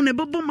yefu ne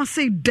bebo ma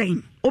say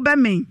den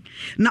obemen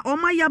na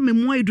oma ya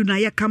memua yedu na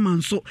ye kama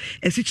nso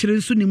esi kire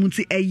nso ne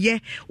muti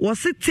eye wo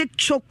se take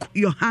choke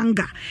your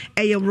hunger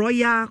eye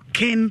Royal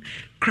King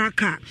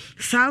Cracker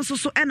sanso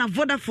so and a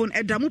Vodafone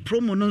edamu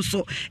promo no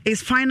so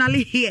is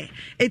finally here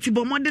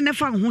etibo mode ne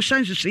fa ho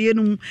hyanhwehye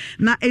no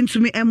na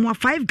entumi emwa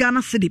 5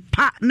 Ghana cedi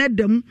pa na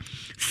dem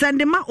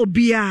send ma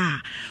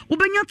obia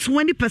ubenya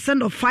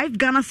 20% of 5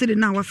 Ghana cedi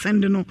na wa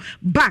send no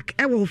back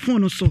ewo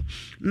phone so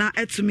na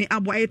etumi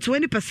abo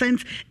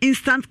 20%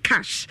 instant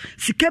cash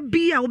sika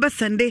bia wo be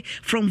send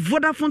from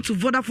Vodafone to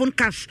Vodafone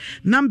cash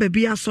number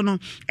bia so no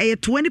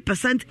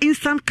 20%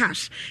 instant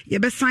cash ye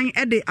be sign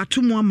e de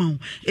atomo amaw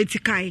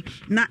etikai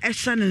na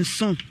Eshan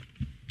son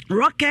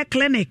Rocket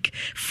Clinic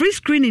free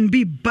screening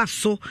be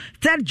basso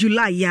 3rd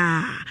July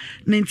ya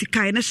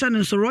nantikai na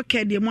Shan so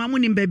Rocket de mo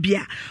amuni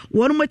mbabia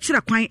wonu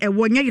machira kwan e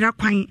wonya yira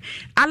kwan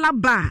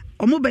alaba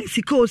omoba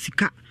sika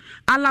osika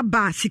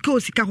alaba sika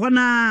osika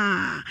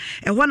hona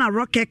e hona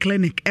Rocket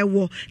Clinic e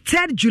wo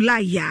 3rd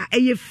July ya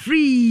e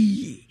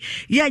free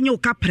ya nyo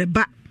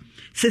kapreba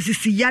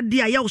sesisi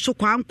yadi aya so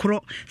kwa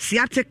ankro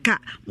sciatica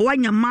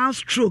wanya mild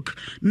stroke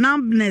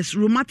numbness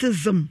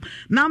rheumatism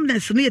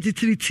numbness ne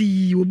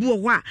yetitiriti obi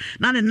wo a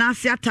na ne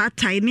nase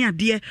atatai ne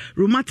ade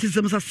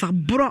rheumatism sa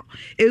sabro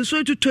enso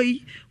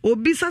etutoi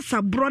obi sa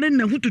sabro ne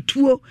na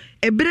hututuo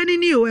ebere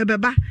ni o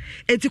ebeba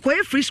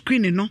etikoye free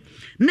screen no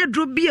ne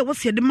dro bi e wo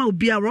se de ma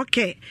obi a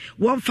roke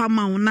won fa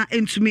ma na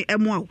entumi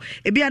emo a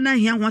ebi ana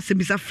hia ho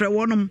asebisa frɛ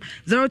wonom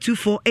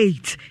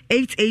 0248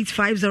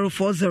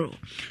 885040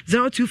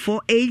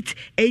 0248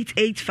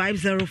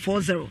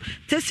 885040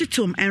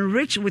 Tesitum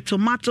enriched with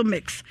tomato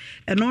mix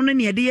and only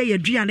near the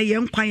yadriana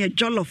young quiet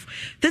jollof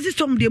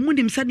Tesitum de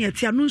munim sanya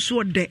tianu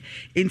so de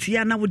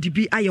entiana would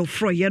be ayo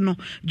fro yeno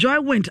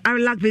Joy went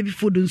Arilac baby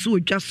food and so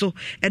just so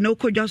and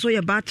oko just so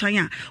ya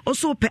batanya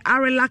also pe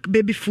Arilac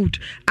baby food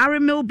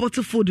Arimil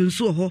bottle food and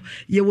so ho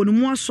ye won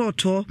more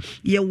sort or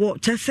ye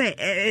what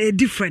say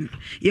different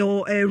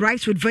your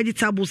rice with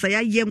vegetables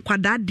aya yem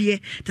kwada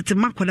de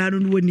tetema kwada no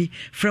woni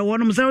fra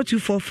wonom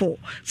 0244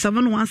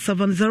 717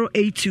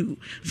 082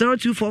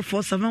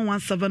 0244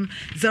 717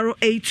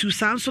 082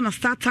 Samsung na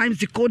start times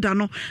decoder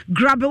no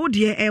grab it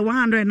de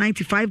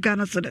 195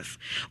 Ghana cedis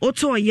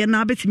oto ye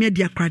na betimi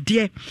de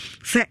akrade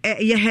say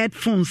ye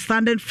headphones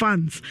standing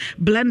fans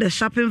blender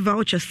shopping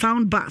voucher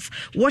sound bars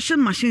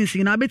washing machines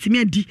na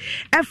betimi di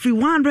every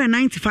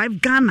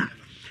 195 Ghana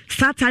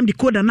start time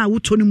decoder na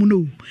wutoni mu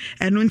no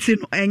eno nti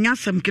no enya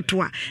sem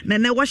ketwa na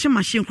na washing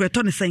machine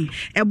kreto ne sen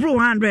ebro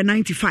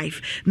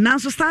 195 na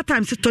so start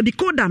time se to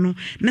decoder no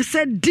na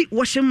se di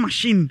washing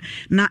machine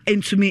na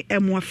entumi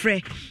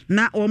emwafre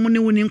na omo ne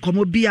woni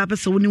nkomo bia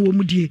pese woni wo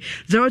mu die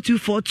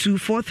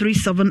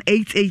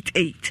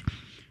 0242437888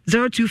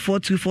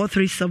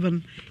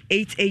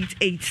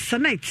 0242437888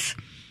 Sanet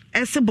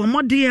ese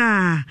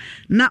bomodia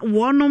na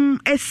wonom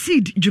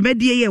acid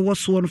dwumadie ye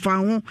woso no fa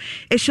ho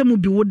ehye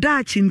bi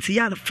woda chinti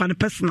ya fa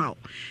personal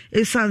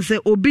esanse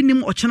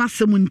obinim ochena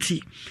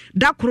semunti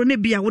da koro ne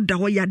bia woda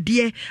ho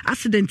yade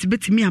accident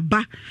betimi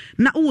aba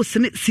na wo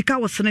sika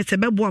wo sene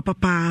tebebo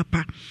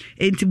papa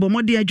enti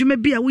bomodia dwuma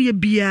bia wo ye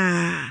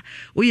bia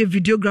wo ye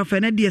videographer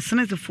na de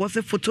sene for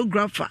se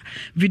photographer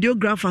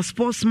videographer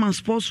sportsman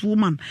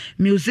sportswoman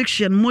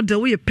musician model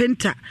wo ye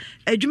painter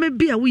adwuma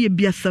bia wo ye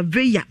bia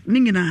surveyor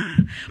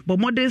ningina bo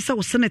modern sa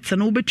wo senate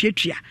na wo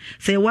betuatua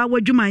say wa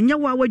wadwuma anya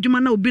wa wadwuma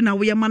na obi na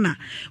wo ye mana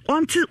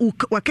onti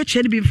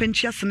wakache ni bi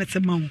mfenchia senate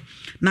ma wo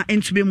na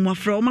entube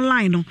mwafra o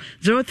line no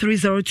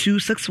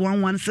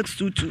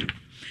 0302611622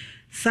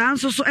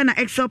 sanso so na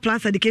Excel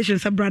Plus education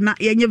sabra na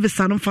yenye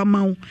visa no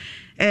fama wo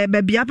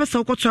babia pesa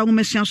okoto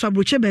anwomesua so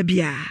abroche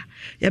babia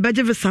ya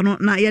beje visa no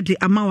na ye de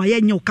amawa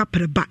yenye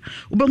okapreba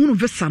obehunu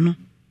visa no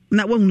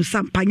na wahunu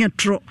sampanya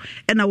tro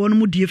na wonu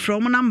mu die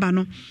from number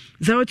no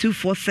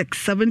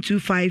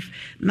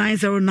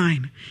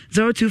 0246725909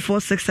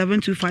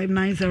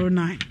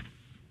 0246725909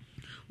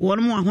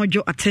 one more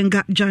ahojo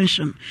Atenga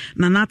Junction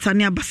na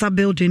Natania Basa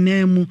building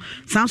name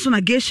Samson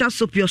na Geisha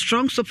soap your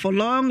strong soap for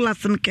long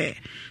lasting care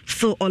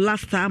so or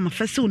last time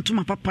afese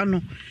untuma papa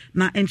no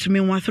na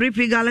entumi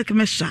 3p garlic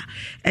mesha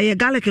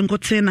garlic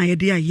nkote na ye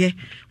dia ye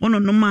ono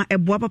no ma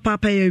eboa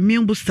papa ye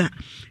immune booster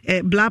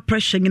blood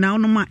pressure na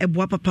ono ma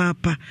eboa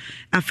papa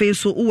afi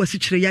so wo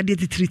wasikyire yade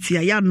titriti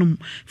ya nom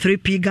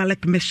 3p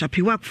garlic mesha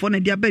pi work for na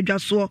dia badwa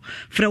so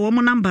frɛ wo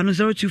mo number no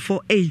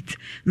 0248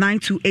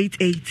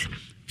 9288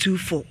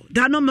 24.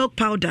 Dano milk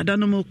powder,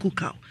 dano milk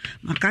cookout.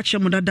 Makacha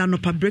muda dano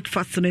pa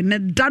breakfast ne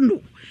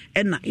dano.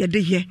 Ena yede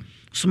ye.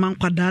 Suman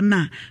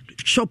kwadana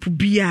shop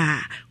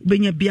bia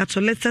ubenya bia to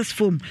latest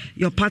foam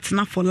your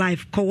partner for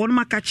life. Ko won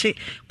makache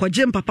ko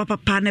jem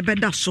papa ne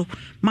beda so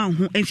ma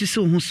ho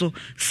ensisi ho so.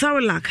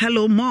 Cerelac,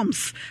 hello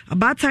moms.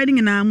 About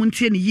tiding na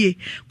muntie ne ye.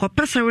 Ko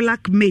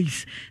Cerelac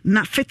maize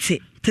na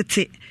fete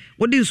tete.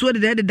 What is what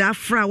the da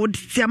fra what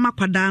tiama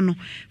kwadano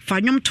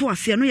fanyom to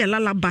ase no ye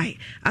lullaby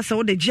asa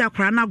what the gia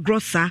krana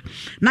grossa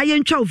na ye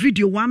ntwa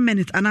video 1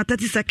 minute and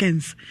 30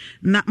 seconds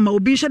na ma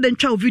obi hye the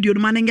ntwa video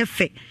no manenge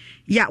fe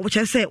ya which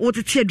I say what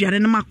tie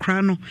aduane no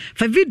makra no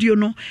fa video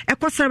no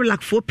ekwa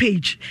Cerelac 4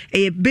 page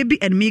baby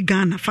and me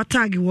Ghana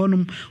fatagi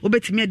wonum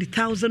obetimi adi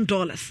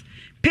 $1,000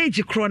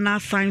 page krona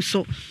sign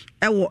so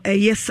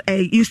yes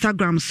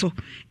Instagram so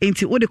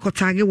enti wo de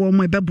kotage wo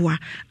mo ebeboa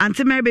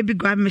anti Mary baby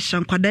grab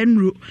mission kwada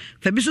nru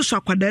fa bi so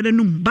kwada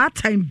num ba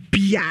time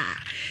bia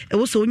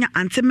wo so nya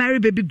anti Mary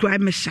baby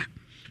grab mission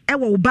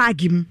wo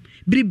bag mu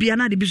biribia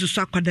na de bi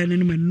so kwada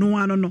num no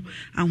ano no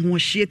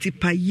ahohye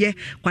tipaye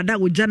kwada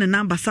wo jane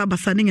number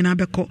sabasa ne nyina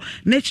beko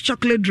na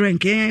chocolate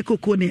drink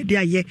cocoa ne de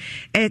aye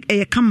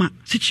kama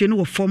sichie no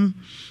wo fom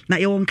na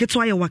ye won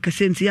keto aye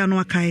wakasenti ya no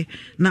akai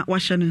na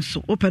wahye ne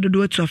so opedo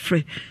do to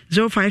afre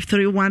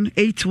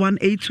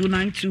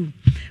 0531818292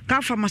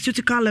 Ka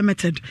Pharmaceutical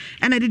Limited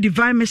and the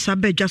divine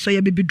mesabe jaso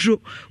ye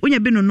bibidro onya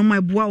bi no no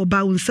eboa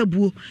oba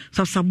wonsabuo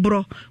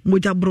sasabro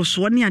moja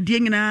broso ne ade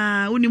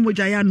nyina oni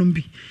moja ya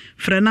nombi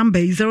frɛ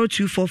number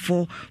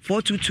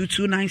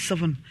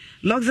 0244422297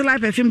 Luxury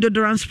Life FM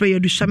deodorant spray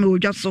du shame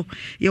ojaso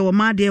ye wo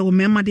ma de wo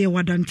mema de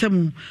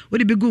wadantamu wo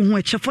de bigu ho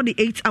eche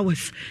 48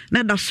 hours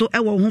na da so e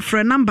wo ho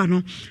frɛ number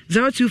no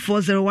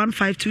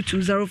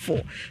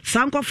 0240152204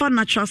 Sankofa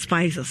natural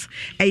spices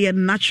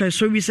natural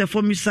so we say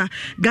formula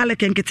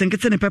garlic and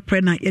kitenkete ne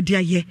pepper na ye de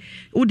aye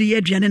wo de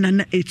ye aduane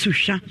na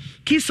etuhwa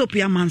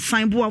kisopia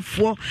mansan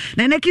boafo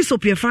na ne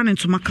kisopia fra ne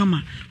ntoma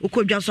kama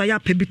ukodwaso ya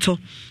pebito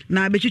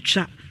na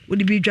abetwitwa wo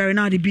de bi dware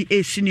na de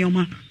bi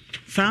senior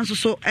sanso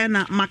so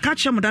ena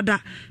makache mudada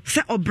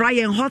se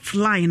O'Brien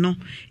hotline no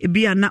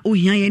ebia na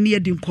ohia ye ne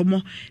yedi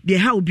nkomo de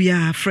ha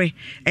obia frɛ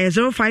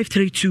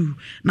 0532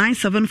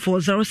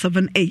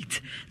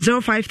 974078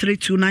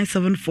 0532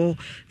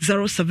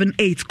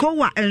 974078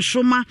 kowa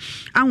enshoma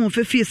ahon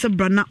fefie se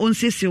brana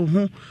onsese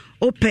ho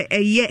ope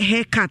eye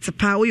haircut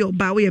pa we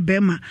oba we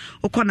bema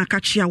okona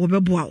kachia wo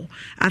beboa wo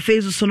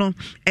afezu so no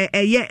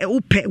eye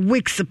ope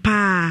wigs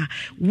pa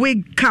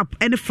wig cap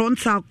and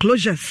frontal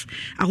closures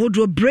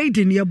ahodo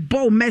braiding your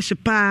bow mesh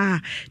pa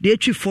the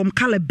atwi form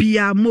color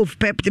bia move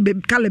pep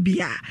color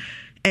bia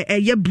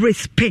eye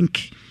brace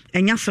pink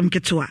enya sam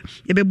ketwa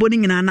ye bebo ni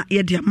nyina na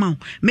ye dia maw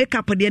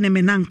makeup de ne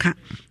menanka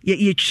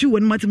ye twi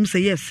won matum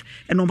say yes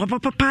eno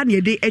papa na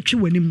ye de atwi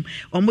wanim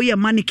omo ye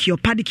manicure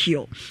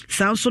pedicure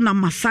sanso na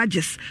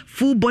massages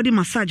full body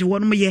massage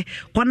won mo ye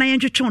kwana ye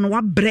ntwetwe no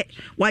wa bre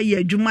wa ye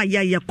adwuma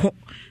ye ko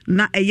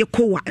na eye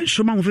kowa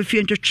enshoma wo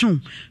fefie ntwetwe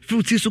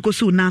fruity so ko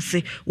so na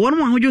ase won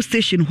mo ahojo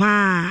station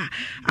hwa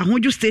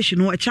ahojo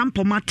station wo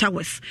champoma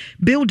towers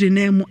building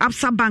name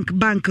Absa bank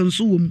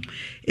nso wo mu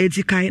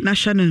etikai na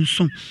hwane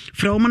nso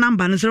fra wo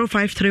number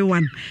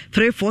 0531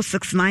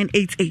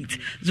 346988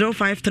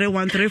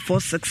 0531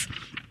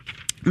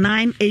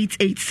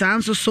 346988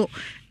 sounds so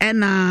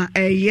ena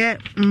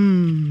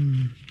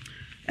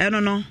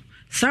no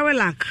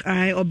Cerelac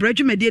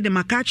obreju medie de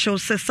makacho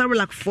se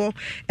Cerelac 4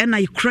 ena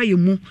ikra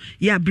yemu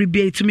ya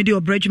bribia to me de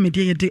obreju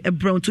medie de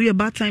ebron to your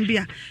bad time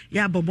bia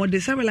ya bobo de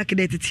Cerelac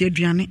de tete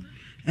aduane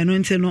eno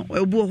nte no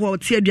obu ho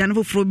tie aduane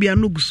foforo bia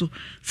no guso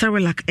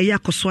Cerelac eya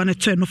koso ne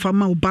to no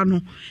fama oba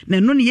no na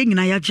eno ne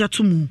nyina ya gya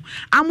to mu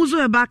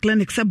amuzo eba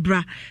clinic se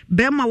bra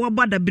bema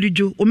wabada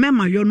birijo o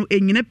mema yo no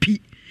enyina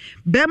pi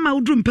bema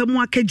udru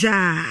mpamu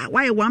akaja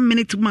why 1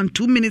 minute man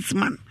 2 minutes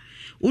man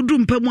udru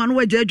mpamu anu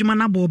wagya adwuma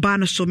na bo oba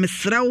no so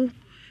mesrew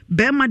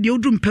bema de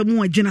udru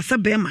mpamu agina se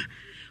bema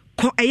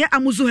ko eye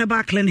amuzo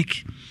eba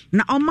clinic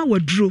na oma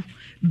waduro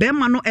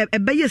bema no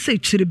ebeye se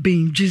chire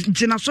ben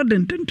gina so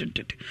den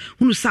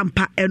hunu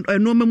sampa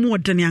eno memu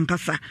odene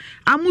ankasa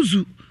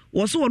amuzu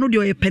wo so wono de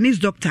oye penis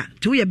doctor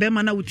ti wo ye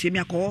bema na wutiemi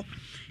akọ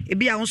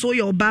ebia won so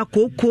ye oba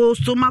koko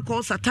stomach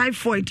ulcer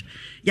typhoid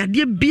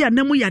yade bia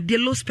namu yade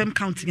low sperm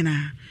count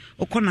na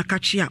okona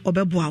kachia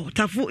obeboa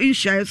tafu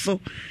insha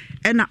so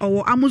ena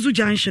owo amuzu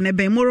junction e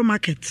ben Moro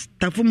market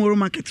tafu Moro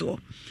market wo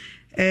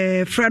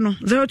freno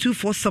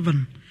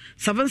 0247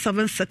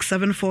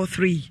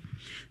 776743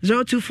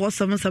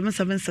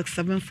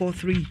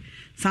 0247776743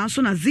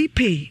 sanso na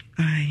zpay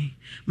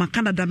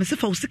makanda da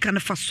mesefa usika ne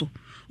faso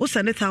o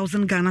send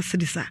 1,000 Ghana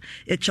cedis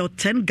e chow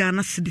 10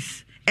 Ghana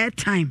cedis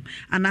airtime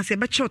and as e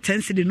be chow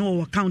 10 cedis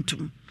no account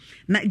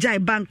na jai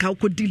bank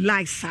ko di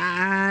lies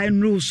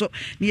no so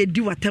ne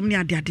di watam ne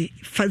ade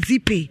fa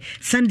zpay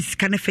send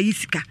sika ne fa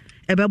yisika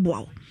e be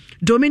boa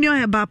Dominion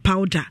Herbal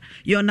Powder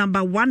your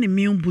number 1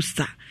 immune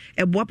booster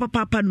e boa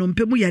papa no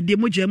mpemu yade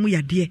mo jamu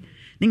yade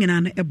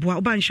nyina na eboa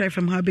oba nhwɛ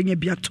from ha benya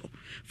biato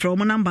from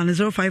number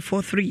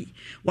 0543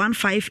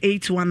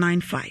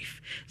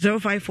 158195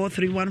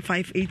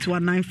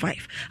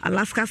 0543158195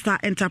 Alaska Star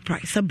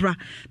Enterprise sabra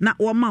na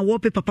woma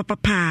wallpaper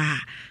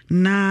papa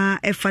na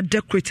efa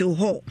decorative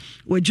hall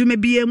wadwuma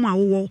bia mu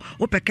awo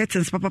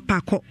curtains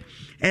papa ko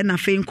na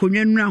fe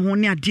nkonwa nura ho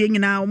ne ade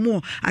nyina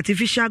mo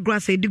artificial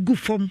grass e di gu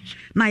form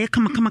na ye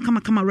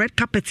kama red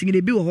carpet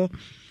ngine bi wo ho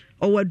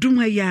owadum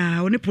ha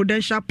ya oni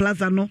Prudential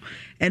Plaza no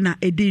na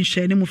edi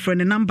nhwe ne mu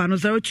friend number no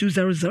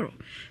 0200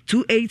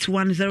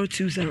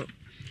 281020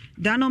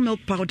 Dano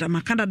milk powder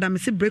makanda da me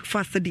se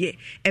breakfast de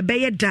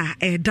ebeye da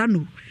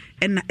no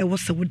na e wo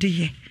se wo de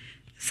ye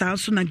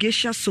Sansu na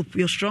geisha soap,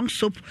 your strong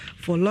soap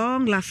for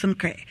long lasting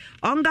care.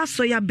 Onga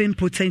soya bean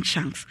protein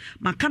chunks.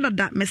 Makanda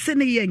da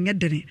mesene ye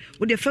nyedene.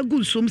 Ode fa gu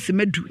nsom se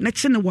medu na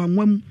chene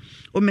wanwam.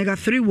 Omega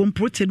 3 wom,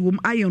 protein wom,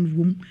 iron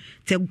wom.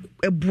 Te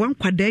ebuan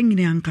kwada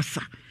nyine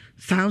ankasa.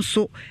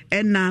 Sansu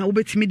na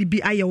obetimi de bi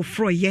aye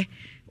ofroye,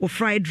 or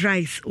fried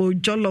rice, or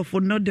jollof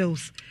or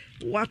noodles.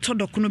 Wato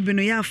dokuno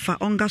bino ya fa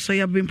onga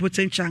soya bean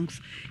protein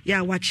chunks.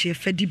 Ya wachi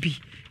fedi bi.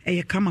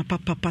 Eye kama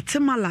papa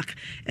patemalak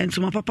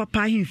entuma papa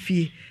pa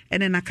himfie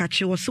ene na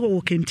kache wo se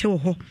wo kente wo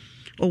ho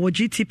o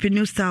GTP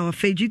new style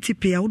of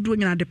GTP a wodo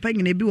nyina de pa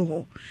nyina bi wo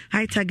ho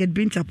high target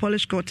binta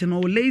polish cotton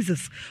or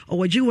lasers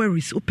or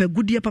jewelries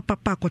upegudie papa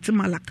pa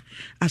kotemalak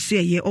aso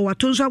eye o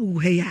watonso agugu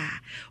he ya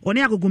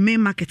one agugu main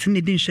market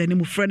ne din hwe ne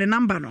mu frɛ ne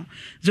number no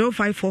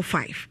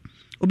 0545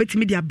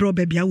 obetimi dia bro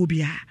ba bia wo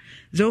bia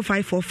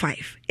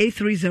 0545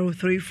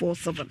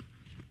 830347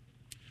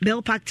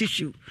 Bell pack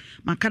tissue.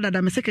 Makada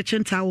da mese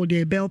kitchen towel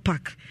de bell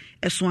pack.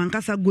 Eso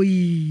ankasa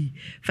goyi.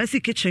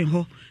 First kitchen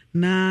ho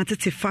na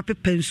tete fa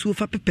pepe nsu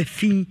fa pepe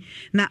fin.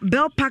 Na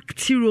bell pack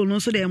tiro no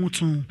so de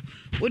emoton.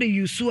 Wo de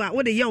use a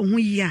wo de ye ho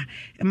yi a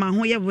ma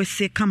ho ye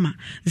wese kama.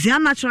 Zia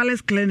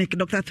Naturalist Clinic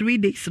Dr. 3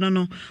 days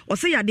no. O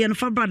se yade no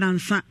fa brada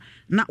nsa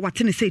na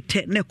wate ne say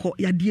te ne ko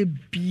yade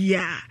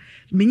bia.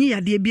 Menyi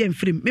yade bia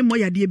mfrim. Me mo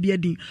yade bia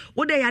din.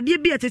 Wo de yade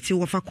bia tete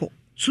wo fa ko.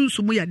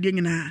 Sumu ya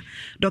nyina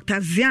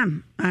Dr.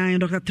 Zian and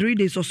Dr. 3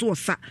 days or so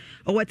sa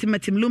or what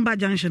metim Lumba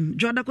Junction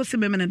Jordan ko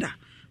semeneda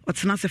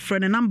what's na se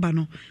friend number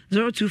no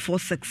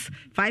 0246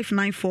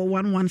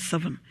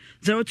 594117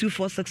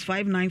 0246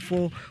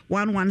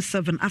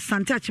 594117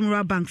 Asante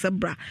Achimura Bank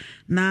sabra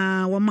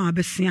na wama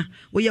abesia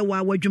wo ye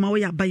wa wadwuma wo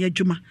ya ba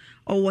yadwuma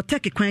o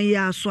take kwan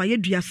ya so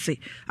ayedua se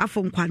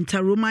afọ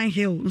nkwanta Roman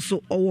Hill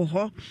nso owo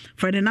ho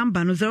friend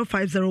number no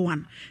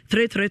 0501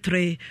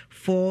 333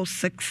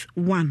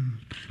 461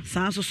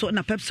 sanso so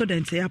na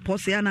Pepsodent ya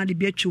pose ya na de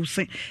bia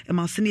chiwse e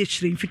ma se ne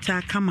chire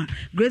mfita kama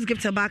Grace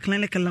Gift Back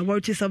Clinic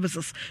Laboratory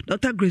Services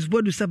Dr. Grace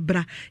Bodu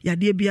sabra ya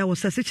de bia wo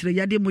se chire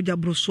ya de moja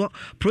broso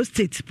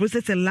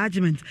prostate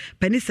enlargement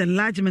penis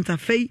enlargement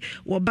afei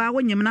wo ba wo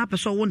nyem na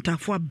peso wo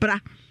ntafo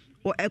abra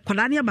o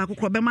ekwadane ba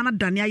kokro be mana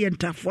dane aye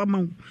ntafo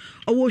ma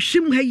o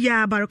shim ha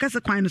ya barokase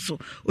kwan so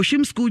o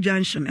shim school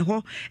junction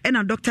ho e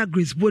na Dr.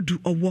 Grace Bodu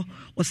owo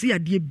o se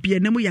yade bia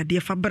na mu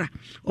yade fabra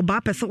o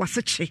ba pese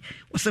waseche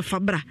o se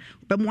fabra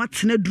be mo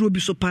atena duro bi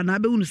so pa na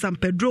be unu San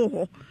Pedro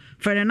ho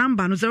for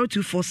number no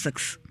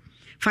 0246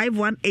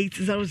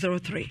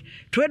 518003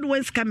 Trade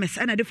Winds Chemist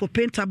and I for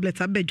pain tablets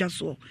abedja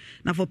so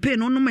na for pain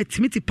no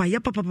matimi pa ya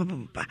papa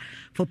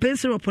for pain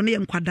syrup no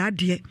yem kwada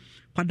de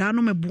kwada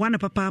no meboa na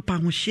papa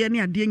ho hye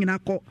ne ade nyina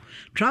kɔ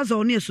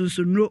trouser no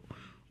yesunsunro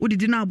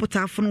udidi na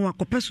abota afono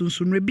wakɔpɛ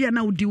sunsunro bia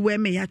na udi we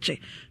me ya che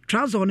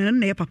trouser no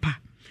na ye papa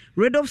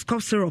Riddles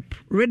cough syrup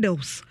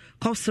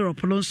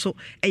no so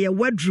eye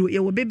wadru ye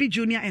wo baby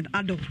junior and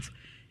adult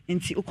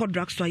enti ukɔ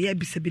drugstore ya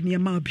bisabi ne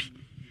ma bi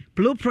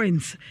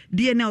Blueprints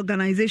DNA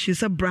organization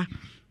sabra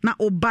na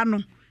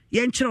obano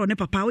yenkyerɛ ne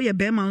papa wo ye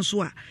bema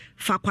nso a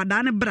fa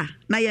kwada ne bra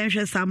na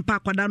yenhwɛ sampa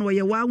kwada no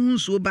ye wa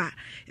hunsuo ba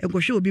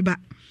enkohwɛ obi ba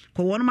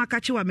ko won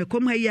makache wa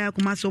mekom ha ya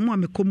kuma so mo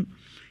mekom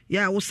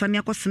ya wo sane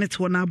akosene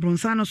te na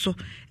bronsa no so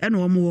ene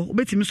wo mo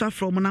obetimi so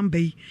afro mo number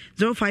yi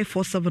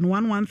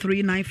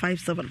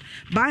 0547113957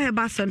 ba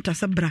heba center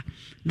sabra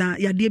na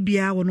yade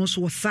bia wo no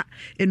so wosa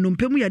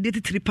enumpemu yade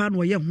titiripa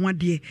no ye ho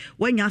ade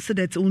wanya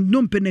accident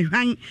nnompe na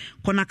hwan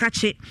kona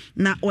kache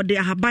na ode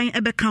ahaban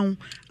ebeka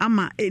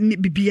ama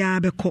bibia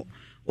beko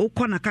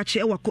okona kache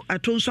ewa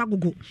atonso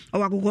agogo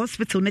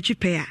hospital na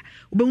chipea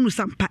obehunu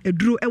sampa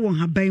eduro ewo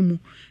haban mu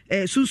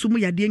sunsumu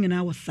yade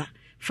nyina wosa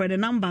for the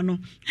number no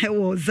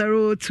was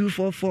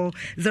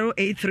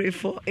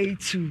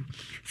 0244083482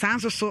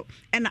 sanso so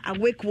and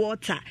awake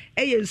water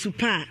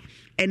super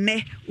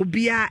ene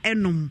obia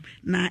enom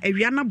na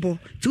awianabo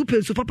tu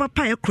pensu papa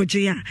pa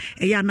ekroje ya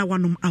eya na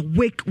wanom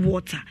awake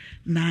water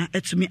na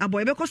etumi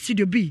aboy be ko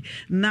studio B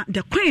na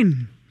the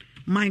queen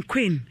my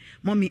queen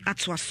mommy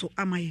atwaso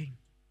amaye.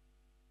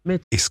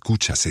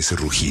 ¿Escuchas ese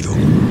rugido?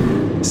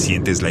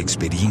 ¿Sientes la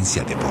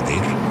experiencia de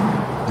poder?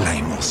 La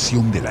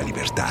emoción de la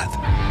libertad.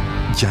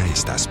 Ya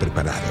estás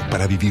preparado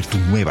para vivir tu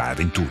nueva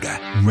aventura.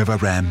 Nueva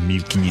Ram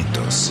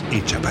 1500,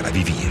 hecha para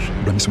vivir.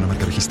 Ram es una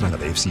marca registrada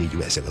de FCA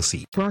US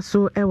LLC.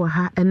 Twaso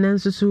ewaha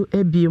enensusu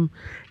ebium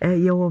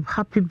your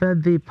happy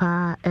birthday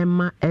pa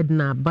Emma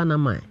Edna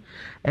Banamai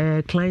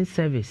client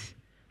service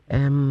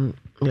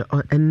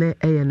ene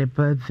ne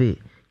birthday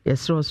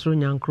yesro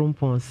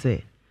nyankrompon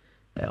se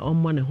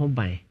ommo ne ho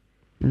ban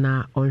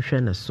na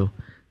onhwe ne so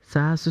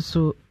saa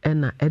so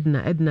ena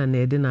edna na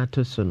edna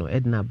to so no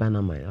edna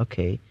banama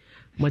okay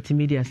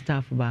multimedia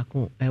staff back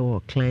on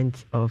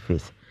client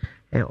office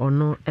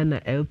ono ena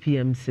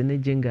LPM sene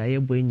jenga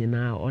yebo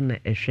nyina ona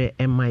ehwe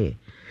emaye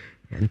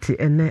nti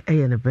ene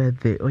ne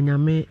birthday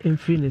onyame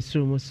emfiri ne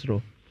suro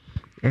musro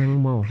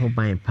enmo ho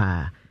ban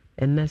pa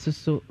ene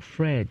so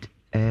Fred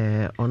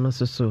ono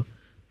so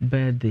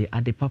birthday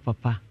ade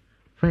papa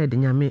Fred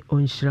nyame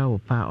onhyira wo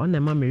pa ona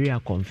ma Maria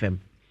confirm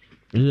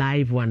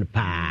live one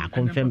pa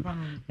confirm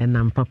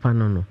enam papa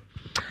no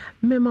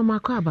me mama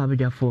ko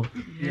ababjafo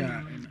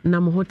na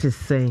mo ho te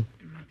sen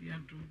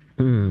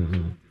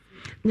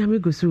nyame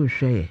go so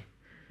hwe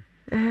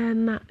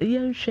na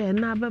yen hwe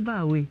na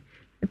baba we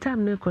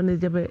time ne ko ne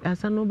jebe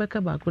asa no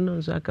beka ba ko no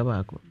nso aka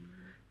ba ko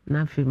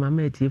na fi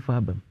mama eti fo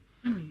abam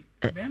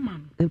be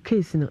man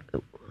case no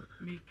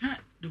me ka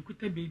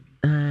dokuta baby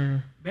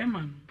be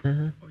man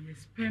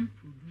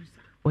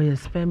or your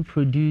sperm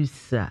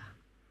producer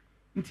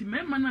nti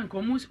me man na nko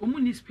omu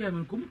ni sperm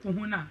nko mu ko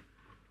hu na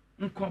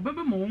nko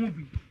bebe mo wo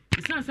bi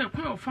isa se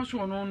kwa ofa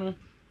so no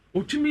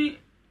otumi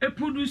e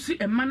produce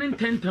e man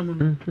tentam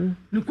no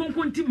ne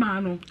konkonti ma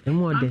no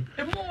emode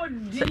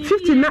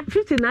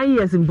 59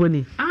 years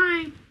mboni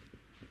ai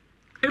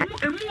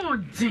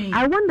emode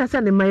I wonder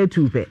say ne maye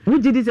tu pe wo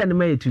gidi say ne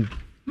maye tu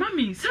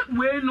mami se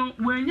we no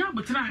we nya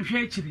botena ahwe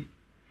akiri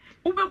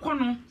ubekọ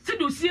no se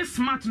do sie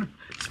smart no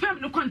sperm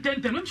no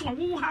content no nso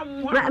wo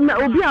ha na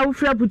obi a wo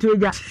fira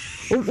puteja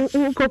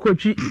wo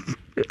kokotwi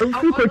wo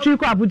kokotwi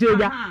ko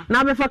aputeja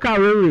na be fa ka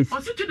race o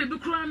se to de bi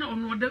kura na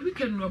ono da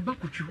weekend no ba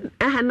kotwi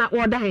na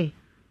wo da he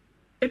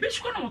ebe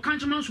shiko na wo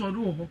kanchman so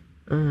do ho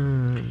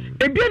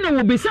ebi na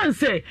wo besan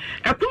se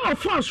ekwa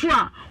ofo so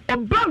a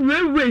oba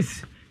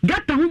race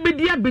gata hu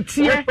bedi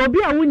abetie obi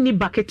a wo ni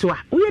bucket wa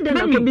wo ye de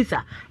na ko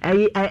bisa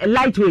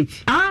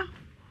lightweight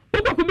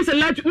Ugo ko bi se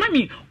light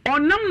mami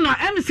onam na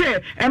em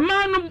se e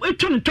ma no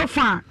eto no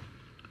tofa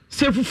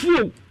se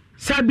fufuo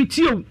se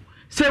abitio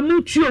se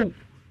mutuo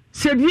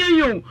se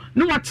dieyo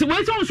no wate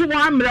we so so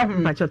wa amre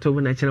ho pa chato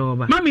bu na kire wo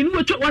ba mami no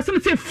wa se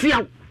se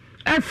fiaw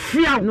e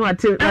fiaw no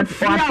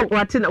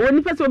wate na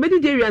woni pese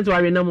obedi je wian so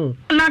awe na mo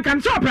na kan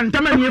so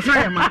pantama ni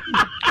fra ma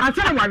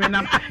ata wa we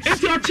na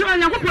enti o kire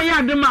nya kokon ya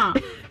adema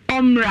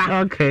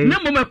omra okay na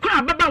mo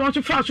makura baba won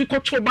so fa so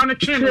kocho ba no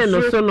kire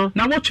no so no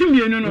na wo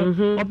twemienu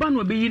no oba no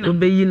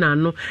obeyi na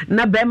no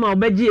na be ma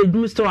obeji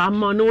edum store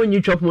amma no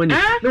wonyi chop money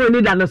no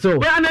woni da no so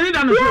na ni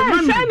da no so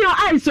man shine your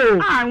eyes so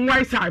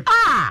wise side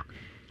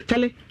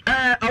tell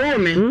awo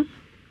me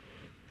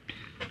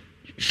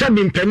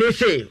sabi mpani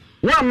say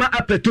wa ma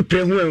apetu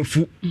pre hu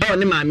anfu o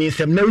ne ma mi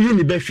nsem na yi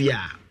ni ba fia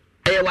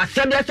wa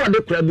sade so de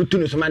kura butu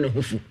no so ma ne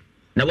hofu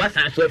na wa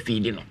san so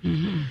afidi no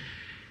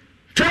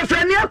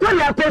trafani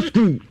akwala akọ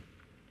school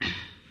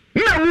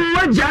na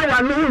wo ja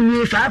wa no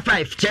ni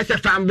 55 chese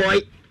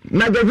fanboy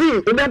magazine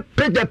ube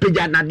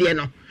peja na de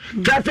no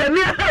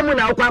trafani ha mu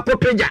na akọ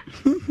peja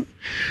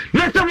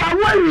na so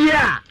wa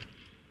wia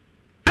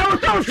I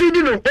was so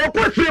feeding no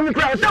okọ siem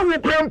kra so wo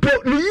kra mpo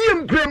ni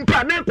yim kra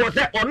mpa na ko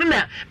se ono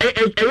na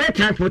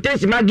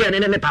transportation magane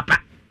ne papa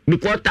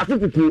because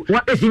tafukuku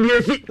wa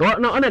esiniesi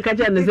no ona ka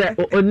cha ne se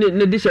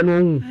ne disha no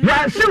hu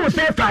wa se wo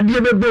se fa de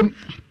bebom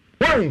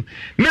won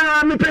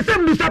na me pese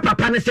mbusa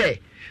papa ne se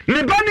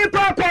ne ba ni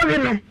kwa wi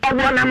no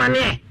obo na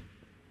mane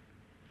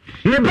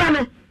ne ba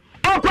no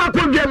okwa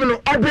dwem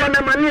no obo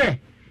na mane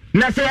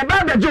na se ya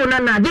ba da jo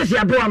na desi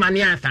abo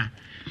amane asa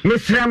me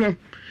sramo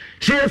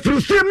se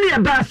frusem ni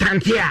aba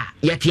asante a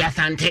yeti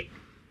asante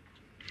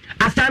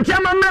asante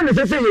mama ne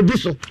se ye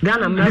diso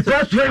Ghana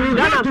because when you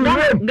go to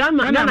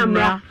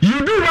Ghana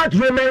you do what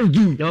women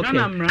do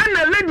Ghana and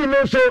a lady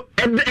no so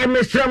e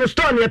mesramo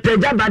store ne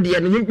peja ba de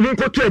no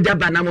nko to eja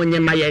ba na monye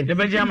maye de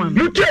beja ma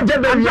you to eja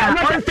ba ya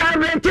on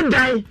silent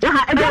die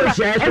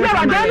e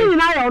ba dani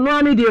nyina ya ono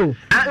ani de o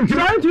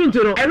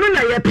ntiro eno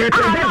na ye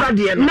peja ba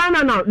de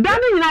no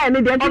dani nyina ya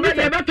ne de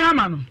e be ta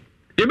ma no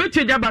e be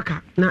teja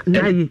baka na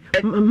yi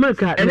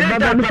maka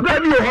baba no papa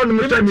bi ho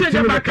no so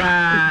ni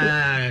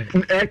maka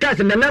e ka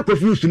se na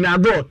confuse na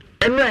god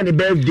eno any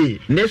birthday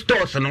next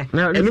stores no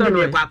eno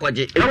no kwa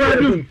akwaje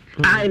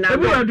ai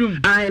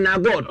na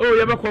god oh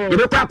ye be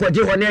kwa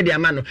akwaje ho na de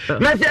ama no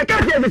na se ka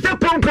se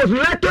pompos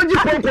na toji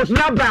pompos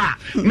na ba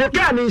mo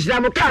ka ni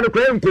nsira mo ka no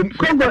kwa nkom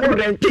kongo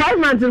rent 5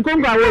 months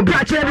kongo awo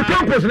ka che ni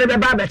pompos na be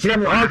ba kire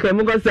mo okay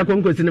mo go se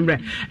kongo sin bre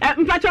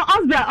mpacho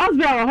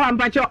osbel ho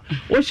mpacho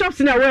o shops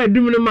na we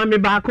adum no ma me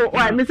ba ko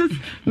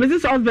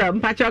Mrs. Osbel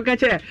mpacho ka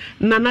che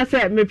nana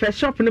se me pe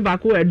shop ne ba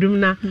ko adum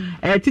na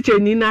teacher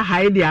ni na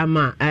hide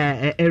ama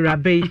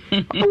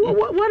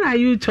what are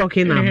you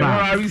talking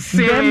about?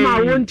 Them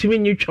I want to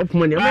win you chop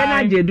money. When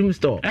I did doom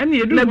store. Any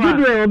good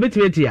way bit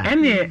here.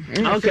 Any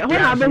okay.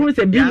 What I who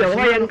say billion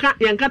or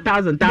yanka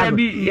thousand.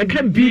 You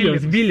can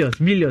billions.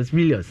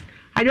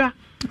 Ayo.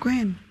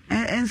 Gwen.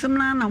 And some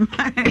nana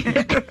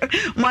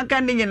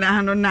mwakandi na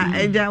hano na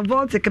eja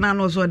Baltic na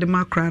no so de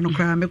makra no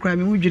kra me kra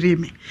me wudwire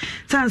me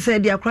san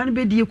said ya kra no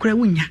be di kra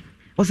wunya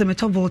was a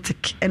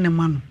metabolic and a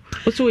man.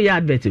 Also, we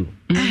had better.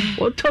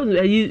 What told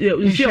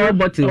you see our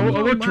bottle?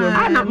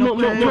 I'm not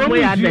more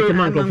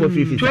advertisement for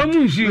 50.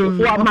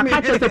 What my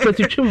catcher said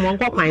to chum one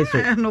quite my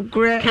so. No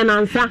great can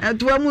answer at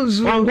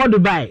Wamuzu on what to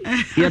buy.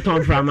 Yet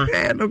on Frama.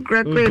 No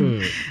great.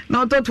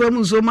 Not that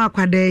Wamuzoma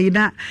Quade,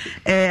 that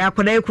a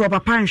Quade crop a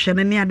pension,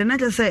 and near the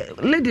next say,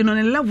 lady on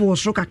a level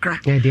stroke a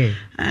crack. And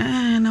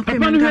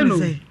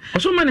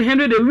so many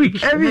hundred a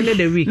week. Every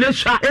week. Let's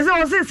try. It's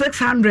also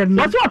 600.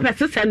 What's what?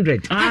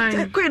 600.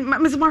 Queen,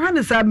 Miss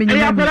Mohamed Sabin.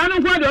 I don't know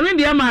what on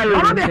India.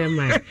 And then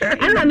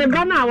the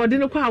banner, I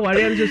didn't quite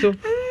worry. So,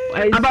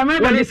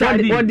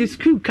 what the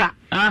school car?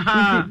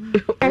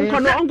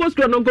 Uncle's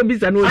going to go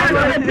business. And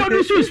what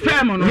is your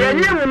spam on?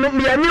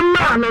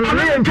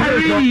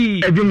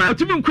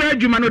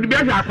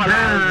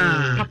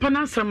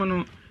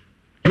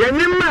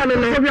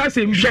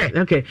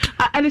 Okay.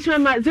 And it's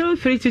my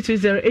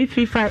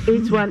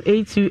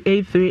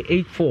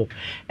 0322083581828384.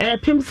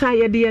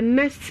 Pimsa, the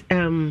next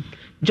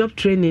job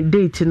training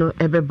date,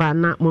 ebeba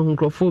na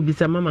mohunkrofo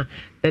bisa mama.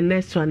 The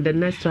next one. Yeah,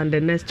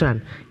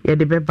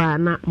 the beba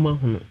na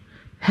mohunu.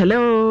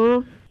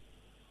 Hello.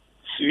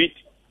 Sweet,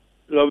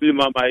 lovely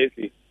mama,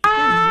 Effie.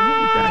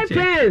 Hi,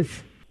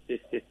 Prince.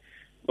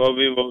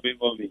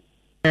 Mommy.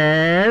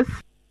 Yes.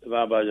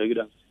 Baba,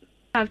 good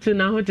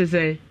afternoon. What to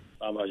say?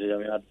 Mama,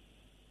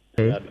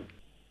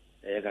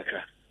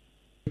 kakra.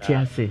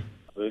 Tiasi.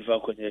 We fa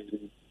konye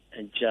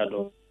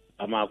enchado.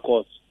 Ama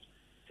course.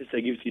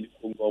 Sister gifted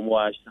omo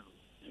ashna.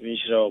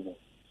 Minshira omo.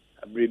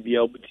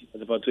 Abrebia obuti.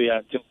 Azapato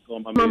ya tell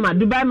mama,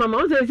 Dubai mama.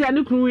 O say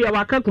anu kru ya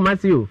waka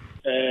kumasi o.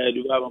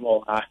 Dubai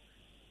mama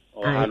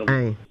no.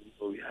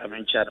 We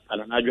haven't chat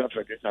and anajua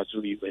Frederica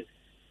to US.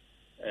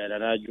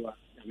 Anajua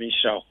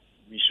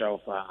Minshira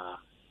fa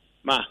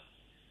ma.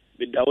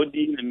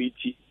 Bidawodi na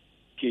miti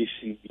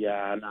case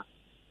ya na.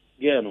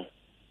 Geno.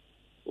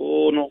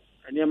 Oh no,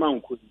 and your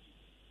man could.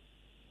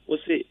 O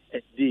say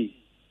a day,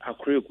 a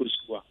critical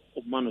score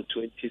of man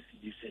 20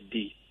 CDs a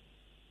day.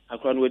 I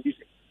can't what this.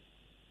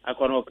 I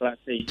can't class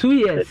 2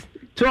 years.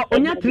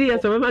 Only 3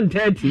 years of man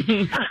 30.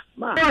 Me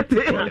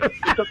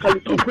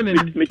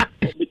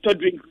to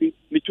drink me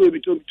to.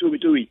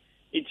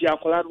 It's your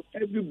color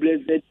every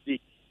blessed day.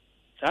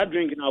 So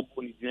drinking our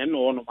ponies and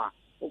no ma.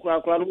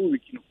 Okra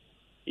week.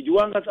 If you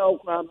want us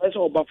out, that's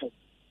all buffalo.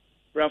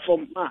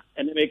 From ma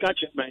and they may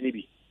catch my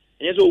baby.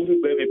 Yes, oh,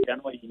 baby, I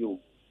know you.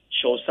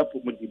 Show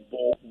supplement the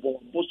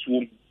boss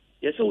womb.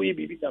 Yes, so we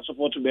be that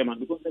support to Beman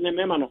because then a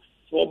man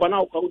so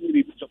Banao can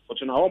be support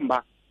to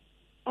Naomba.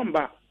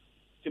 Tima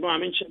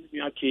mentioned me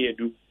a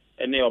do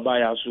and they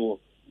buy us so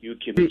you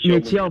can be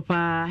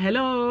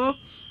hello.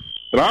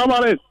 Salaam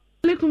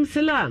alaikum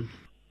salam.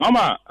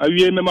 Mama, are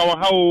you member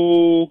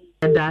how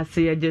that's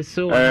it just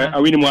so I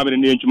win more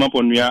than the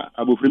Chumaponia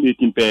above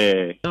 18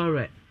 pair. All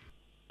right.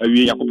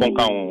 We are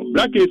going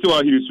black is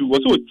so he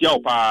was so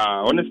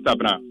tiapa honest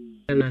tabna.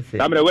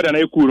 I'm ready and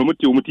I could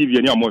TV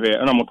and Yamohe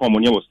and I'm a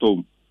common was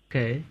stone.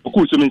 Okay. Of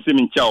course, some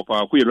in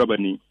Chaupa, queer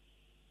Robany,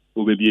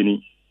 who will be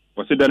any.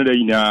 Was it done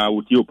in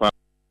with you?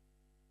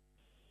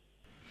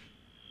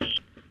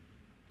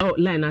 Oh,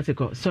 line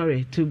article.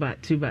 Sorry, too bad.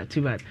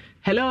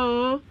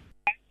 Hello.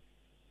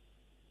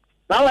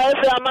 Now I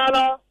say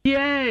Amano.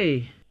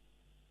 Yay.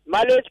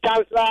 Marriage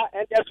counselor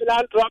and the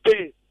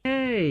philanthropist.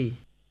 Hey.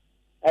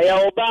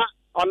 Oba.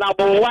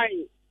 Honorable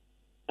wine,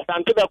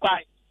 Santo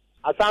Bequai,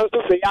 a Santo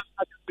Fea,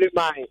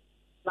 mine.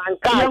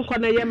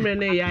 Nankana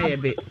Yemrene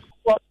Yabe.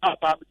 What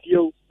up to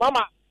you,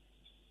 Mama?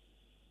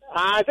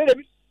 I said,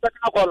 the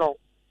Capono,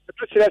 the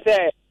president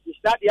said, it's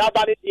not the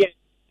Abadi,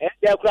 and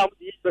their ground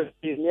is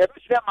never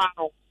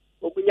Semano,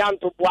 Opunyan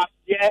to Bois,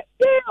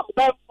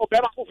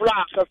 Obama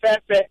Flash, a fair,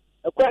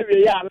 a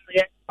query,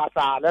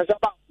 Pasa, there's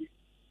about you.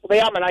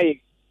 Obayamana.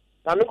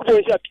 I'm looking for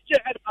a teacher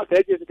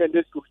headmaster in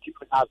this school.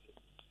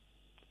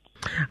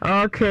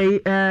 Okay,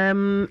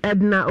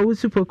 Edna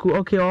Osupoku.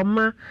 Okay,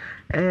 Oma,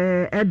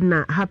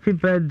 Edna, happy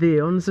birthday.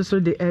 On so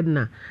the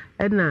Edna,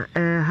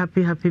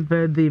 happy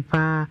birthday,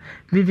 pa.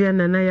 Vivian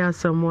and I are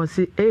some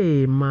say,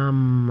 hey,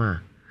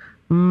 mama,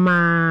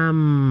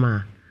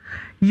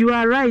 you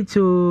are right,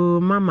 oh,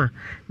 mama.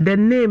 The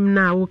name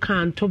now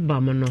can't talk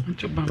bamano.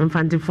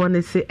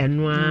 Infantifone say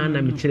and one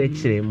I'm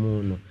chile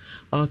mono.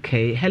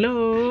 Okay,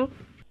 hello.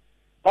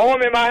 Oh,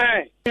 me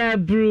my yeah,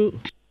 bro.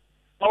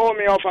 Oh,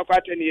 me off a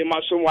pattern in my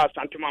son was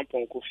Santaman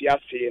Ponco,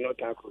 Fiasi, not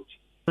a coach.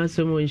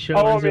 So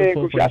insurance. Oh, me,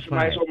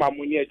 my so my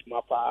money at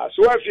my pa.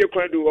 So if you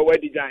can do a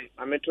wedding design,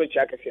 I'm a to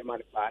check a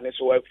man, and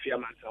so I fear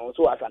man,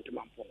 so I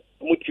Santaman Ponco.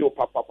 Mucho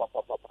papa.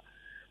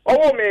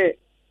 Oh, me,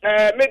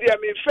 media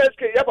me first,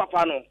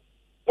 Yapapano.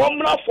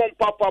 One from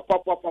papa,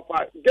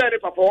 Gary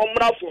papa, one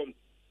from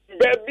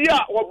Baby,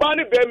 or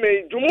Barney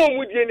Beme, Jumo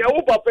Mudian,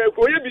 your papa,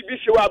 go you be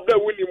busy up there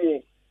with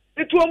him.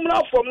 It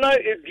was from now,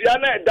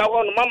 Diana,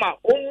 Dawan, Mama,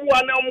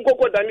 one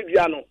Coco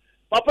Danidiano.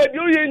 Papa,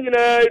 you in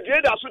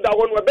Jada Suda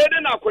one were better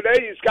than I could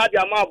is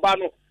Kadiama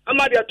Bano,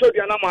 Amadia told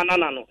you,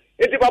 Namanano.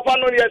 It's Papa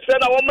no, you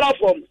said, I won't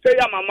from, say,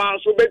 Mamma,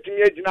 so bet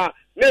me, Edna,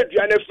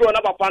 Nediana, throw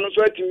another pano,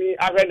 so to me,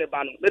 I ran a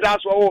ban. But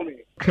that's all me.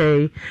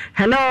 Okay.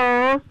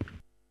 Hello.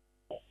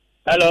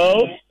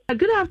 Hello.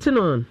 Good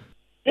afternoon.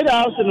 Good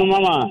afternoon,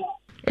 Mama.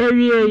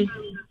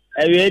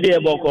 Every day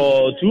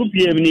about 2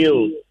 p.m.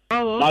 new.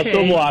 Oh, okay.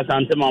 Masomo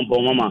asante mampo,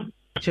 Mama.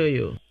 Show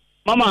you.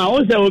 Mama,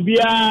 o se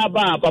obia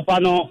ba papa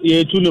no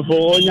ye tunu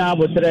fo onya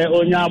abotre.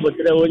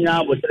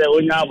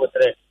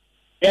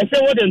 Ye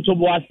se wo den to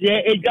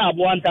boase ega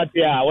abo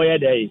antate a wo ye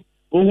dey.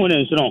 Wo hu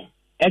ne nso.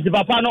 Eti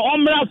papa no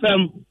omra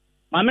fam.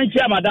 Mama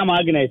chia Madam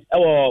Agnes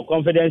ewo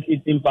Confidence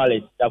Eating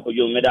Palace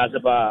takojo meda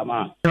sepa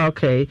ma.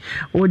 Okay.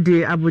 Wo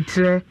de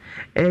abotre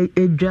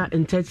edwa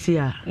ntati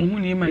a. Wo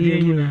ni ma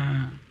de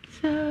nyina.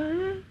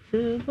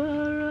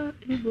 Sebara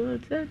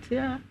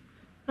ibotatia.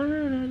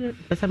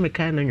 Asa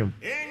mekai na nyom.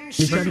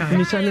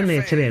 Misa no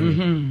na chere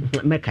me.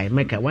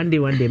 Mekai. One day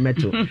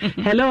meto.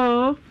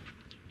 Hello.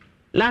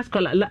 Last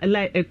call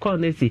like a call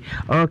nesi.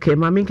 Okay,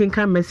 mama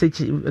can message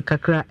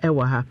kakra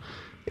ewa ha.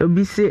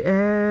 Obi say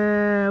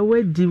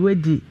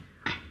wedi.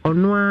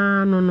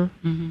 Ono no.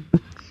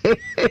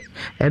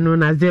 Eno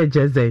na ze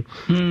jeze.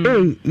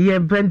 Hey, ye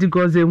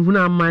Pentecost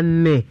ehuna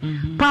manne.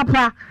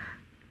 Papa.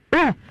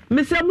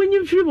 Me say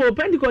munyi free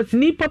Pentecost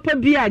ni papa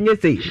bi anye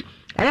say.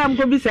 I am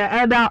going to be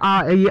elder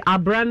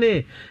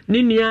abrane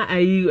ninia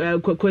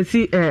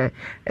kwesi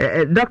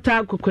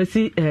doctor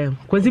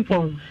kwesi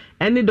pon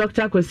any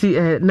doctor kwesi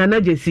nana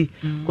jesi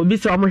ko bi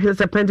se omo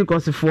hwese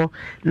Pentecost for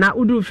na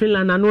udu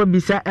Finland na no bi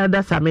se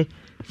elder same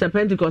se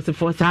Pentecost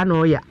for sa na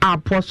o ya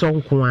apostle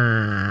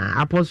nkoa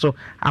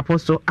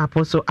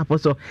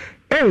apostle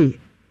hey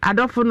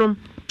adofonom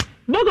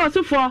bogos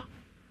for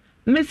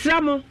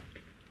mesramo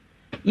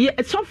ye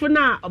sofo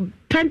na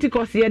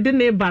Pentecost ye de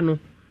ne ba no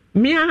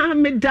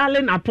me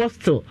darling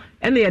apostle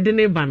ene ye de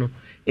ne ba no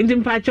nti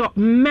mpacho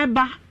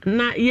meba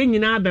na ye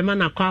nyina abema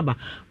na kwaba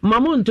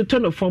mamo ntoto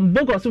no from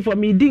bogos for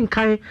me din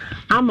kan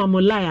amamu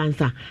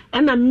liansa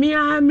ena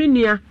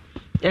menia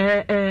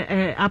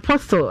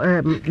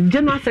apostle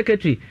general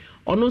secretary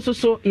ono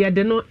so ye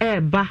de no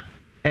eba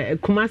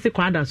Kumasi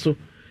kwada so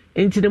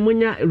nti de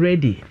munya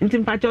ready nti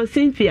mpacho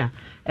Cynthia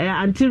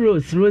Auntie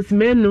Rose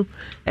menu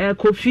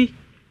Kofi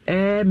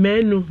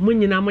menu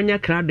munyina munya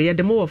krado ye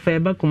de mo wofa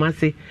eba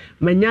Kumasi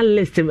manya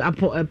list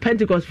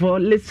Pentecost for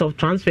list of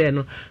transfer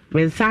no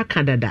men sa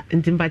kadada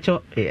nti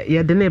mpacho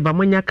ye de na eba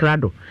munya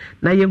krado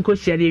na ye nko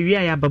hia de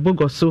wia ya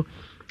babogoso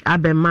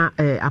abema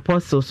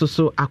apostle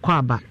so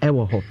akwaba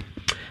ewo ho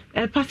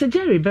Pastor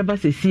Jerry beba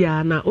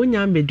sesia na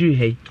onya medru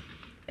hei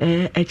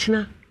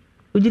echina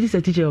ojidi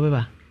se teacher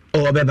obeba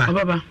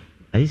obeba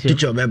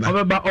teacher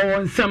obeba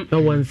owonsam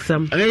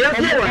owonsam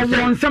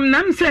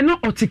nam se no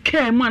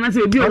otike mu ana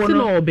se bi owo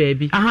no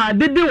baby aha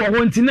dede wo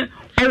ho ntine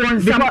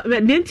owonsam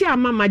de nti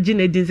ama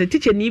magine din se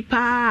teacher ni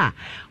pa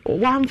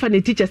wamfa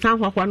ne teacher san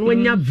hwahwa no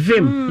nya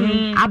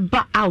vim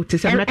aba out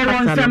se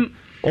mekasa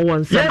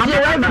owonsam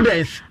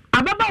evidence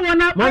ababa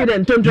wona more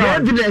than 20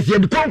 evidence ye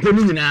konko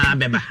ni nyina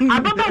beba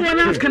ababa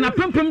wona kana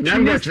pempem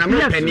yes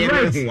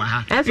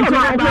eso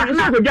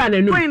na godwa na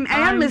nu when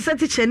I am set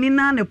cheni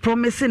na ne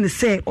promise ni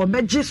say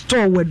obeji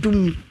store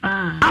wadum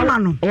ama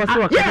no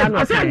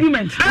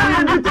argument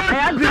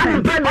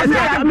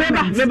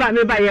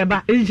meba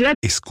yeba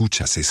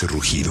Escuchas ese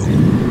rugido.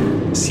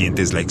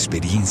 Sientes la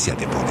experiencia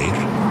de poder,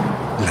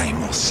 la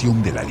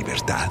emoción de la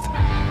libertad.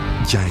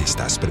 Ya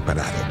estás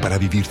preparado para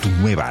vivir tu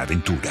nueva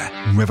aventura.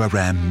 Nueva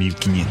Ram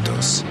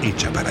 1500,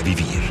 hecha para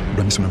vivir.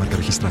 Ram es una marca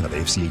registrada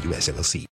de FCA US LLC.